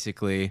to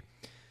basically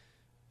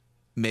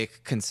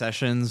make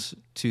concessions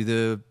to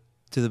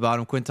the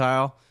bottom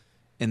quintile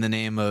in the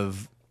name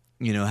of,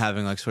 you know,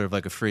 having like sort of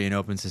like a free and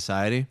open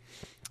society.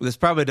 This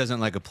probably doesn't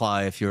like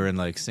apply if you're in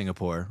like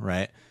Singapore,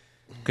 right?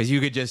 because you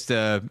could just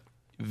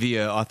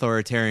via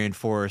authoritarian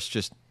force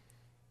just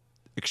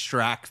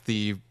extract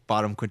the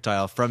bottom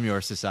quintile from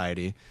your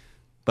society,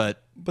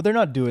 but they're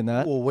not doing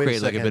that. Well, wait create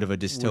a like second. a bit of a What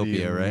do dystopia,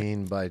 you right?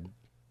 mean by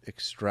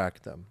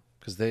extract them?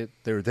 Because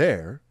they're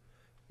there.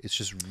 It's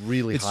just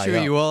really It's high true.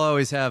 up. You will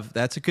always have.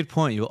 That's a good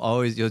point. You'll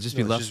just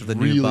be No, it's left just with a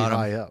really new bottom.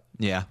 high up.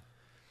 Yeah.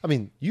 I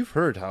mean, you've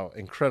heard how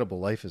incredible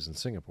life is in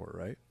Singapore,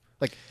 right?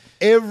 Like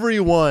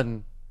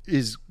everyone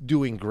is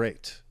doing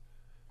great.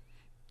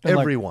 And,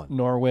 like, Everyone.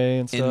 Norway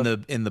and stuff.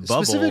 In the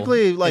bubble,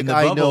 Specifically, like, in the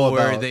I bubble know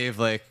where about- they've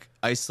like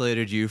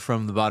isolated you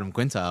from the bottom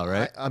quintile,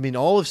 right? I mean,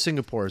 all of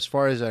Singapore, as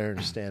far as I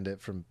understand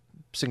it from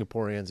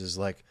Singaporeans, is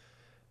like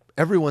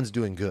everyone's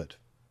doing good.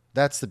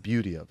 That's the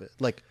beauty of it.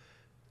 Like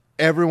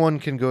everyone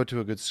can go to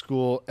a good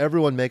school.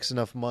 Everyone makes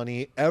enough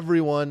money.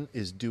 Everyone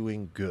is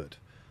doing good.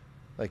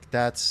 Like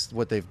that's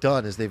what they've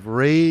done is they've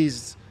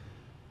raised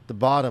the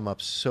bottom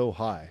up so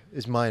high,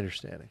 is my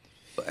understanding.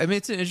 I mean,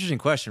 it's an interesting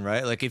question,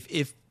 right? Like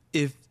if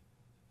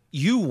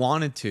you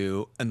wanted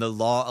to and the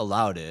law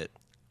allowed it,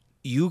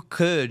 you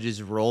could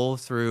just roll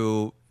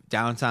through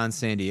downtown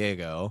San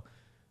Diego.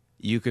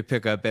 You could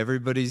pick up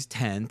everybody's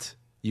tent.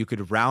 You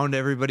could round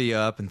everybody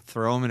up and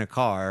throw them in a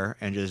car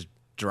and just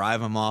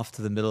drive them off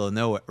to the middle of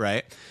nowhere,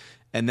 right?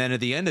 And then at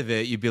the end of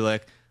it, you'd be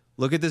like,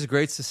 look at this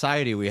great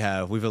society we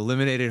have. We've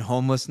eliminated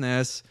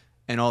homelessness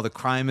and all the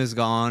crime is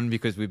gone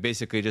because we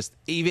basically just,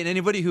 even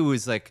anybody who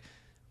is like,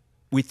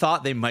 we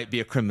thought they might be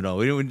a criminal.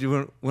 We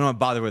don't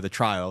bother with a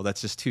trial. That's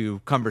just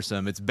too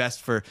cumbersome. It's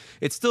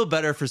still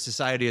better for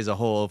society as a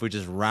whole if we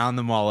just round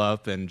them all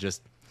up and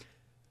just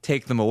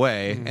take them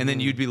away. And then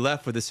you'd be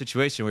left with a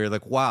situation where you're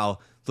like, wow,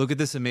 look at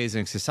this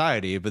amazing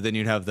society. But then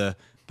you'd have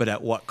but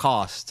at what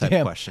cost type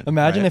Damn, question.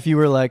 imagine right? if you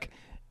were like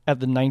at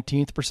the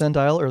 19th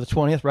percentile or the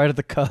 20th, right at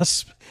the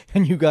cusp,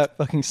 and you got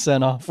fucking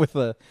sent off with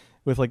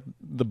like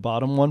the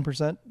bottom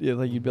 1%. Yeah,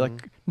 like you'd be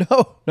like,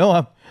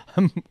 no,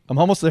 I'm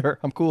almost there.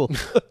 I'm cool.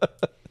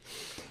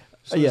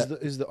 So Yeah.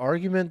 is the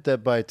argument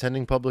that by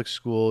attending public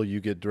school you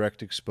get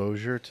direct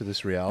exposure to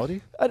this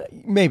reality?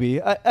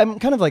 Maybe I'm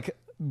kind of like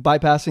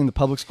bypassing the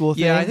public school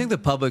thing. Yeah, I think the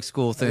public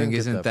school thing didn't get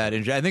isn't that that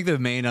interesting. I think the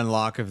main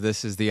unlock of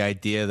this is the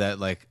idea that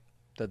like,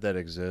 That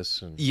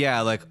exists and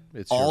yeah, like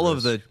It's your all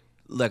of risk.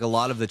 a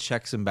lot of the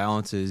checks and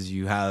balances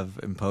you have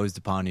imposed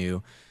upon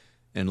you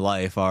in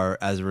life are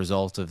as a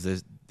result of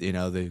this,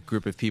 the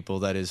group of people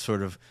that is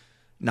sort of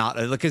not,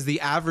 because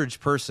the average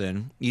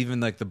person,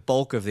 even like the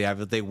bulk of the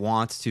average, they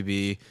want to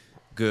be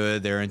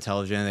good, they're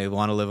intelligent, they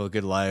want to live a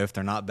good life,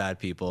 they're not bad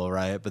people,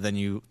 right? But then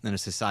in a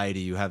society,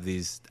 you have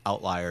these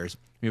outliers.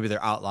 Maybe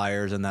they're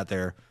outliers in that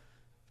they're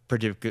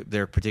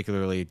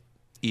particularly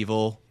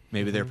evil.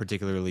 Maybe they're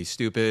particularly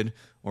stupid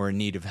or in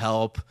need of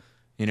help,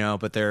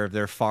 but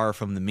they're far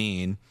from the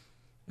mean.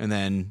 And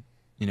then,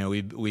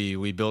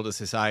 we build a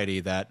society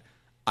that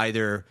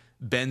either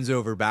bends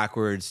over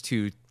backwards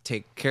to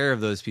take care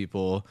of those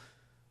people,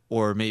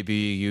 or maybe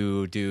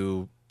you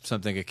do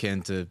something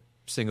akin to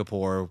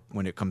Singapore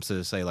when it comes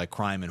to, say, like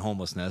crime and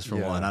homelessness. For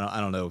Yeah. one, I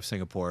don't know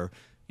Singapore,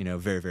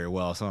 very, very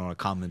well, so I don't want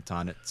to comment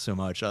on it so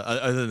much.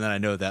 Other than I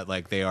know that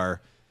like they are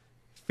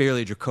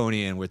fairly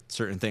draconian with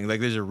certain things. Like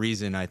there's a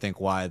reason I think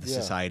why the Yeah.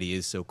 society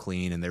is so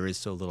clean and there is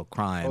so little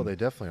crime. Oh, they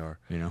definitely are.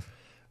 you know.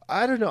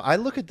 I don't know. I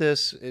look at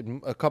this,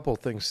 and a couple of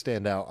things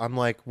stand out. I'm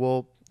like,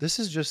 well, this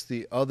is just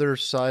the other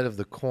side of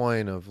the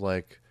coin of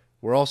like,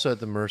 we're also at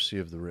the mercy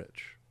of the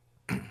rich.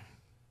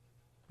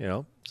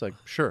 It's like,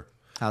 sure.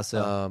 How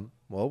so?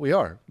 Well, we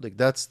are. Like,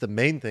 that's the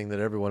main thing that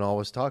everyone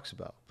always talks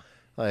about.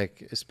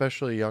 Like,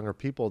 especially younger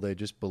people, they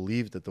just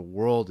believe that the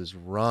world is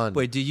run.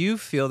 Wait, do you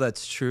feel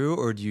that's true,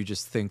 or do you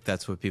just think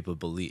that's what people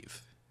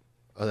believe?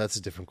 Oh, that's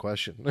a different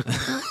question.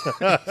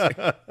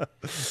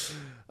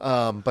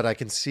 But I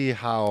can see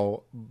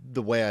how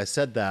the way I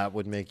said that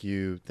would make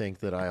you think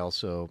that I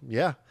also,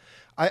 yeah.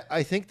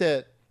 I think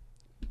that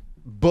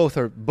both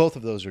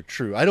of those are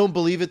true. I don't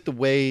believe it the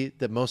way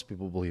that most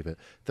people believe it.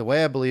 The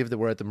way I believe that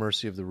we're at the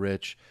mercy of the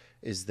rich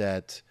is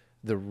that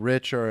the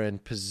rich are in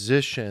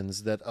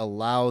positions that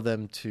allow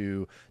them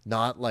to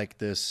not like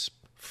this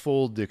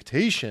full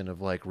dictation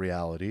of like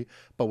reality,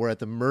 but we're at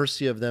the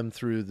mercy of them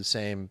through the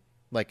same,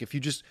 like if you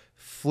just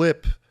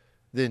flip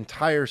the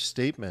entire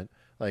statement,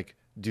 like,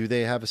 do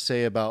they have a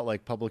say about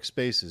like public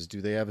spaces?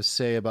 Do they have a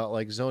say about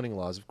like zoning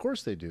laws? Of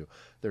course they do.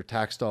 Their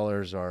tax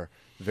dollars are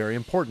very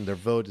important. Their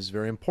vote is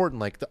very important.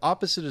 Like the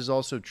opposite is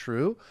also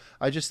true.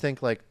 I just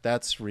think like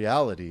that's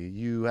reality.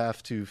 You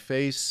have to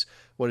face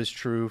what is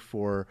true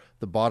for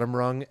the bottom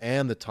rung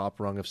and the top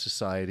rung of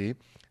society.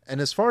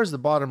 And as far as the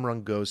bottom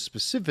rung goes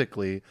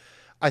specifically,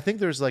 I think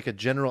there's like a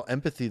general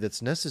empathy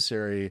that's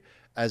necessary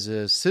as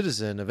a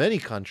citizen of any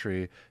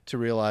country to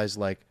realize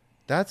like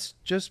that's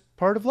just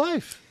part of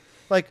life.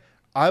 Like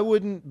I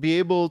wouldn't be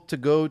able to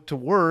go to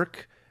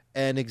work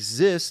and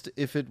exist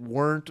if it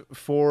weren't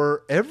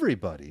for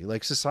everybody.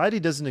 Like society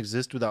doesn't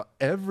exist without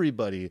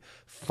everybody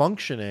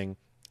functioning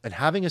and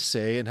having a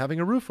say and having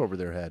a roof over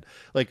their head.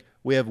 Like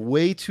we have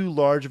way too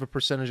large of a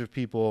percentage of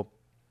people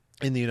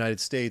in the United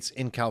States,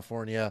 in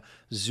California,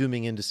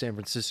 zooming into San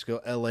Francisco,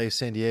 LA,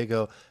 San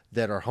Diego,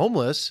 that are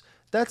homeless,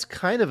 that's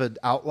kind of an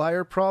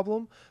outlier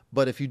problem.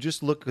 But if you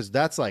just look, because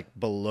that's like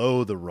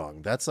below the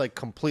rung, that's like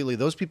completely,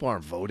 those people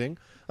aren't voting.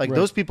 Like Right.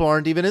 those people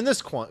aren't even in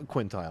this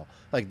quintile.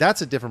 Like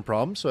that's a different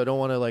problem. So I don't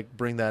want to like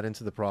bring that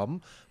into the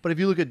problem. But if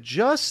you look at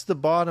just the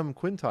bottom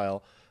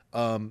quintile,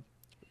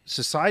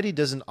 society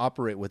doesn't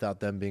operate without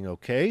them being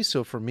okay.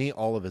 So for me,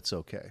 all of it's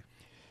okay.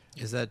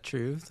 Is that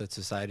true that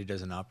society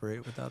doesn't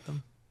operate without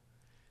them?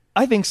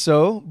 I think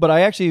so, but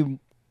I actually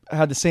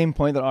had the same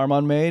point that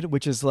Armand made,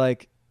 which is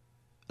like,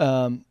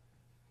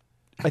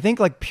 I think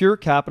like pure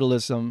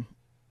capitalism,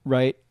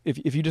 right?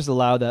 If you just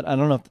allow that, I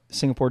don't know if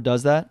Singapore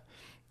does that,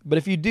 but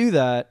if you do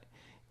that,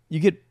 you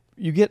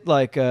get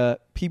like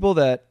people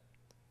that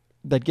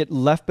get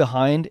left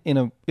behind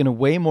in a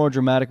way more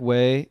dramatic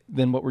way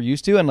than what we're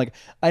used to, and like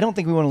I don't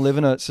think we want to live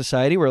in a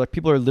society where like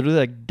people are literally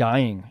like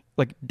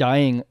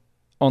dying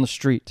on the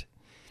street.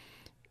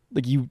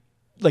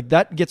 Like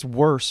that gets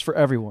worse for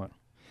everyone,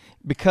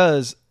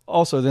 because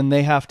also then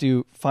they have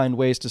to find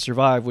ways to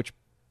survive, which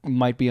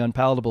might be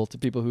unpalatable to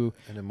people who,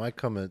 And it might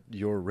come at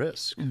your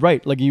risk.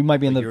 right, like you might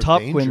be in Like the your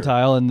top danger.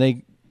 quintile and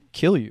they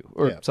kill you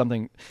or Yeah.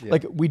 something. Yeah.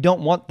 Like we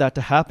don't want that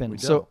to happen. We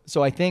So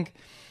don't. I think,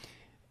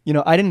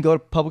 I didn't go to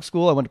public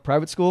school. I went to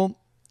private school,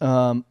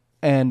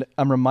 and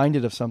I'm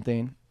reminded of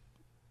something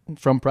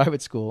from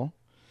private school.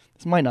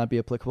 This might not be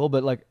applicable,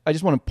 but like I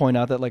just want to point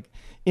out that like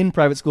in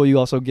private school you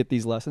also get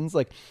these lessons.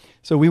 Like,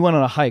 so we went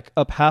on a hike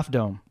up Half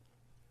Dome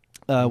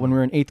when we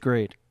were in 8th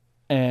grade.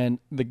 And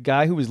the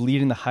guy who was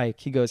leading the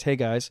hike, he goes, "Hey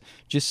guys,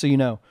 just so you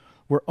know,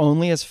 we're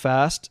only as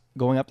fast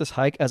going up this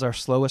hike as our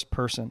slowest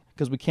person,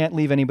 because we can't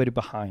leave anybody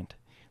behind.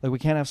 Like we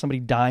can't have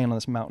somebody dying on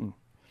this mountain."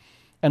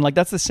 And like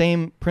that's the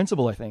same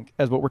principle, I think,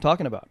 as what we're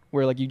talking about,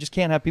 where like you just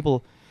can't have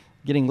people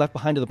getting left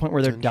behind to the point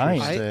where they're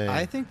dying. Interesting.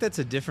 I think that's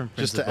a different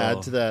Just principle. to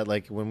add to that,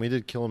 like when we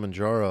did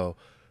Kilimanjaro,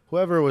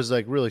 whoever was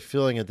like really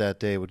feeling it that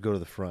day would go to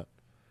the front.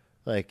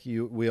 Like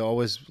we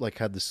always like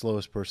had the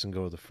slowest person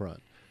go to the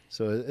front.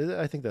 So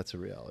I think that's a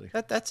reality.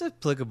 That's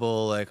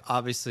applicable, like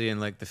obviously in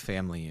like the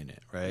family unit,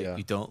 right? Yeah.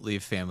 You don't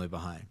leave family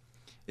behind.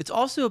 It's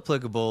also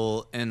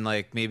applicable in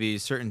like maybe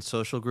certain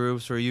social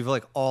groups where you've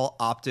like all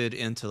opted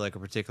into like a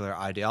particular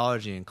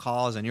ideology and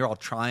cause, and you're all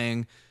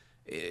trying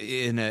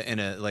in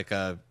a like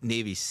a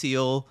Navy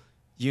SEAL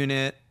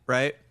unit,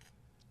 right?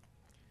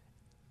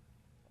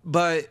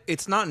 But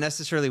it's not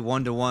necessarily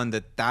one-to-one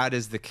that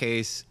is the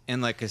case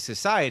in like a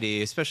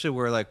society, especially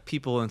where like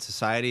people in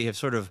society have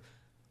sort of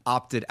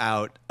opted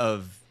out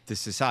of the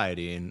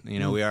society. And,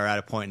 we are at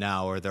a point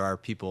now where there are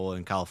people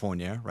in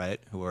California, right,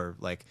 who are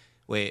like,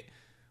 wait,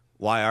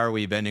 why are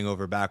we bending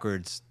over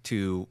backwards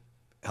to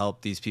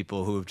help these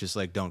people who just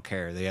like don't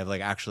care? They have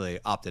like actually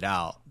opted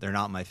out. They're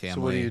not my family.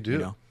 So what do you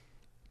do?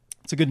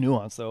 It's a good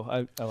nuance,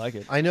 though. I like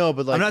it. I know,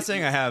 but like I'm not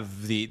saying I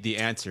have the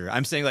answer.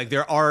 I'm saying like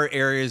there are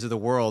areas of the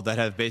world that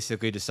have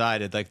basically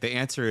decided like the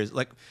answer is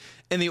like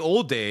in the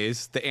old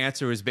days, the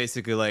answer was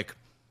basically like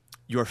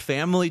your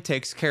family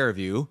takes care of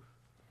you,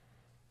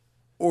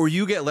 or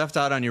you get left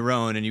out on your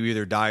own and you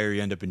either die or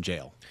you end up in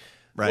jail.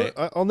 Right?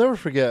 Well, I'll never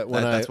forget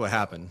when That's what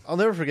happened. I'll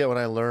never forget when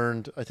I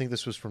learned, I think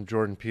this was from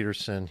Jordan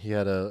Peterson. He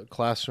had a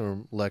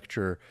classroom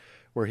lecture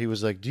where he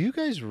was like, "Do you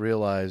guys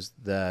realize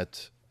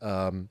that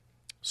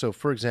so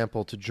for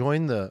example, to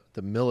join the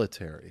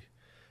military,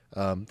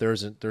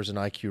 there's an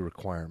IQ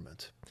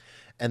requirement."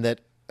 And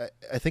that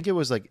I think it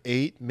was like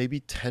 8, maybe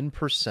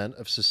 10%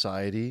 of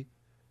society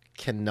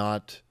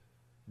cannot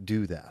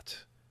do that.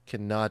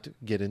 Cannot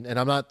get in. And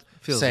I'm not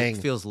saying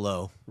feels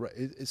low. right.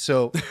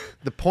 So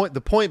the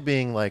point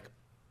being like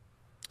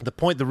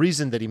the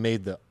reason that he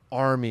made the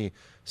Army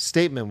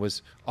statement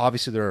was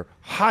obviously there are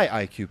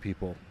high IQ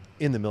people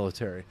in the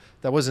military.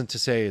 That wasn't to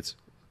say it's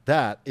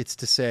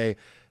to say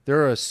there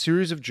are a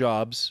series of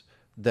jobs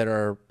that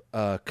are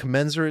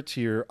commensurate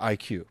to your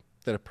IQ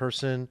that a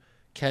person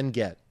can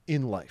get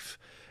in life.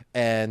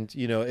 And,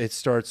 it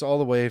starts all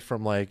the way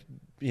from like,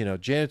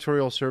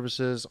 janitorial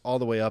services all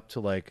the way up to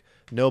like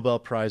Nobel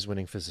Prize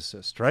winning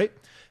physicist, right?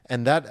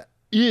 And that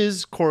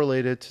is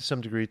correlated to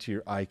some degree to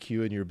your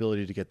IQ and your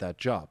ability to get that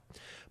job.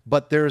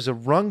 But there's a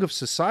rung of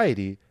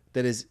society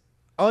that is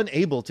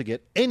unable to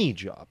get any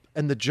job.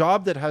 And the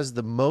job that has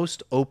the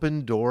most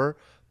open door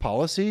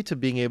policy to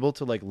being able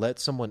to like let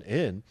someone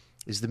in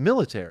is the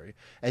military.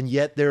 And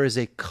yet there is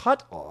a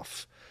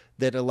cutoff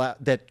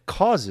that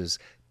causes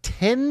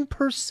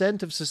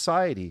 10% of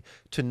society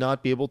to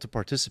not be able to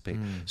participate.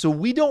 So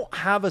we don't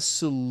have a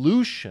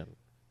solution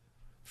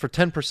for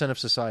 10% of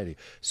society.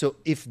 So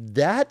if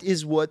that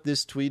is what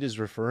this tweet is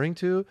referring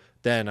to,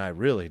 then I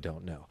really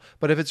don't know.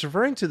 But if it's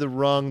referring to the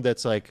rung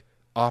that's like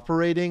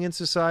operating in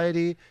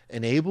society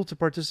and able to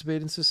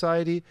participate in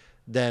society,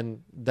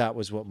 then that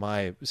was what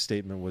my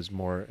statement was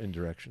more in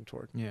direction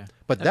toward. Yeah.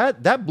 But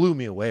that blew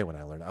me away when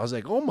I learned. I was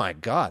like, oh my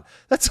God,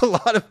 that's a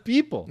lot of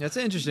people. That's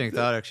an interesting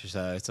thought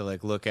exercise to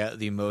like look at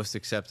the most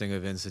accepting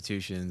of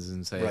institutions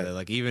and say Right. that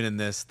like even in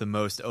this, the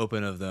most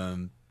open of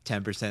them,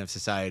 10% of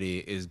society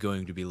is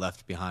going to be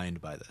left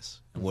behind by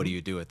this. And what do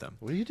you do with them?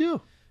 What do you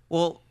do?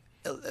 Well,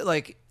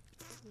 like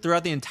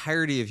throughout the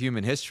entirety of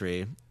human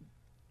history,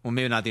 well,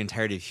 maybe not the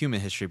entirety of human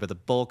history, but the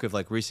bulk of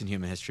like recent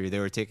human history, they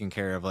were taken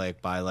care of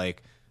like by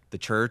like the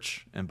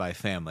church and by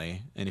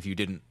family. And if you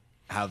didn't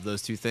have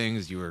those two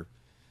things, you were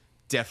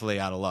definitely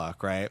out of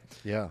luck, right?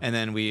 Yeah. And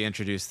then we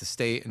introduced the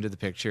state into the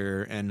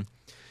picture, and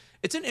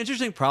it's an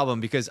interesting problem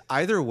because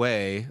either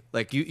way,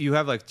 like you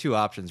have like two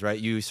options, right?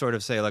 You sort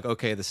of say like,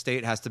 okay, the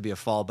state has to be a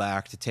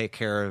fallback to take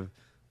care of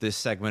this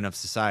segment of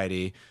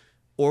society,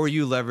 or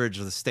you leverage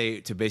the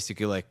state to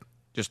basically like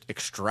just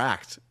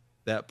extract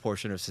that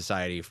portion of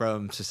society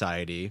from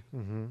society,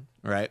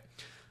 right?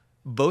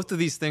 Both of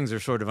these things are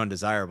sort of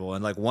undesirable.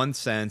 In like one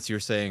sense, you're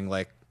saying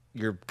like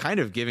you're kind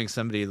of giving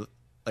somebody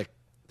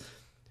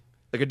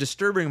like a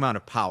disturbing amount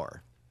of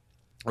power,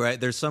 right?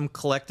 There's some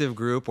collective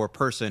group or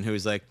person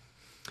who's like,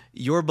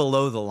 you're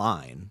below the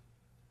line.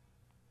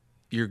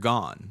 You're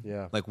gone.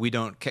 Yeah. Like we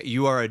don't.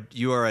 You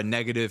are a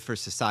negative for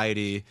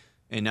society,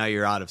 and now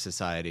you're out of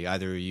society.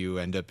 Either you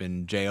end up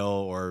in jail,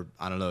 or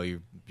I don't know,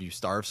 you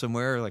starve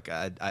somewhere. Like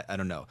I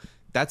don't know.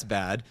 That's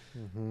bad.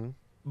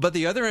 But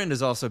the other end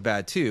is also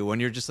bad too. When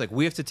you're just like,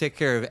 we have to take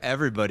care of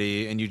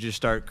everybody, and you just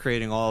start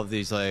creating all of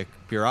these like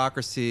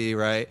bureaucracy,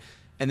 right?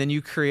 And then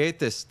you create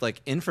this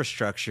like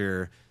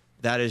infrastructure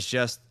that is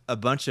just a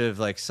bunch of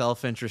like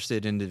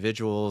self-interested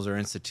individuals or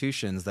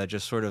institutions that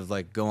just sort of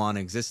like go on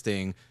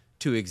existing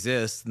to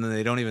exist, and then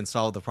they don't even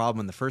solve the problem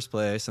in the first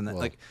place. And that,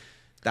 like,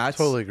 that's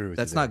totally agree with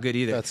that's you not there. good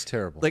either. That's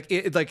terrible. Like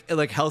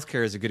like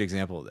healthcare is a good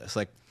example of this.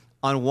 Like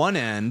on one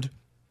end,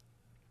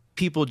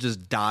 people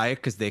just die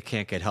because they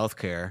can't get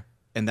healthcare,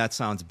 and that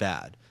sounds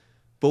bad.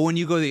 But when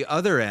you go the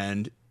other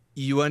end,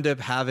 you end up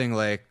having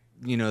like,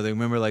 you know, they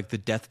remember like the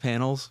death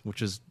panels,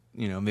 which is,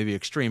 you know, maybe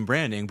extreme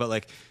branding, but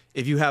like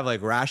if you have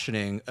like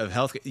rationing of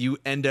health, you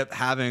end up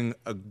having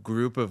a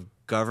group of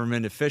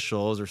government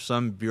officials or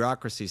some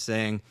bureaucracy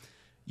saying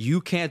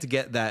you can't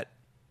get that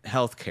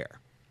health care,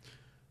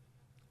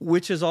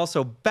 which is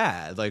also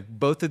bad. Like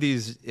both of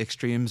these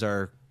extremes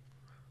are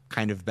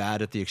kind of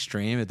bad at the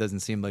extreme. It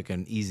doesn't seem like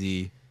an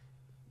easy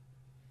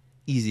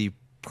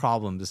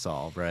problem to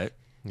solve, right?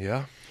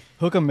 Yeah.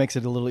 Hookham makes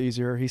it a little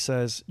easier. He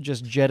says,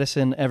 just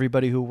jettison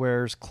everybody who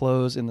wears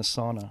clothes in the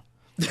sauna.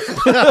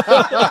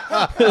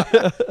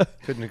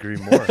 Couldn't agree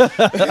more.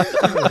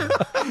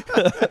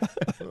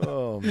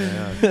 Oh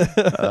man,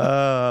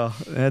 Oh,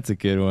 that's a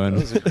good one. that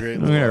was a great.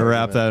 I'm gonna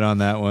wrap that on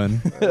that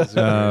one. That was a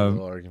great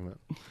little argument.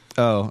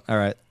 Oh, all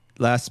right.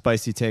 Last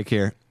spicy take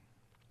here.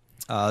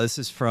 This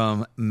is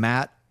from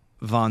Matt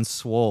Von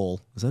Swole.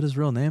 Is that his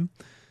real name?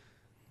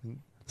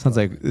 Sounds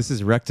like this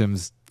is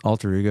Rectum's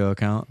alter ego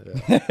account.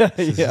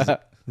 Yeah.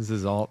 This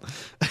is alt.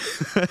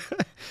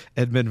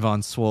 Edmund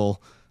Von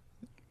Swole.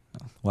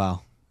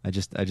 Wow. I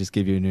just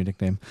gave you a new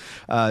nickname.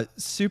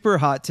 Super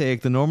hot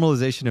take. The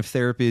normalization of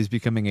therapy is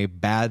becoming a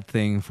bad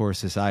thing for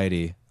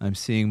society. I'm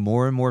seeing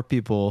more and more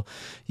people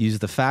use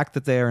the fact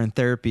that they are in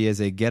therapy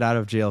as a get out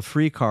of jail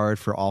free card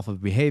for awful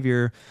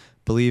behavior,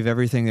 believe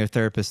everything their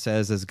therapist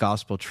says as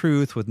gospel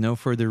truth with no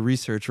further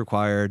research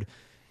required,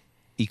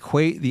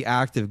 equate the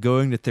act of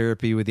going to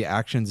therapy with the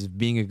actions of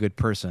being a good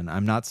person.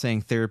 I'm not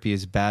saying therapy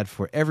is bad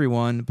for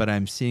everyone, but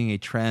I'm seeing a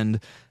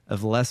trend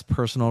of less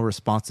personal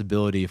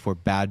responsibility for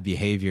bad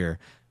behavior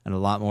and a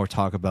lot more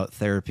talk about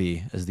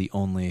therapy as the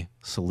only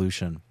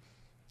solution.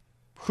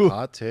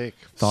 Hot take.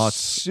 Thoughts?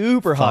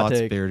 Super hot Thoughts,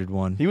 take. bearded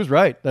one. He was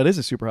right. That is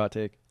a super hot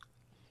take.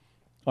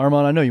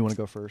 Armand, I know you want to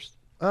go first.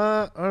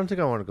 I don't think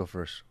I want to go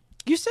first.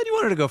 You said you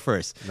wanted to go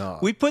first. No.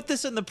 We put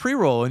this in the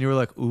pre-roll, and you were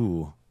like,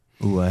 "Ooh,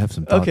 I have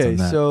some thoughts Okay, on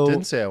that." so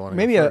Didn't say I want to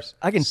maybe go first.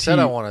 I can said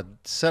tee- I want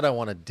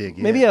to dig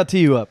in. maybe I'll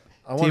tee you up.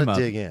 I want Team to up.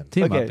 dig in.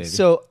 Team up, Okay, baby.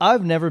 so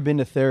I've never been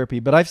to therapy,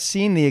 but I've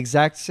seen the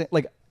exact same.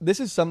 Like, this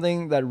is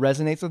something that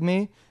resonates with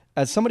me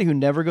as somebody who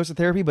never goes to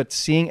therapy, but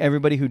seeing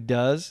everybody who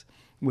does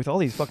with all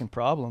these fucking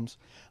problems,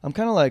 I'm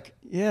kind of like,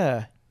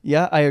 yeah,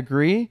 I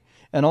agree.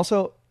 And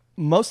also,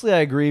 mostly I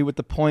agree with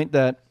the point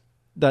that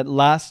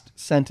last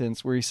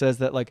sentence where he says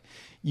that, like,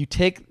 you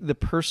take the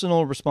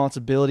personal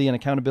responsibility and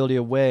accountability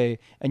away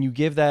and you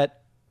give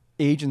that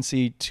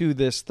agency to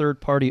this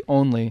third party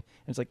only. And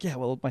it's like, yeah,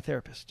 well, my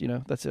therapist,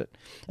 that's it.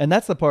 And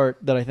that's the part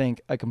that I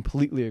think I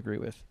completely agree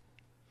with.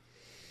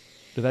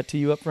 Did that tee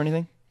you up for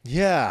anything?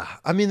 Yeah.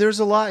 I mean, there's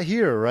a lot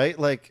here, right?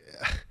 Like,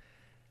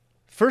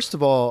 first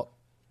of all,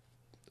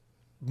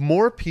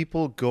 more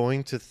people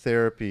going to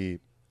therapy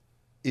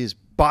is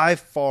by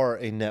far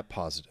a net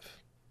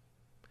positive.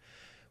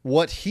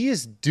 What he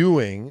is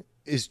doing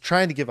is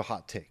trying to give a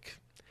hot take.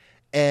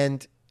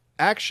 And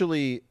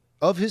actually,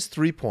 of his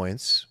 3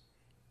 points,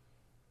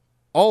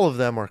 all of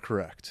them are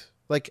correct.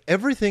 Like,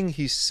 everything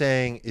he's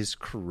saying is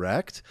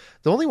correct.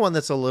 The only one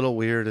that's a little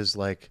weird is,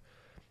 like,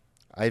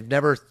 I've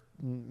never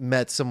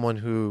met someone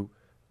who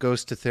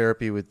goes to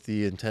therapy with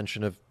the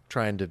intention of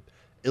trying to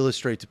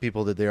illustrate to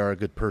people that they are a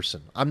good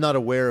person. I'm not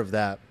aware of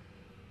that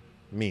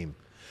meme.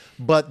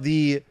 But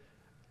the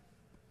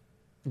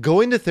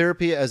going to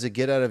therapy as a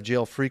get out of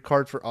jail free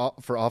card for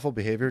awful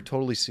behavior,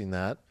 totally seen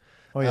that.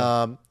 Oh,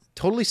 yeah.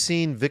 Totally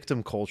seen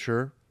victim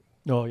culture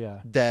Oh, yeah.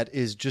 that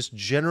is just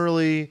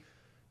generally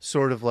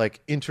sort of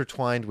like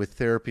intertwined with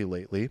therapy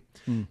lately.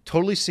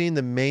 Totally seeing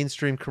the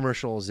mainstream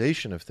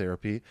commercialization of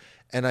therapy.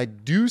 And I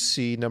do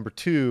see number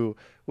 2,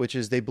 which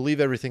is they believe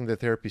everything their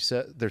therapist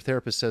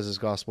says is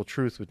gospel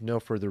truth with no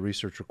further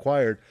research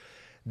required.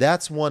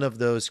 That's one of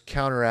those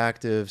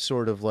counteractive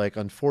sort of like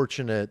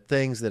unfortunate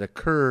things that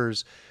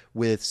occurs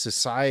with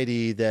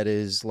society that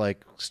is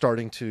like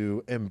starting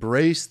to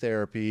embrace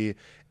therapy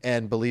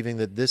and believing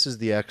that this is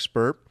the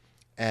expert.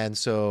 And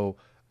so,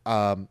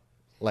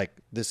 like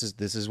this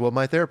is what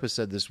my therapist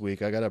said this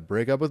week. I got to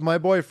break up with my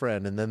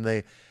boyfriend. And then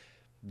they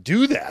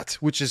do that,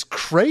 which is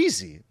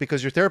crazy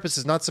because your therapist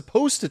is not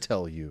supposed to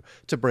tell you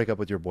to break up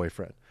with your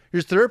boyfriend.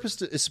 Your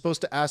therapist is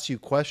supposed to ask you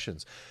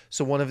questions.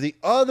 So one of the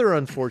other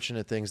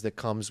unfortunate things that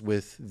comes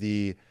with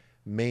the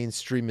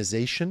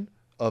mainstreamization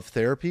of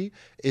therapy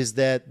is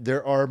that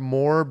there are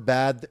more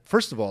bad.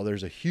 First of all,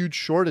 there's a huge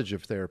shortage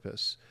of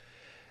therapists,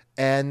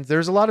 and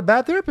there's a lot of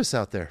bad therapists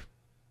out there,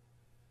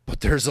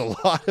 but there's a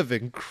lot of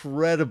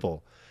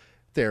incredible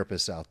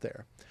therapists out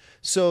there.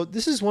 So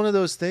this is one of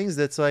those things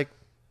that's like,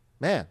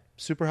 man,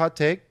 super hot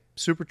take,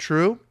 super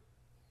true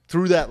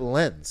through that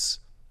lens.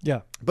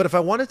 Yeah. But if I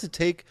wanted to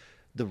take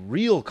the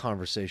real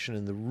conversation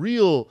and the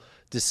real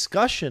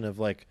discussion of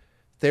like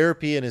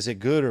therapy and is it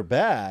good or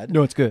bad?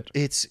 No, it's good.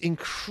 It's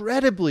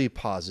incredibly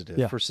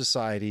positive for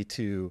society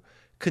to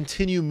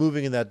continue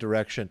moving in that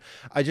direction.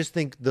 I just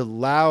think the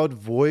loud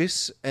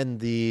voice and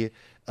the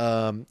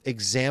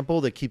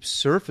example that keeps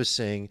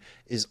surfacing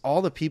is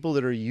all the people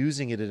that are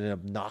using it in an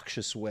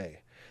obnoxious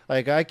way.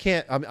 Like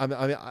I'm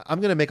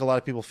going to make a lot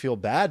of people feel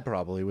bad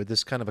probably with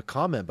this kind of a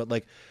comment, but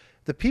like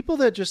the people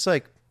that just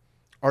like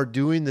are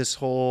doing this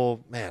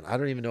whole, man, I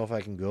don't even know if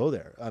I can go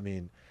there. I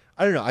mean,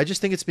 I don't know. I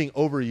just think it's being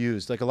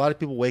overused. Like a lot of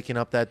people waking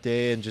up that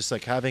day and just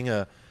like having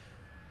a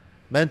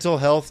mental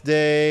health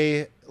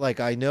day, like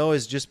I know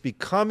is just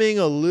becoming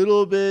a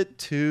little bit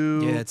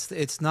too. Yeah,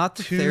 it's not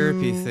the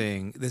therapy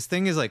thing. This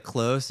thing is like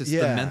close. It's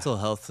the mental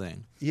health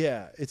thing.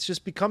 Yeah, it's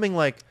just becoming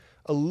like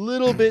a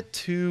little bit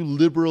too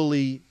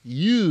liberally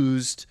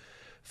used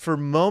for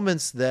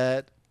moments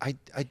that I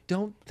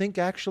don't think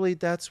actually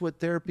that's what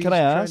therapy is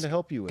trying to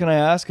help you with. Can I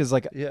ask? Because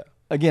like,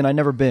 again, I've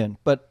never been,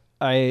 but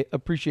I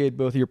appreciate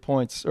both your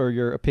points or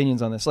your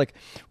opinions on this. Like,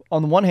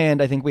 on the one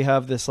hand, I think we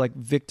have this like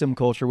victim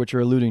culture, which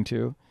you're alluding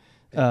to,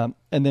 and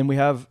then we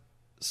have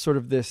sort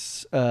of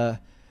this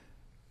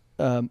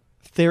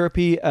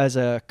therapy as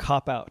a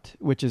cop out,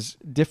 which is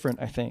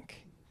different, I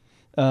think.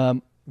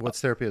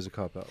 What's therapy as a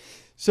cop out?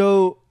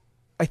 So,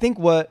 I think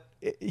what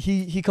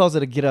he calls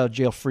it a get out of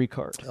jail free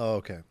card. Oh,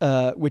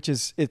 okay. Which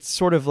is, it's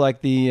sort of like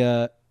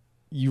the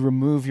you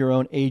remove your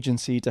own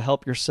agency to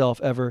help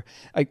yourself ever.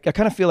 I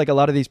kind of feel like a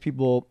lot of these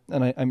people,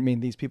 and I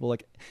mean these people,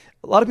 like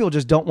a lot of people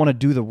just don't want to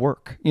do the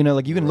work. You know,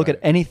 like you can look at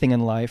anything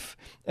in life,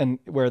 and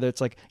whether it's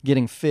like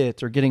getting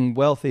fit or getting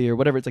wealthy or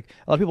whatever, it's like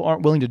a lot of people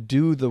aren't willing to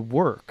do the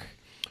work.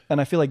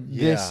 And I feel like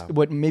this,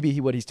 what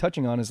he's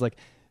touching on is like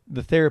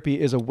the therapy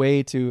is a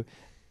way to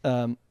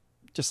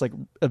just like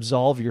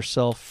absolve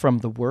yourself from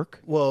the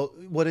work. Well,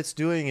 what it's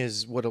doing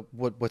is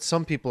what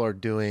some people are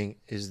doing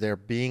is they're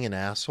being an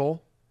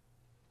asshole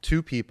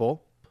to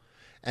people,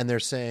 and they're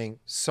saying,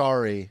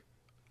 sorry,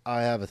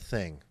 I have a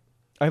thing.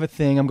 I'm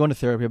going to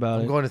therapy about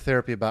it. I'm going to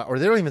therapy about, or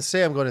they don't even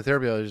say I'm going to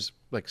therapy about it. They're just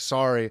like,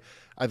 sorry,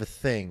 I have a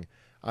thing.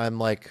 I'm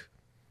like,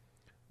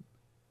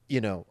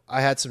 you know,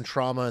 I had some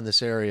trauma in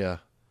this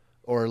area,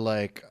 or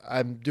like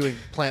I'm doing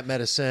plant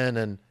medicine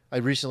and I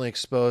recently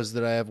exposed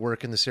that I have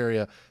work in this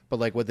area, but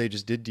like what they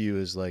just did to you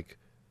is like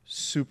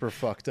super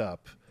fucked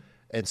up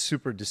and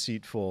super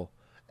deceitful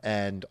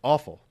and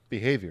awful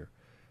behavior.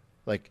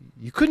 Like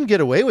you couldn't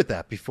get away with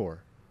that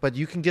before, but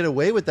you can get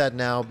away with that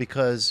now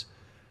because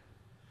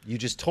you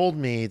just told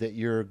me that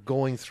you're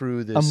going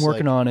through this. I'm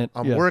working on it.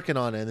 I'm working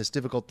on it and this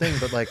difficult thing,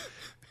 but like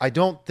I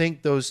don't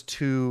think those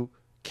two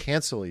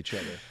cancel each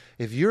other.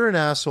 If you're an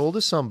asshole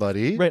to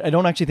somebody, right? I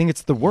don't actually think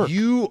it's the work.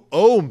 You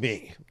owe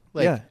me.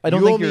 Like, I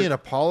don't you think owe me an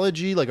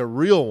apology, like a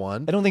real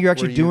one. I don't think you're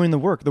actually doing the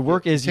work. The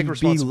work is you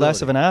be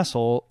less of an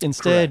asshole.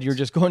 Instead, Correct. You're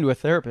just going to a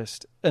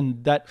therapist,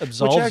 and that absolves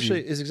you. Which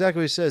actually is exactly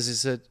what he says,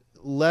 is that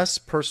less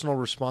personal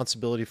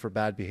responsibility for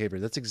bad behavior.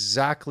 That's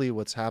exactly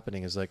what's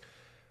happening is like,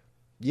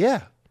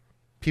 yeah,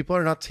 people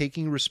are not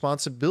taking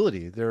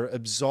responsibility. They're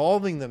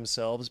absolving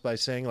themselves by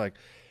saying like,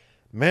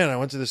 man, I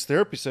went to this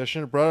therapy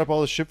session and brought up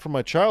all this shit from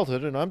my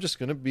childhood, and I'm just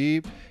going to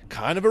be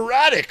kind of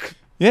erratic.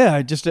 Yeah,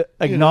 I just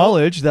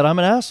acknowledge that I'm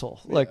an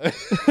asshole. Like,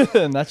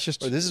 and that's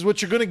just... Or this is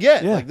what you're going to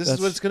get. Yeah, like, this is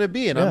what it's going to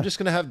be. And I'm just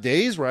going to have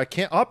days where I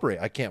can't operate.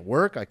 I can't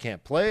work. I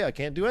can't play. I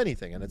can't do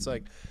anything. And it's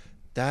like,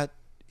 that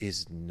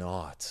is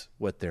not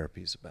what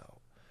therapy is about.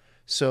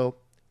 So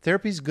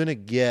therapy's going to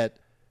get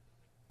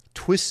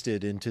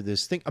twisted into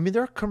this thing. I mean,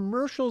 there are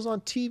commercials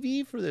on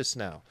TV for this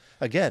now.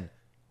 Again,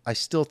 I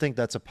still think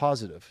that's a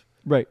positive.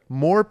 Right.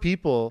 More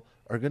people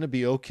are going to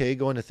be okay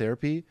going to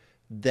therapy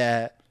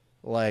that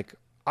like...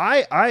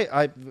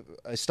 I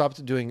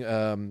stopped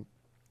doing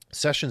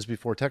sessions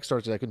before tech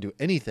started. I couldn't do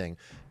anything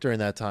during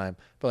that time,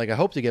 but like I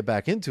hope to get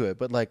back into it.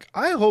 But like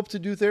I hope to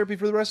do therapy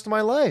for the rest of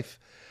my life.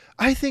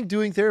 I think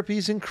doing therapy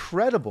is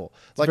incredible.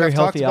 Like very I've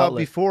talked healthy about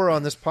outlet. before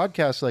on this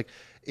podcast, like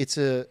it's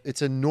a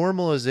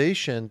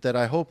normalization that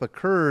I hope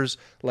occurs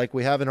like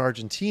we have in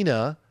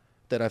Argentina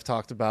that I've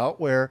talked about,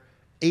 where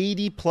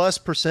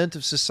 80+%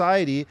 of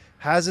society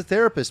has a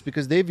therapist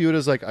because they view it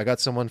as like, I got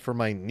someone for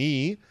my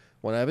knee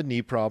when I have a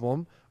knee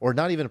problem, or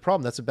not even a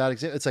problem. That's a bad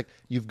example. It's like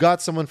you've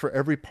got someone for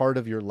every part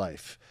of your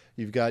life.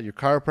 You've got your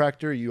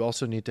chiropractor. You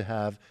also need to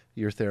have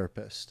your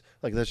therapist.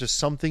 Like that's just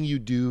something you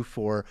do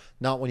for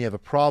not when you have a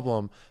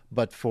problem,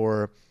 but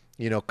for,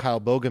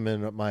 Kyle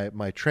Bogeman,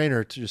 my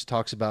trainer, just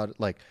talks about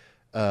like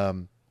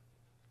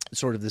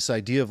sort of this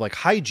idea of like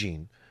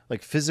hygiene,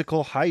 like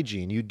physical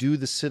hygiene. You do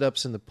the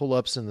sit-ups and the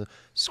pull-ups and the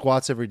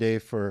squats every day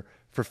for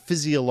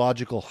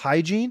physiological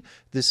hygiene.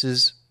 This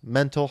is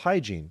mental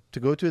hygiene. To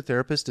go to a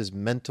therapist is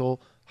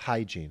mental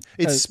hygiene.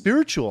 It's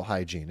spiritual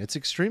hygiene. It's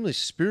extremely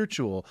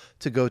spiritual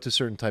to go to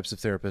certain types of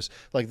therapists,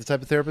 like the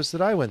type of therapist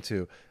that I went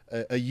to.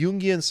 A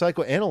Jungian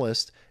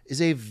psychoanalyst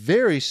is a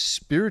very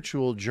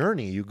spiritual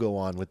journey you go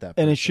on with that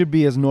person. And it should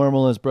be as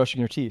normal as brushing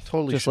your teeth.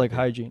 Totally just should like be.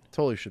 hygiene.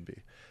 Totally should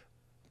be.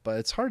 But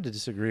it's hard to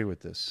disagree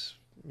with this,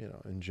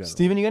 in general.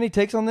 Steven, you got any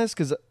takes on this?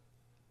 Because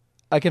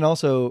I can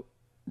also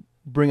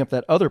bring up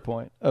that other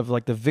point of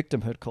like the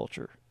victimhood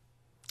culture.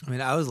 I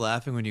mean, I was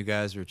laughing when you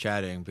guys were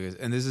chatting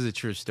and this is a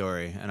true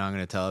story, and I'm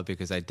going to tell it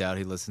because I doubt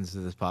he listens to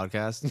this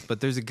podcast.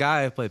 But there's a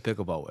guy I play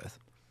pickleball with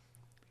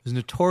who's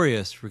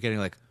notorious for getting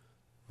like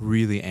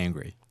really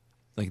angry,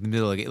 like in the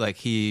middle of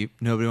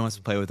nobody wants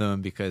to play with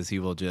him because he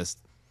will just,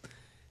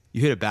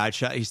 you hit a bad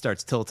shot, he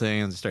starts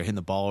tilting and start hitting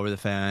the ball over the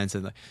fence,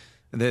 and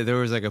there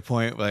was like a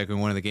point like in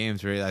one of the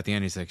games where at the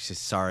end he's like,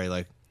 sorry,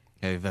 like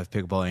I have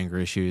pickleball anger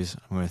issues.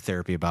 I'm going to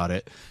therapy about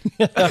it.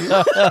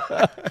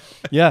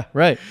 Yeah,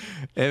 right.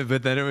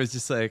 But then it was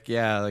just like,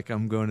 yeah, like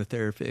I'm going to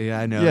therapy. Yeah,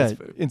 I know. Yeah,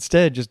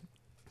 instead, just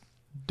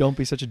don't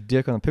be such a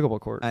dick on the pickleball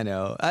court. I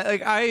know.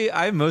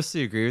 I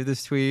mostly agree with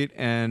this tweet,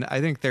 and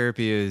I think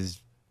therapy is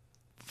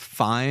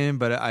fine.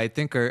 But I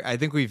think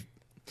we've.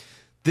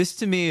 This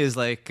to me is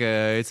like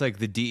it's like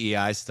the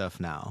DEI stuff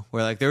now,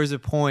 where like there was a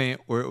point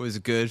where it was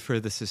good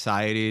for the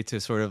society to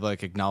sort of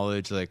like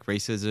acknowledge like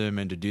racism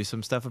and to do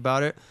some stuff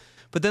about it.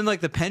 But then, like,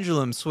 the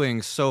pendulum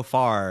swings so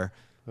far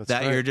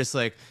that you're just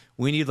like,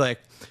 we need like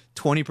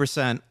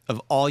 20%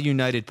 of all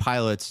United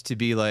pilots to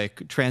be like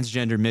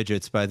transgender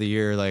midgets by the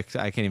year. Like,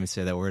 I can't even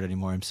say that word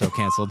anymore. I'm so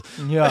canceled.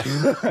 Yeah,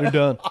 we're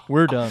done.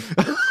 We're done.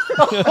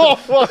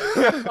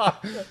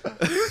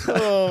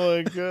 Oh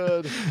my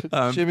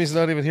god! Jimmy's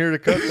not even here to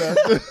cut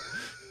that.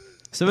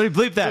 Somebody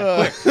bleep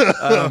that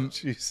quick.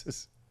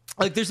 Jesus!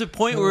 Like, there's a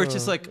point where it's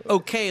just like,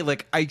 okay,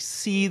 like I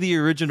see the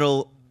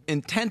original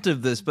intent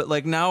of this, but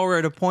like now we're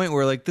at a point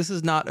where like this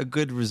is not a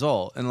good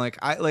result. And like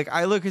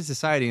I look at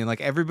society and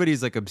like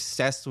everybody's like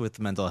obsessed with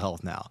mental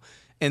health now,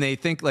 and they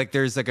think like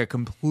there's like a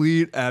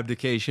complete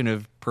abdication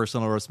of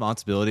personal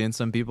responsibility in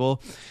some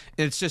people.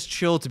 And it's just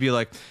chill to be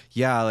like,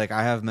 yeah, like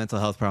I have mental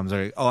health problems,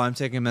 or oh, I'm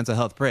taking a mental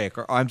health break,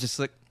 or I'm just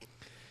like,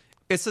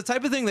 it's the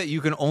type of thing that you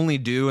can only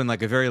do in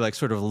like a very like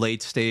sort of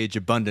late stage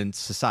abundant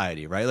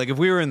society, right? Like if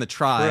we were in the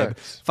tribe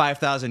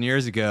 5,000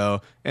 years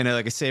ago and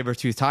like a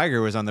saber-toothed tiger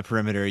was on the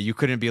perimeter, you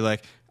couldn't be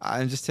like,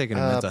 I'm just taking a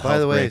mental health By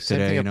the way, break same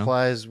today. thing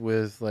applies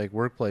with like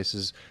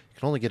workplaces. You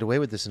can only get away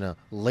with this in a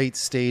late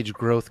stage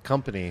growth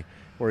company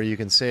where you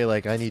can say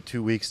like, I need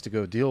 2 weeks to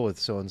go deal with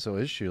so-and-so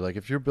issue. Like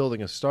if you're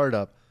building a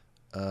startup,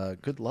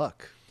 good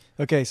luck.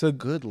 Okay, so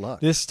Good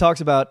luck. This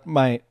talks about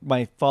my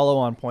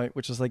follow-on point,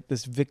 which is like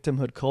this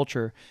victimhood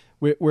culture,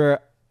 where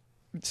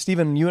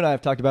Stephen, you and I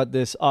have talked about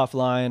this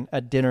offline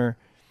at dinner,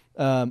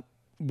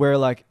 where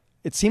like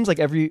it seems like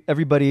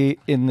everybody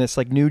in this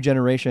like new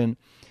generation,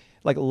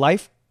 like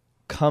life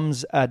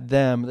comes at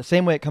them the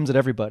same way it comes at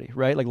everybody,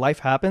 right? Like life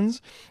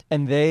happens,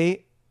 and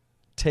they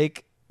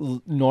take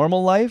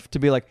normal life to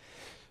be like,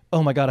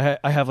 oh my God,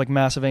 I have like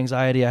massive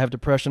anxiety, I have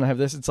depression, I have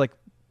this. It's like,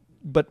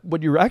 but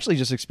what you're actually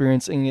just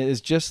experiencing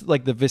is just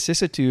like the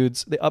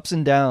vicissitudes, the ups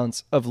and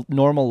downs of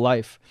normal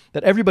life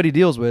that everybody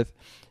deals with.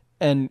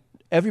 And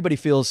everybody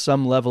feels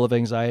some level of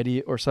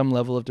anxiety or some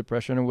level of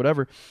depression or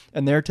whatever.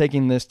 And they're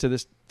taking this to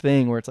this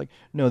thing where it's like,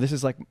 no, this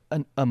is like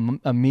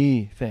a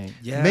me thing.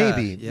 Yeah,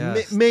 maybe,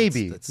 yes,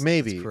 maybe. that's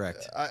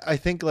correct. I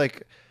think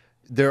like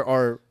there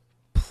are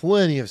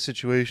plenty of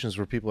situations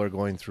where people are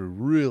going through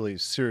really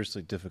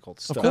seriously difficult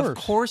stuff. Of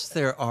course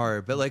there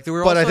are, but like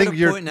we're But also I think at a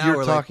you're- point now you're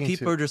where like talking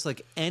people to- are just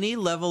like any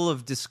level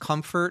of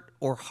discomfort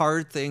or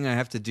hard thing I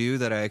have to do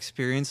that I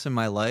experience in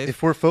my life.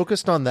 If we're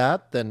focused on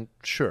that, then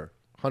sure,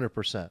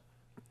 100%.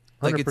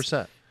 Like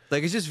 100%.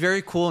 Like it's just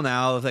very cool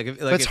now. But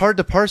it's hard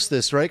to parse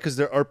this, right? Because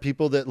there are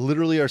people that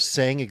literally are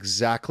saying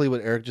exactly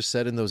what Eric just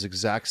said in those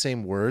exact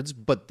same words,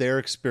 but their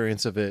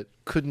experience of it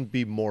couldn't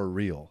be more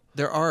real.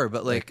 There are,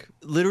 but like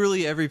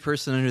literally every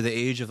person under the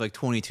age of like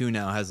 22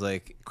 now has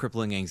like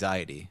crippling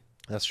anxiety,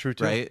 That's true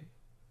too. right?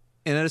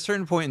 And at a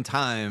certain point in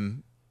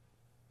time,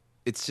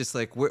 it's just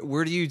like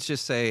where do you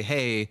just say,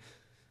 hey,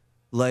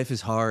 life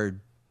is hard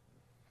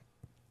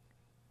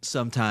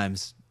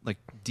sometimes, like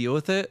deal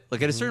with it.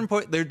 Like at a certain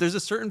point there's a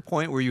certain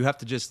point where you have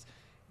to just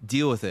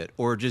deal with it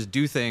or just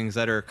do things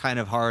that are kind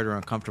of hard or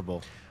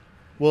uncomfortable.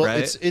 Well,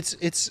 right?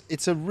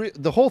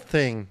 the whole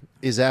thing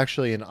is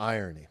actually an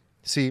irony.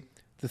 See,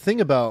 the thing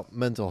about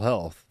mental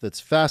health that's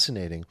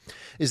fascinating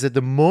is that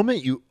the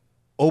moment you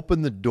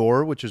open the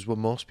door, which is what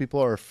most people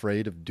are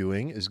afraid of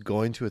doing, is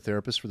going to a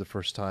therapist for the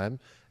first time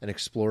and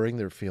exploring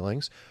their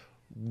feelings.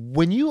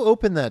 When you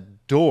open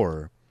that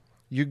door,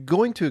 you're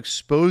going to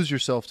expose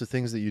yourself to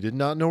things that you did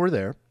not know were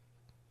there.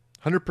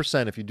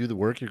 100%, if you do the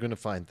work, you're going to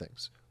find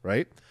things,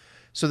 right?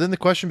 So then the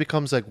question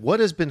becomes like, what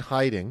has been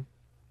hiding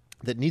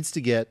that needs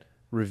to get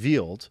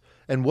revealed,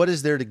 and what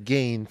is there to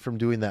gain from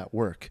doing that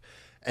work?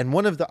 And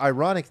one of the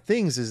ironic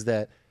things is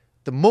that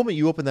the moment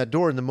you open that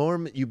door and the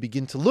moment you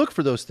begin to look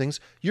for those things,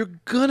 you're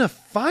going to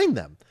find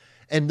them.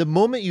 And the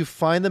moment you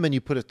find them and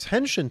you put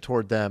attention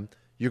toward them,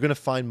 you're going to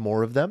find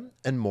more of them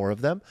and more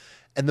of them.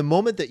 And the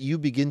moment that you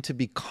begin to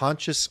be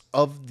conscious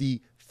of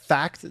the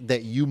fact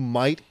that you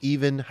might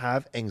even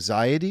have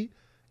anxiety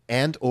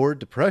and or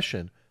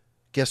depression,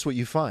 guess what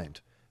you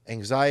find?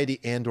 Anxiety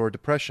and or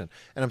depression.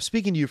 And I'm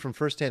speaking to you from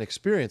firsthand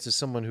experience as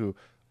someone who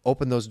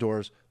opened those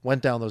doors,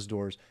 went down those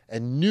doors,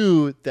 and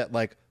knew that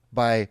like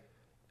by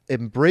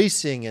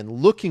embracing and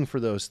looking for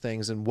those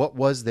things and what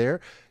was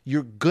there,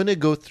 you're going to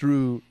go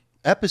through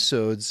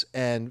episodes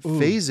and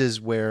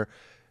phases where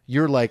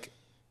you're like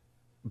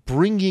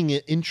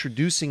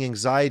introducing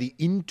anxiety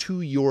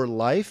into your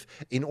life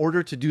in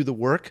order to do the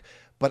work.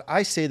 But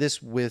I say this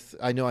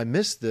I know I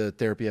missed the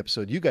therapy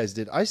episode you guys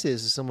did. I say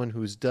this as someone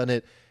who's done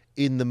it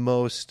in the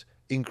most,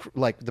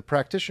 like the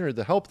practitioner,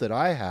 the help that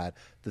I had,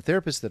 the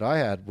therapist that I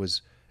had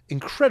was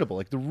incredible,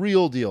 like the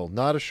real deal,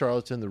 not a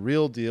charlatan, the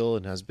real deal,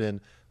 and has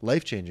been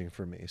life-changing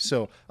for me.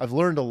 So I've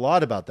learned a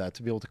lot about that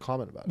to be able to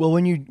comment about it. Well,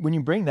 when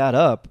you bring that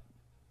up,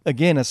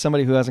 again, as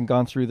somebody who hasn't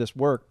gone through this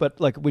work, but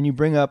like when you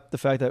bring up the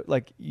fact that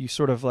like you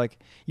sort of like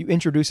you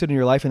introduce it in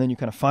your life and then you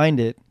kind of find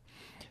it,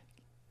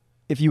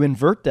 if you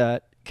invert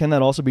that, can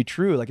that also be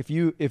true? Like if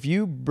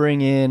you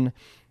bring in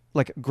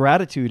like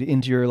gratitude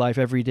into your life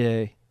every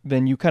day,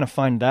 then you kind of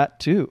find that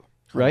too,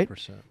 right?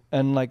 100%.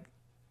 And like,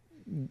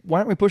 why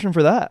aren't we pushing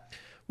for that?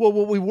 Well,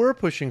 what we were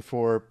pushing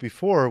for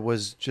before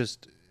was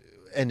just,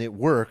 and it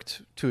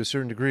worked to a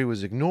certain degree,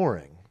 was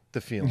ignoring the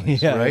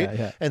feelings, right?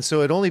 Yeah. And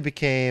so it only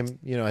became,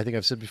 I think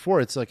I've said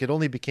before, it's like it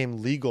only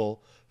became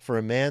legal for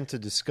a man to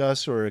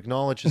discuss or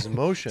acknowledge his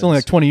emotions. It's only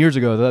like 20 years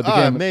ago that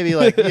became maybe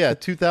like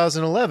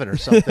 2011 or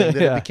something,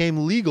 that it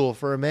became legal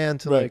for a man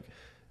to like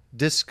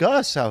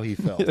discuss how he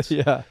felt.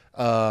 Yeah.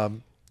 I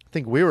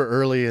think we were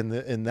early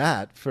in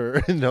that for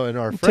in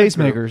our friend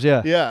tastemakers,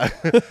 group. yeah.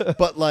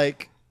 But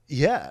like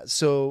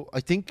so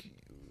I think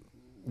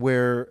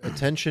where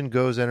attention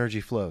goes,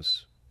 energy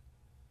flows.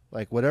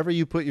 Like whatever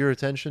you put your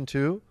attention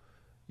to,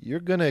 you're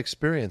going to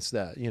experience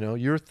that.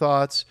 Your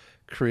thoughts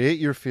create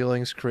your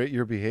feelings, create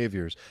your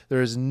behaviors.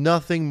 There is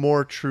nothing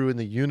more true in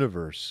the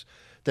universe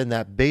than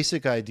that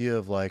basic idea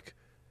of like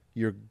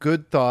your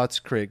good thoughts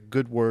create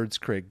good words,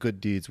 create good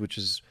deeds, which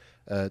is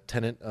a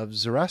tenet of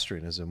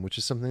Zoroastrianism, which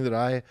is something that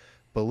I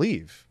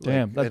believe.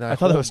 Damn, I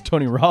thought that was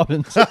Tony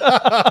Robbins.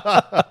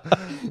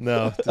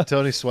 No, did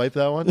Tony swipe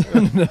that one?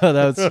 No,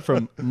 that was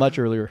from much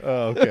earlier.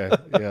 Oh, okay.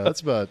 Yeah,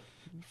 that's about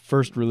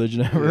first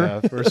religion ever. Yeah,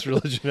 first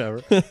religion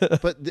ever.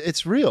 But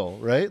it's real,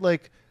 right?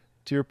 Like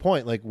to your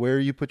point, like where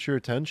you put your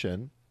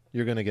attention,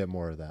 you're going to get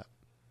more of that.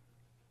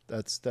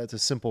 That's a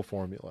simple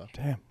formula.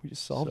 Damn, we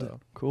just solved it.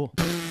 Cool.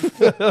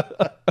 What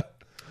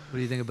do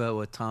you think about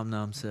what Tom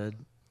Nam said?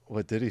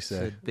 What did he say?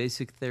 Said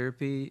basic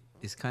therapy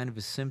is kind of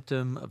a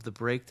symptom of the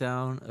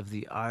breakdown of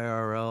the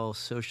IRL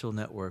social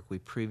network we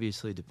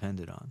previously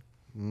depended on.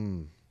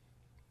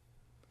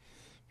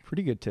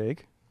 Pretty good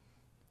take.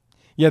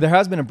 Yeah, there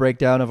has been a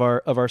breakdown of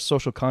our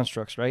social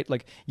constructs, right?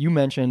 Like you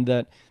mentioned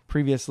that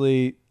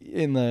previously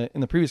in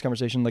the previous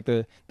conversation, like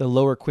the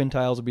lower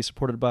quintiles would be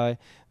supported by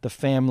the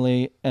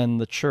family and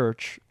the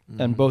church,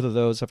 and both of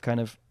those have kind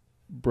of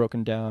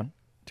broken down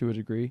to a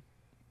degree.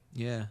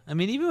 Yeah. I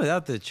mean, even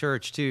without the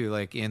church too,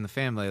 like in the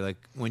family, like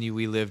when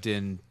we lived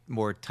in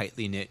more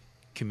tightly knit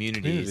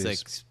communities, like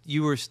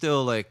you were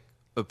still like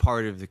a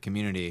part of the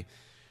community.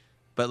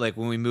 But like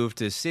when we moved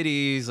to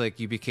cities, like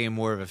you became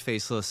more of a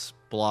faceless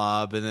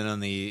blob. And then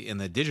in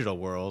the digital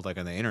world, like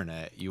on the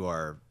internet, you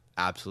are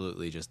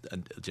absolutely just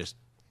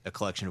a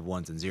collection of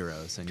ones and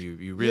zeros. And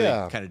you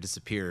really kind of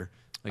disappear,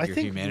 like your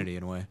humanity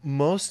in a way.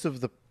 Most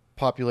of the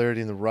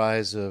popularity and the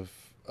rise of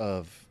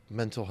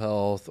mental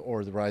health,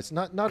 or the rise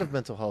not of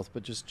mental health,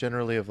 but just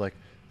generally of like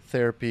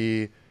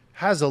therapy,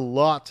 has a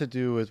lot to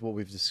do with what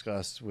we've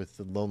discussed with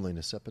the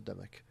loneliness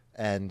epidemic.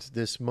 And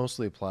this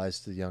mostly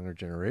applies to the younger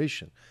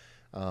generation.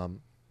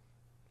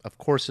 Of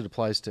course it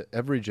applies to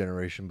every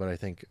generation, but I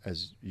think,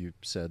 as you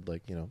said,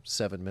 like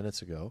 7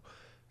 minutes ago,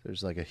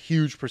 there's like a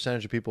huge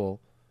percentage of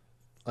people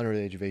under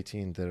the age of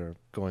 18 that are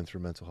going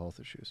through mental health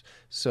issues.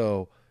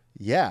 So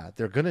yeah,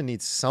 they're going to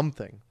need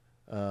something.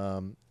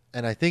 And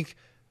I think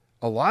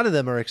a lot of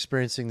them are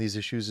experiencing these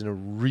issues in a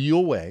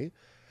real way,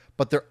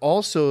 but they're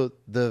also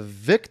the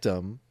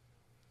victim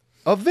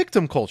of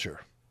victim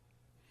culture.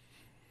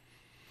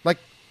 Like,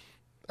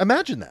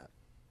 imagine that.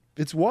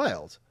 It's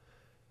wild.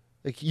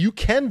 Like, you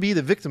can be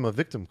the victim of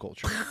victim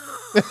culture.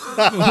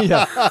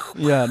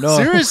 yeah, no.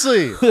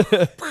 Seriously.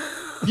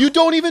 You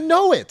don't even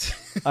know it.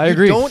 I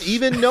agree. You don't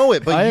even know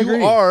it, but I you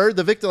agree. are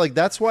the victim. Like,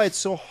 that's why it's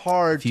so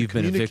hard If you've to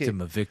been a communicate.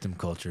 victim of victim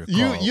culture,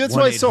 That's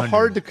why it's so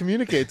hard to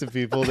communicate to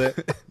people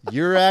that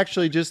you're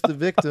actually just the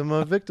victim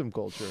of victim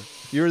culture.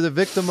 You're the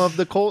victim of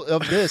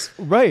of this.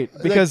 Right,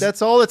 because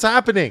that's all that's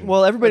happening.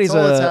 well, everybody's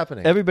that's all that's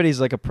happening. everybody's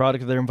like a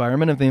product of their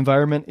environment. If the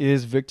environment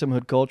is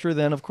victimhood culture,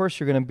 then of course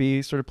you're going to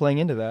be sort of playing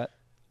into that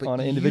on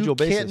an individual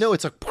basis. You can't know.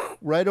 It's like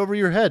right over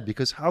your head,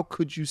 because how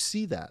could you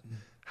see that?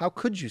 How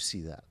could you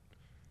see that?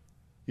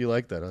 You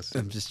like that, huh?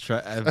 I'm just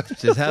trying. I've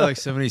just had like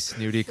so many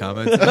snooty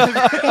comments.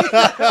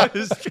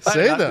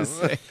 Say them.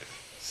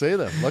 Say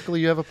them. Luckily,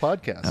 you have a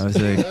podcast. I was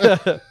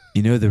like,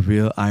 you know, the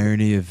real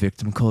irony of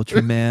victim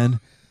culture, man?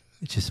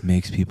 It just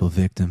makes people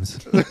victims.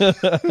 It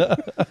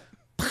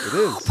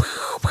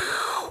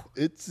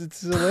is.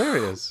 It's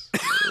hilarious.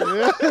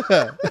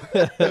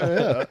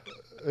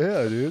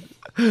 Yeah, dude.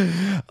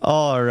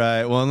 All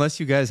right. Well, unless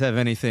you guys have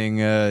anything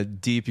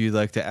deep you'd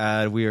like to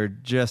add, we are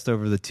just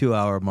over the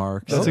 2-hour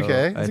mark. That's so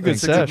okay. I That's a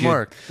think good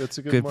mark. That's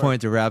a good mark.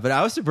 point to wrap it.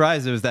 I was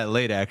surprised it was that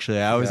late,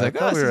 actually. I was Yeah, like, I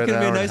thought this we is were going to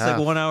at be a an hour nice and a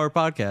half. 1 hour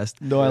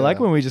podcast. No, I like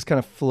when we just kind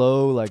of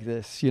flow like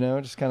this,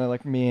 just kind of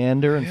like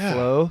meander and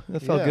flow.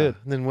 That felt good.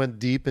 And then went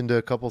deep into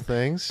a couple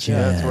things.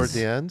 Jazz. Yeah, toward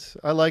the end.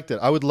 I liked it.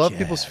 I would love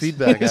people's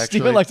feedback, actually.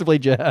 Steven likes to play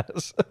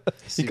jazz.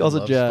 He Steven calls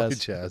it loves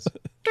to jazz.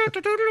 play jazz.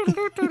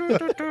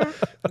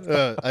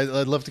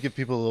 I'd love to give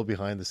people a little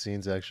behind the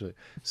scenes, actually.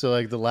 So,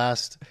 like, the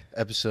last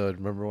episode,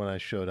 remember when I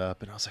showed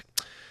up and I was like,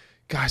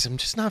 guys, I'm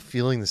just not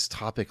feeling this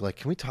topic. Like,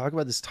 can we talk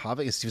about this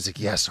topic? And Steven's like,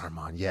 yes,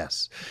 Armand,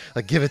 yes.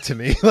 Like, give it to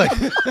me. Like,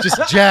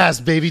 just jazz,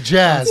 baby,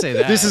 jazz. Don't say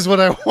that. This is what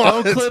I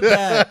want. Don't clip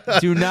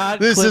that. Do not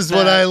This clip is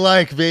what that. I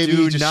like, baby.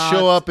 Do Just not-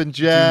 show up and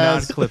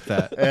jazz. Do not clip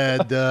that.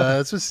 And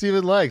that's what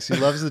Steven likes. He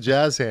loves the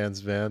jazz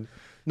hands, man.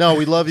 No,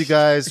 we love you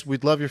guys.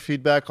 We'd love your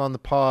feedback on the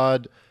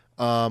pod.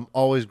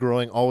 Always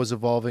growing, always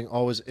evolving,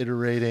 always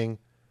iterating,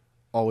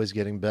 always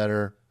getting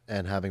better,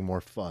 and having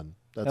more fun.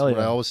 That's Hell what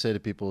yeah. I always say to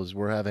people is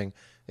we're having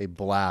a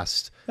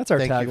blast. That's our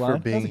Thank you for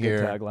tagline. being That's a good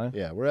here. tagline.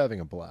 Yeah, we're having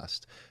a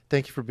blast.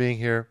 Thank you for being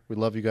here. We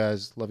love you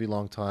guys. Love you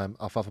long time.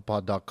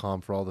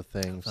 Alfalfapod.com for all the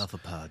things.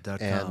 Alphapod.com.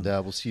 And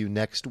we'll see you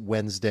next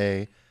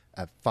Wednesday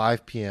at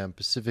 5 p.m.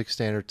 Pacific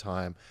Standard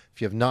Time.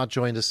 If you have not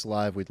joined us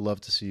live, we'd love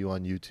to see you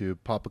on YouTube.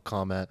 Pop a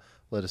comment.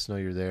 Let us know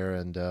you're there,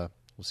 and we'll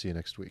see you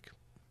next week.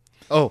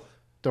 Oh,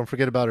 don't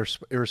forget about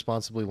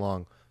Irresponsibly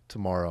Long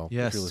tomorrow. if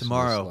you're Yes, listening to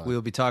tomorrow this live.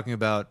 we'll be talking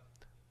about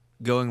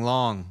going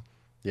long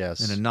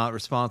Yes. in a not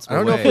responsible I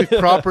don't know way. if we've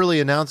properly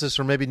announced this,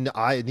 or maybe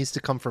it needs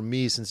to come from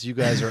me since you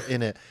guys are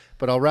in it.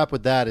 But I'll wrap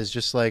with that. Is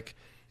just like,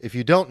 if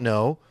you don't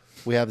know,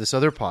 we have this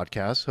other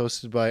podcast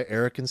hosted by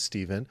Eric and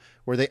Steven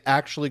where they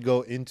actually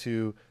go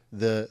into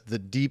the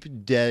deep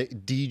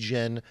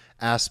degen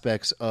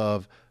aspects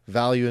of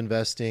value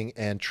investing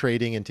and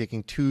trading, and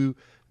taking two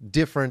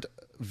different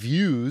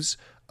views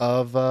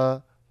of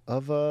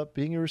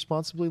being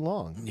irresponsibly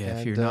long. Yeah, and,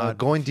 if you're not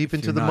going deep if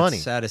into you're the not money.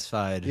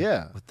 satisfied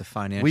Yeah. with the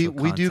financial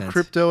We do content,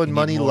 crypto and you need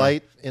money more.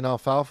 light in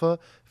Alfalfa.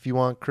 If you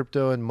want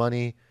crypto and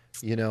money,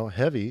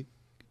 heavy,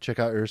 check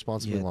out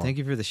Irresponsibly Yeah, Long. thank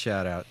you for the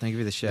shout out. Thank you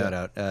for the shout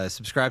out.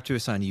 Subscribe to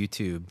us on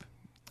YouTube.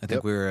 I think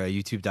Yep. we're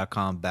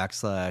youtube.com/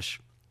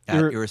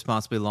 Irre-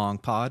 irresponsibly long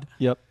pod.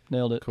 Yep,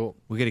 nailed it. Cool.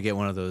 We got to get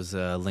one of those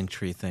link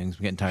tree things.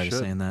 I'm getting tired of should.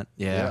 saying that.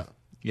 Yeah.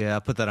 Yeah,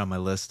 I'll put that on my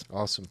list.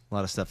 Awesome. A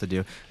lot of stuff to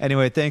do.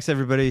 Anyway, thanks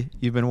everybody.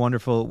 You've been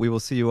wonderful. We will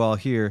see you all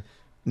here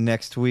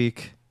next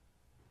week.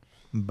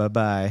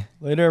 Bye-bye.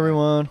 Later,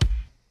 everyone.